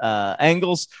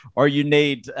Engels, or you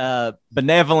need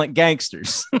benevolent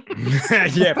gangsters.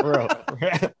 Yeah, bro.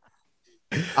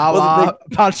 A la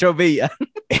Pancho Villa.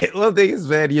 Well, the thing is,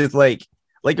 man, is like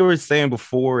we were saying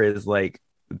before, is like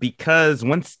because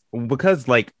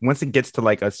like once it gets to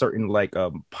like a certain like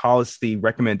policy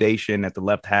recommendation that the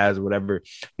left has or whatever,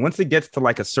 once it gets to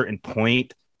like a certain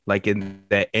point, like in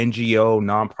that NGO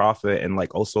nonprofit and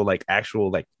like also like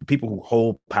actual like people who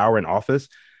hold power in office,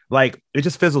 like it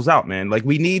just fizzles out, man. Like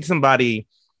we need somebody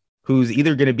who's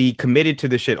either going to be committed to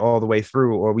the shit all the way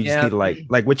through, or we just need to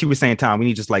like what you were saying, Tom. We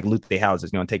need to just like loot their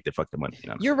houses, and take their fucking money.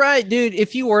 You're right, dude.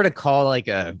 If you were to call like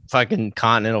a fucking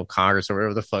Continental Congress or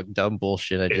whatever the fuck dumb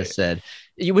bullshit I just said,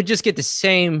 you would just get the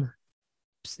same.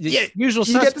 Usual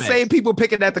suspects. You get the same people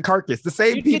picking at the carcass, the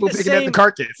same people picking at the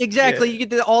carcass. Exactly. You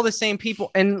get all the same people,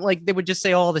 and like they would just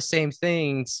say all the same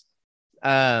things.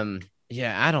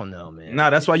 Yeah, I don't know, man. No,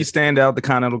 that's why you stand out. The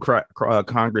Continental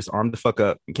Congress, arm the fuck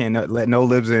up. You can't let no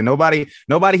libs in. Nobody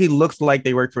who looks like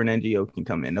they work for an NGO can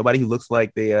come in. Nobody who looks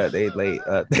like they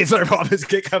serve office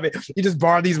can come in. You just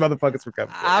bar these motherfuckers from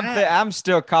coming. I'm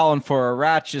still calling for a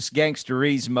righteous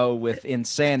gangsterismo with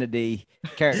insanity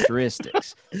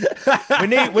characteristics.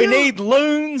 we need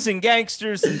loons and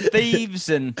gangsters and thieves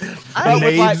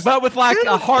but with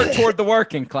a heart toward the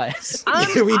working class. I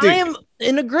am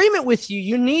in agreement with you.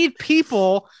 You need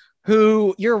people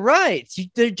who, you're right,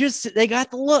 they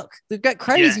got the look, they've got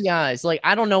crazy eyes. Like,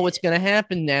 I don't know what's going to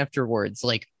happen afterwards.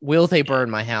 Like, will they burn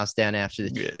my house down after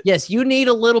this? Yes, you need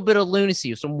a little bit of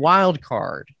lunacy, some wild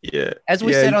card. As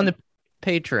we said on the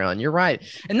Patreon, you're right.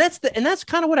 And that's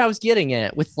kind of what I was getting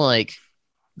at with like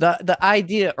the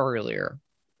idea earlier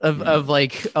of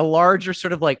like a larger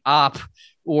sort of like op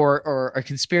or a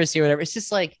conspiracy or whatever. It's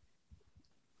just like,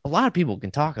 a lot of people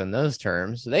can talk on those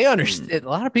terms. They understand. A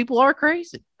lot of people are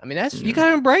crazy. I mean, you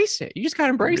gotta embrace it. You just gotta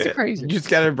embrace the crazy. You just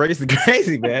gotta embrace the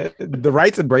crazy, man. The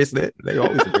right's embracing it. They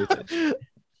always embrace it.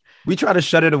 We try to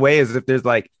shut it away as if there's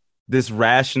like this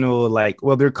rational, like,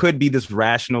 well, there could be this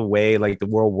rational way, like the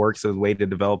world works as a way to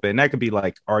develop it, and that could be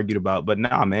like argued about. But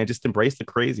nah, man, just embrace the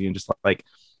crazy and just like,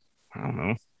 I don't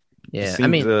know. Yeah, I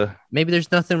mean, maybe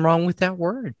there's nothing wrong with that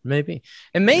word.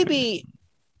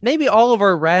 Maybe all of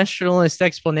our rationalist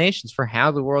explanations for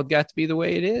how the world got to be the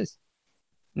way it is.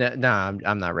 No,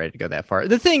 I'm not ready to go that far.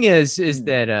 The thing is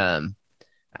that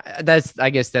I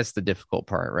guess that's the difficult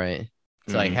part, right?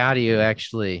 It's like, how do you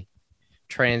actually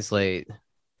translate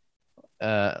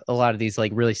a lot of these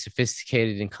like really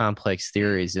sophisticated and complex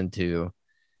theories into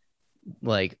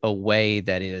like a way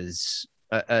that is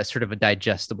a sort of a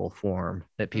digestible form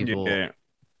that people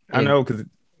I know, because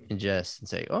ingest and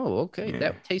say, oh, okay,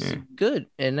 that tastes good,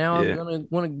 and now I'm gonna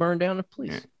want to burn down the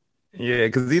police. Yeah,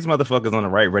 because these motherfuckers on the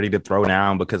right ready to throw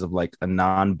down because of like a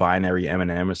non-binary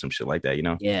M&M or some shit like that,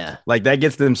 Yeah, like that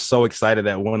gets them so excited,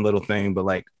 that one little thing. But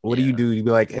like, what do? You be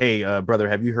like, hey, brother,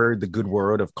 have you heard the good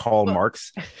word of Karl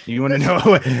Marx? You want to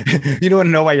know? You don't want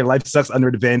to know why your life sucks under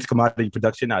advanced commodity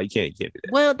production? No, you can't do that.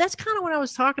 Well, that's kind of what I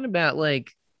was talking about.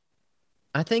 Like,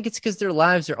 I think it's because their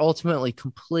lives are ultimately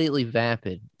completely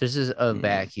vapid. This is a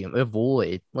vacuum, a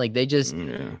void. Like they just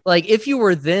like, if you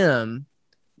were them,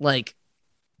 like,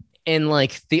 and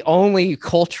like the only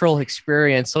cultural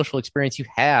experience, social experience you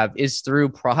have is through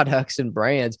products and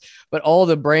brands, but all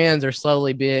the brands are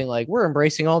slowly being like, we're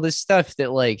embracing all this stuff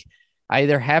that like I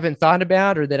either haven't thought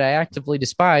about or that I actively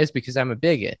despise because I'm a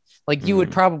bigot. Like you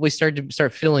would probably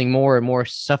start feeling more and more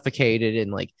suffocated,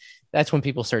 and like that's when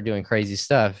people start doing crazy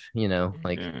stuff,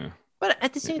 like, but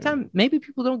at the same time, maybe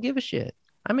people don't give a shit.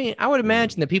 I mean, I would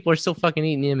imagine that people are still fucking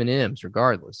eating M&Ms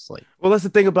regardless. Like, well, that's the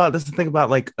thing about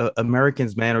like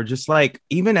Americans, man, or just like,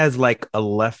 even as like a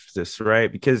leftist,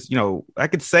 right? Because, I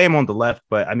could say I'm on the left,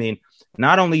 but I mean,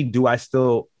 not only do I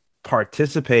still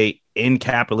participate in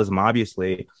capitalism,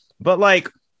 obviously, but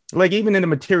like even in a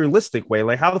materialistic way,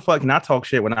 like how the fuck can I talk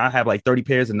shit when I have like 30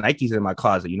 pairs of Nikes in my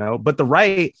closet, But the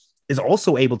right is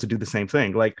also able to do the same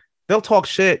thing. Like they'll talk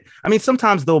shit. I mean,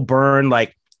 sometimes they'll burn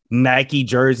like Nike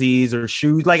jerseys or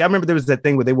shoes. Like I remember there was that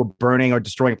thing where they were burning or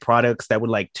destroying products that were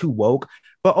like too woke.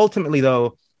 But ultimately,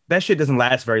 though, that shit doesn't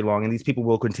last very long, and these people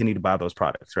will continue to buy those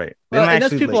products, right? Well, and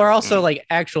those people are also like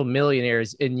actual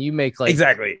millionaires, and you make like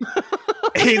exactly.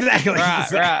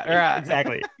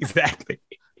 Right. Exactly.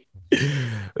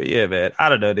 But yeah, man, I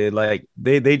don't know, dude. Like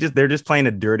they're just playing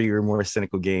a dirtier, more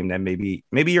cynical game. That maybe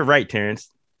you're right, Terrence.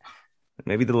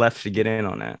 Maybe the left should get in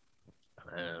on that.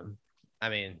 I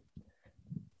mean,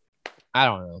 I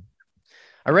don't know.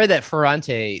 I read that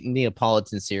Ferrante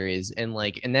Neapolitan series, and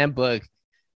like in that book,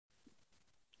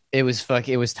 it was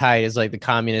tight as like the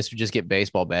communists would just get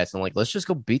baseball bats and like, let's just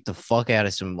go beat the fuck out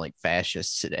of some like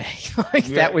fascists today.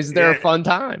 That was their fun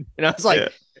time. And I was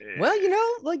like, well,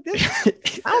 like this,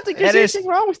 I don't think there's anything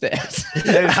wrong with that.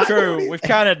 That is true. We've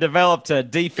kind of developed a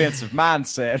defensive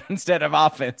mindset instead of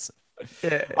offensive.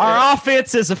 Our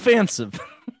offense is offensive.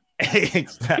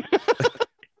 Exactly.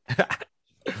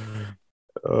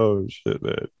 Oh shit,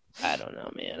 man. I don't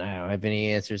know, man. I don't have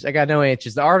any answers. I got no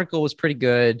answers. The article was pretty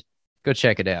good. Go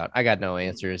check it out. I got no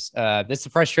answers. That's the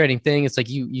frustrating thing. It's like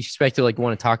you expect to like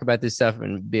want to talk about this stuff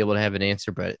and be able to have an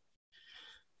answer, but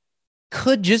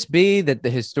could just be that the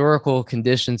historical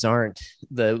conditions aren't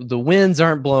the winds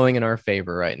aren't blowing in our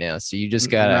favor right now. So you just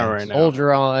gotta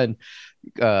soldier on.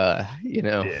 Grit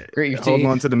your hold teeth.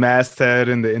 on to the masthead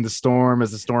in the storm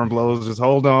as the storm blows. Just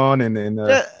hold on and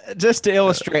just to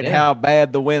illustrate how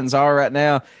bad the winds are right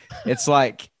now, it's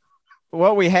like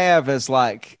what we have is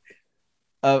like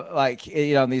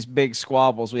these big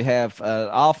squabbles. We have an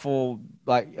awful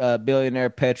billionaire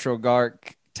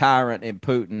petroligarch tyrant in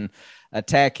Putin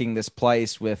attacking this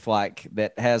place with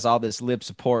that has all this lip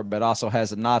support, but also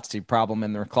has a Nazi problem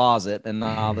in their closet and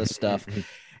all this stuff.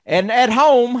 And at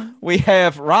home, we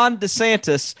have Ron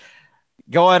DeSantis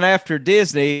going after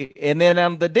Disney. And then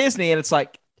on the Disney, and it's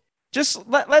like, just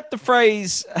let the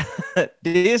phrase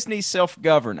Disney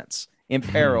self-governance in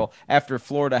peril after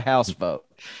Florida House vote.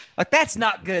 Like, that's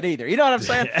not good either. You know what I'm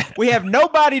saying? We have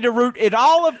nobody to root in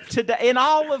all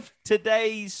of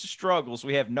today's struggles.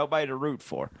 We have nobody to root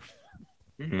for.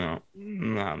 No,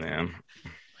 man.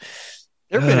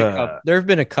 There have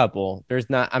been a couple. There's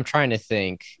not. I'm trying to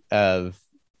think of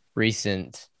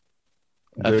recent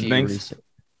good things.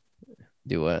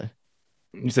 Do what?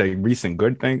 You say recent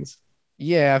good things?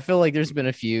 Yeah, I feel like there's been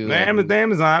a few. The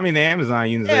Amazon. I mean, the Amazon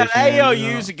unionization. Yeah,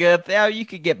 AOU's a good. You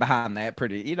could get behind that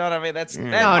pretty. You know what I mean? That's the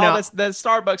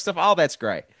Starbucks stuff. All that's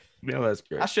great. Yeah, that's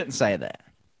great. I shouldn't say that.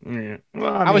 Yeah.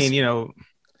 Well, I mean,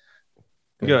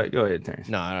 Go ahead, Terrence.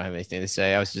 No, I don't have anything to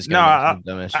say. I was just I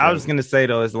was gonna say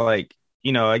though, is like,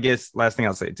 I guess last thing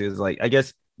I'll say too is like, I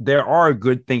guess there are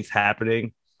good things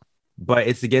happening, but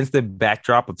it's against the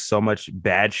backdrop of so much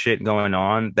bad shit going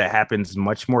on that happens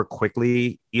much more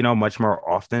quickly, much more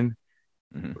often.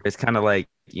 Mm-hmm. It's kind of like,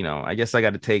 I guess I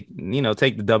got to take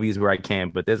the W's where I can,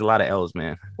 but there's a lot of L's,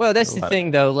 man. Well, that's the thing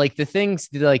though. Like the things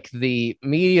like the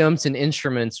mediums and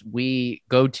instruments we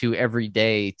go to every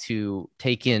day to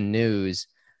take in news,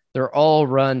 they're all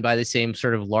run by the same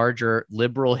sort of larger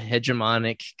liberal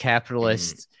hegemonic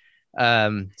capitalist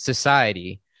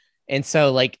society. And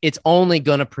so like, it's only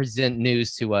going to present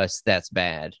news to us that's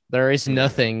bad. There is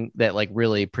nothing that like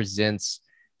really presents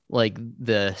like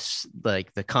the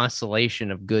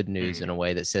constellation of good news in a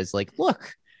way that says like,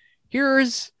 look,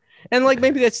 and like,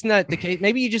 maybe that's not the case.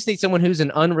 Maybe you just need someone who's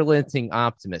an unrelenting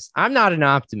optimist. I'm not an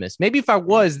optimist. Maybe if I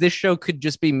was, this show could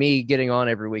just be me getting on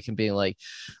every week and being like,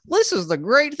 this is the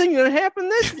great thing that happened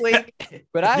this week.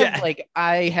 But I'm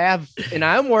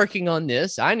working on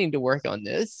this. I need to work on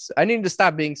this. I need to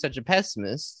stop being such a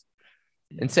pessimist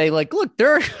and say like, look,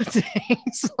 there are good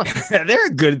things. There are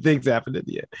good things happening.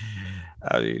 Yeah.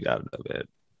 I mean, I don't know, man.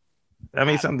 I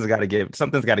mean, something's got to give.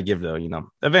 Something's got to give, though.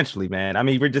 Eventually, man. I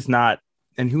mean, we're just not.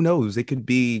 And who knows? It could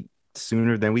be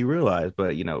sooner than we realize.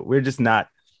 But we're just not.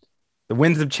 The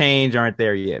winds of change aren't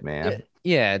there yet, man.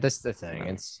 Yeah, that's the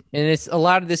thing. It's a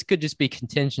lot of this could just be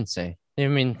contingency. I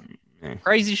mean,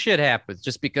 crazy shit happens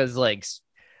just because, like,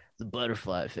 the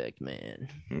butterfly effect, man.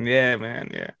 Yeah,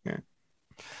 man. Yeah.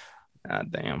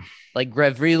 God damn. Like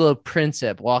Gavrilo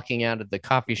Princip walking out of the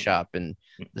coffee shop in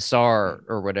the SAR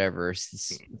or whatever,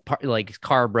 like his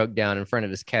car broke down in front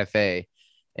of his cafe.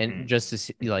 And just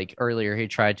as like earlier, he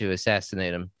tried to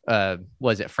assassinate him.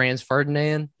 Was it Franz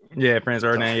Ferdinand? Yeah, Franz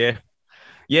Ferdinand.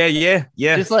 Yeah.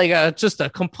 Just like just a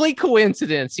complete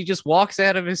coincidence. He just walks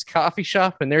out of his coffee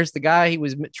shop, and there's the guy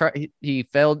he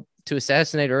failed to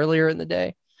assassinate earlier in the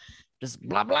day. Just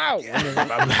blah blah.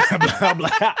 blah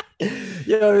blah.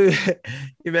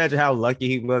 Imagine how lucky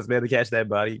he was, man, to catch that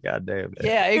body. God damn. Man.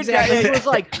 Yeah, exactly. It was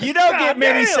like, you don't get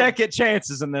many second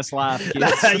chances in this life,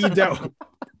 kids. You don't.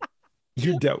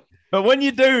 You don't. But when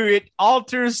you do, it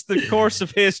alters the course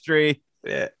of history.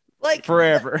 Yeah. Like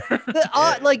forever.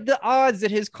 The odds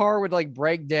that his car would like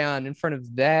break down in front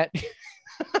of that. Yeah.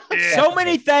 So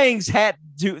many things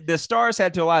the stars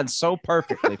had to align so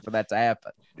perfectly for that to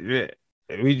happen. Yeah.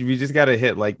 We just got to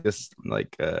hit like this,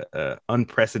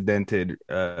 unprecedented,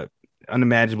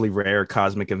 unimaginably rare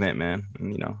cosmic event, man.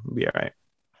 And, we'll be all right.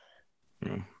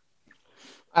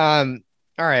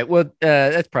 All right. Well,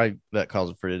 that's probably that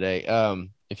calls it for today.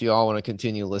 If you all want to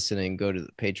continue listening, go to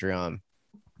the Patreon.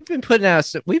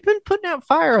 We've been putting out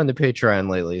fire on the Patreon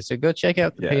lately, so go check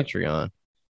out the Patreon.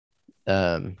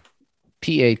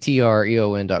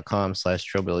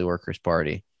 patreon.com/Trillbilly Workers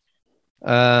Party.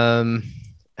 I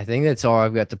think that's all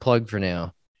I've got to plug for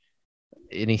now.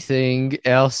 Anything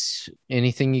else?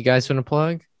 Anything you guys want to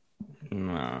plug?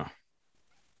 No.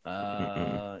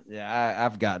 Yeah,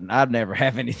 I've never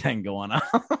have anything going on.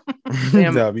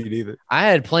 Damn. No, me neither. I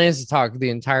had plans to talk the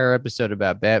entire episode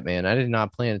about Batman. I did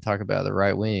not plan to talk about the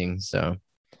right wing. So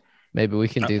maybe we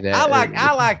can do that.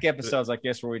 I like episodes like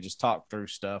this where we just talk through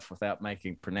stuff without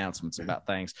making pronouncements about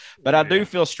things. But I do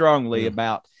feel strongly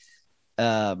about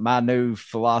my new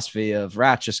philosophy of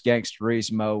righteous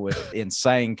gangsterismo with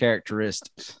insane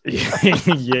characteristics.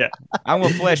 Yeah. I'm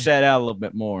gonna flesh that out a little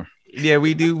bit more. Yeah,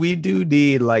 we do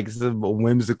need like some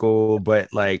whimsical but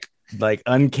like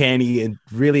uncanny and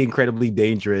really incredibly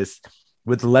dangerous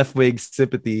with left-wing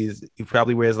sympathies. He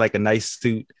probably wears like a nice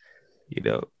suit, you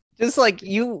know. Just like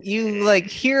you like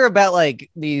hear about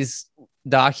like these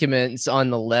documents on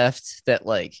the left that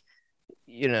like,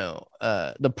 you know,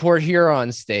 the Port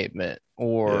Huron statement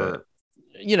or,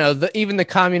 you know, even the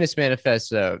Communist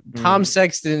Manifesto, Tom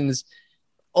Sexton's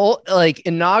like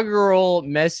inaugural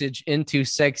message into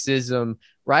sexism,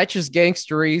 righteous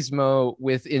gangsterismo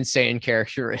with insane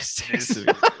characteristics.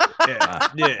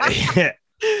 Yeah.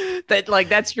 That like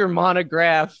that's your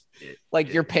monograph,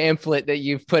 like your pamphlet that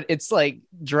you've put. It's like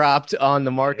dropped on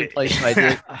the marketplace by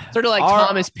sort of like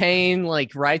Thomas Paine,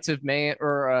 like Rights of Man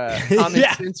or Common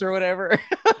Sense or whatever.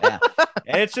 Yeah.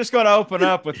 And it's just going to open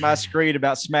up with my screed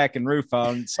about smacking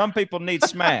Rufo. And some people need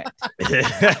smacked.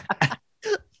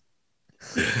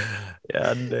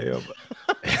 Yeah, damn.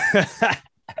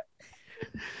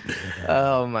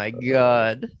 Oh my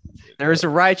God. There's a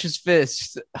righteous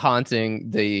fist haunting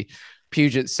the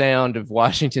Puget Sound of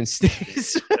Washington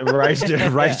State.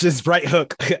 righteous right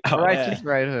hook. Righteous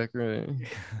right hook. Right.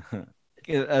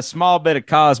 A small bit of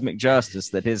cosmic justice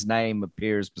that his name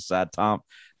appears beside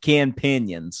Ken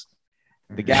Pinions,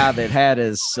 the guy that had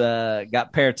his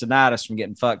got peritonitis from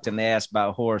getting fucked in the ass by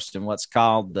a horse in what's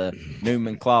called the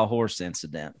Newman Claw horse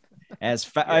incident.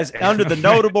 As under the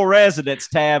notable residents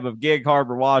tab of Gig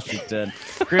Harbor, Washington,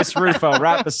 Chris Rufo,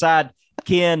 right beside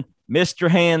Ken, Mr.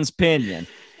 Hands Pinion.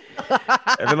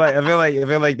 I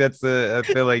feel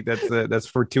like that's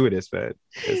fortuitous, man.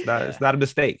 It's not a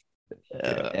mistake.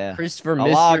 Christopher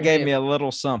Allah gave me a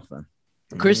little something.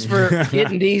 Christopher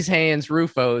getting these hands,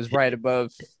 Rufo's right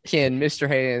above Ken, Mr.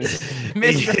 Hands.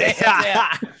 Mr. Hands,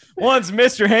 yeah. One's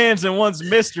Mr. Hands and one's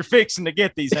Mr. Fixing to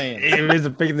get these hands.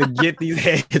 Mr. Fixing to get these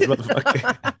hands,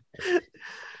 motherfucker.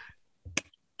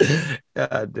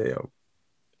 God damn.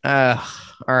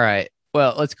 All right.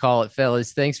 Well, let's call it,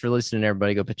 fellas. Thanks for listening,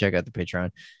 everybody. Go check out the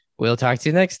Patreon. We'll talk to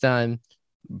you next time.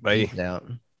 Bye. Peace out.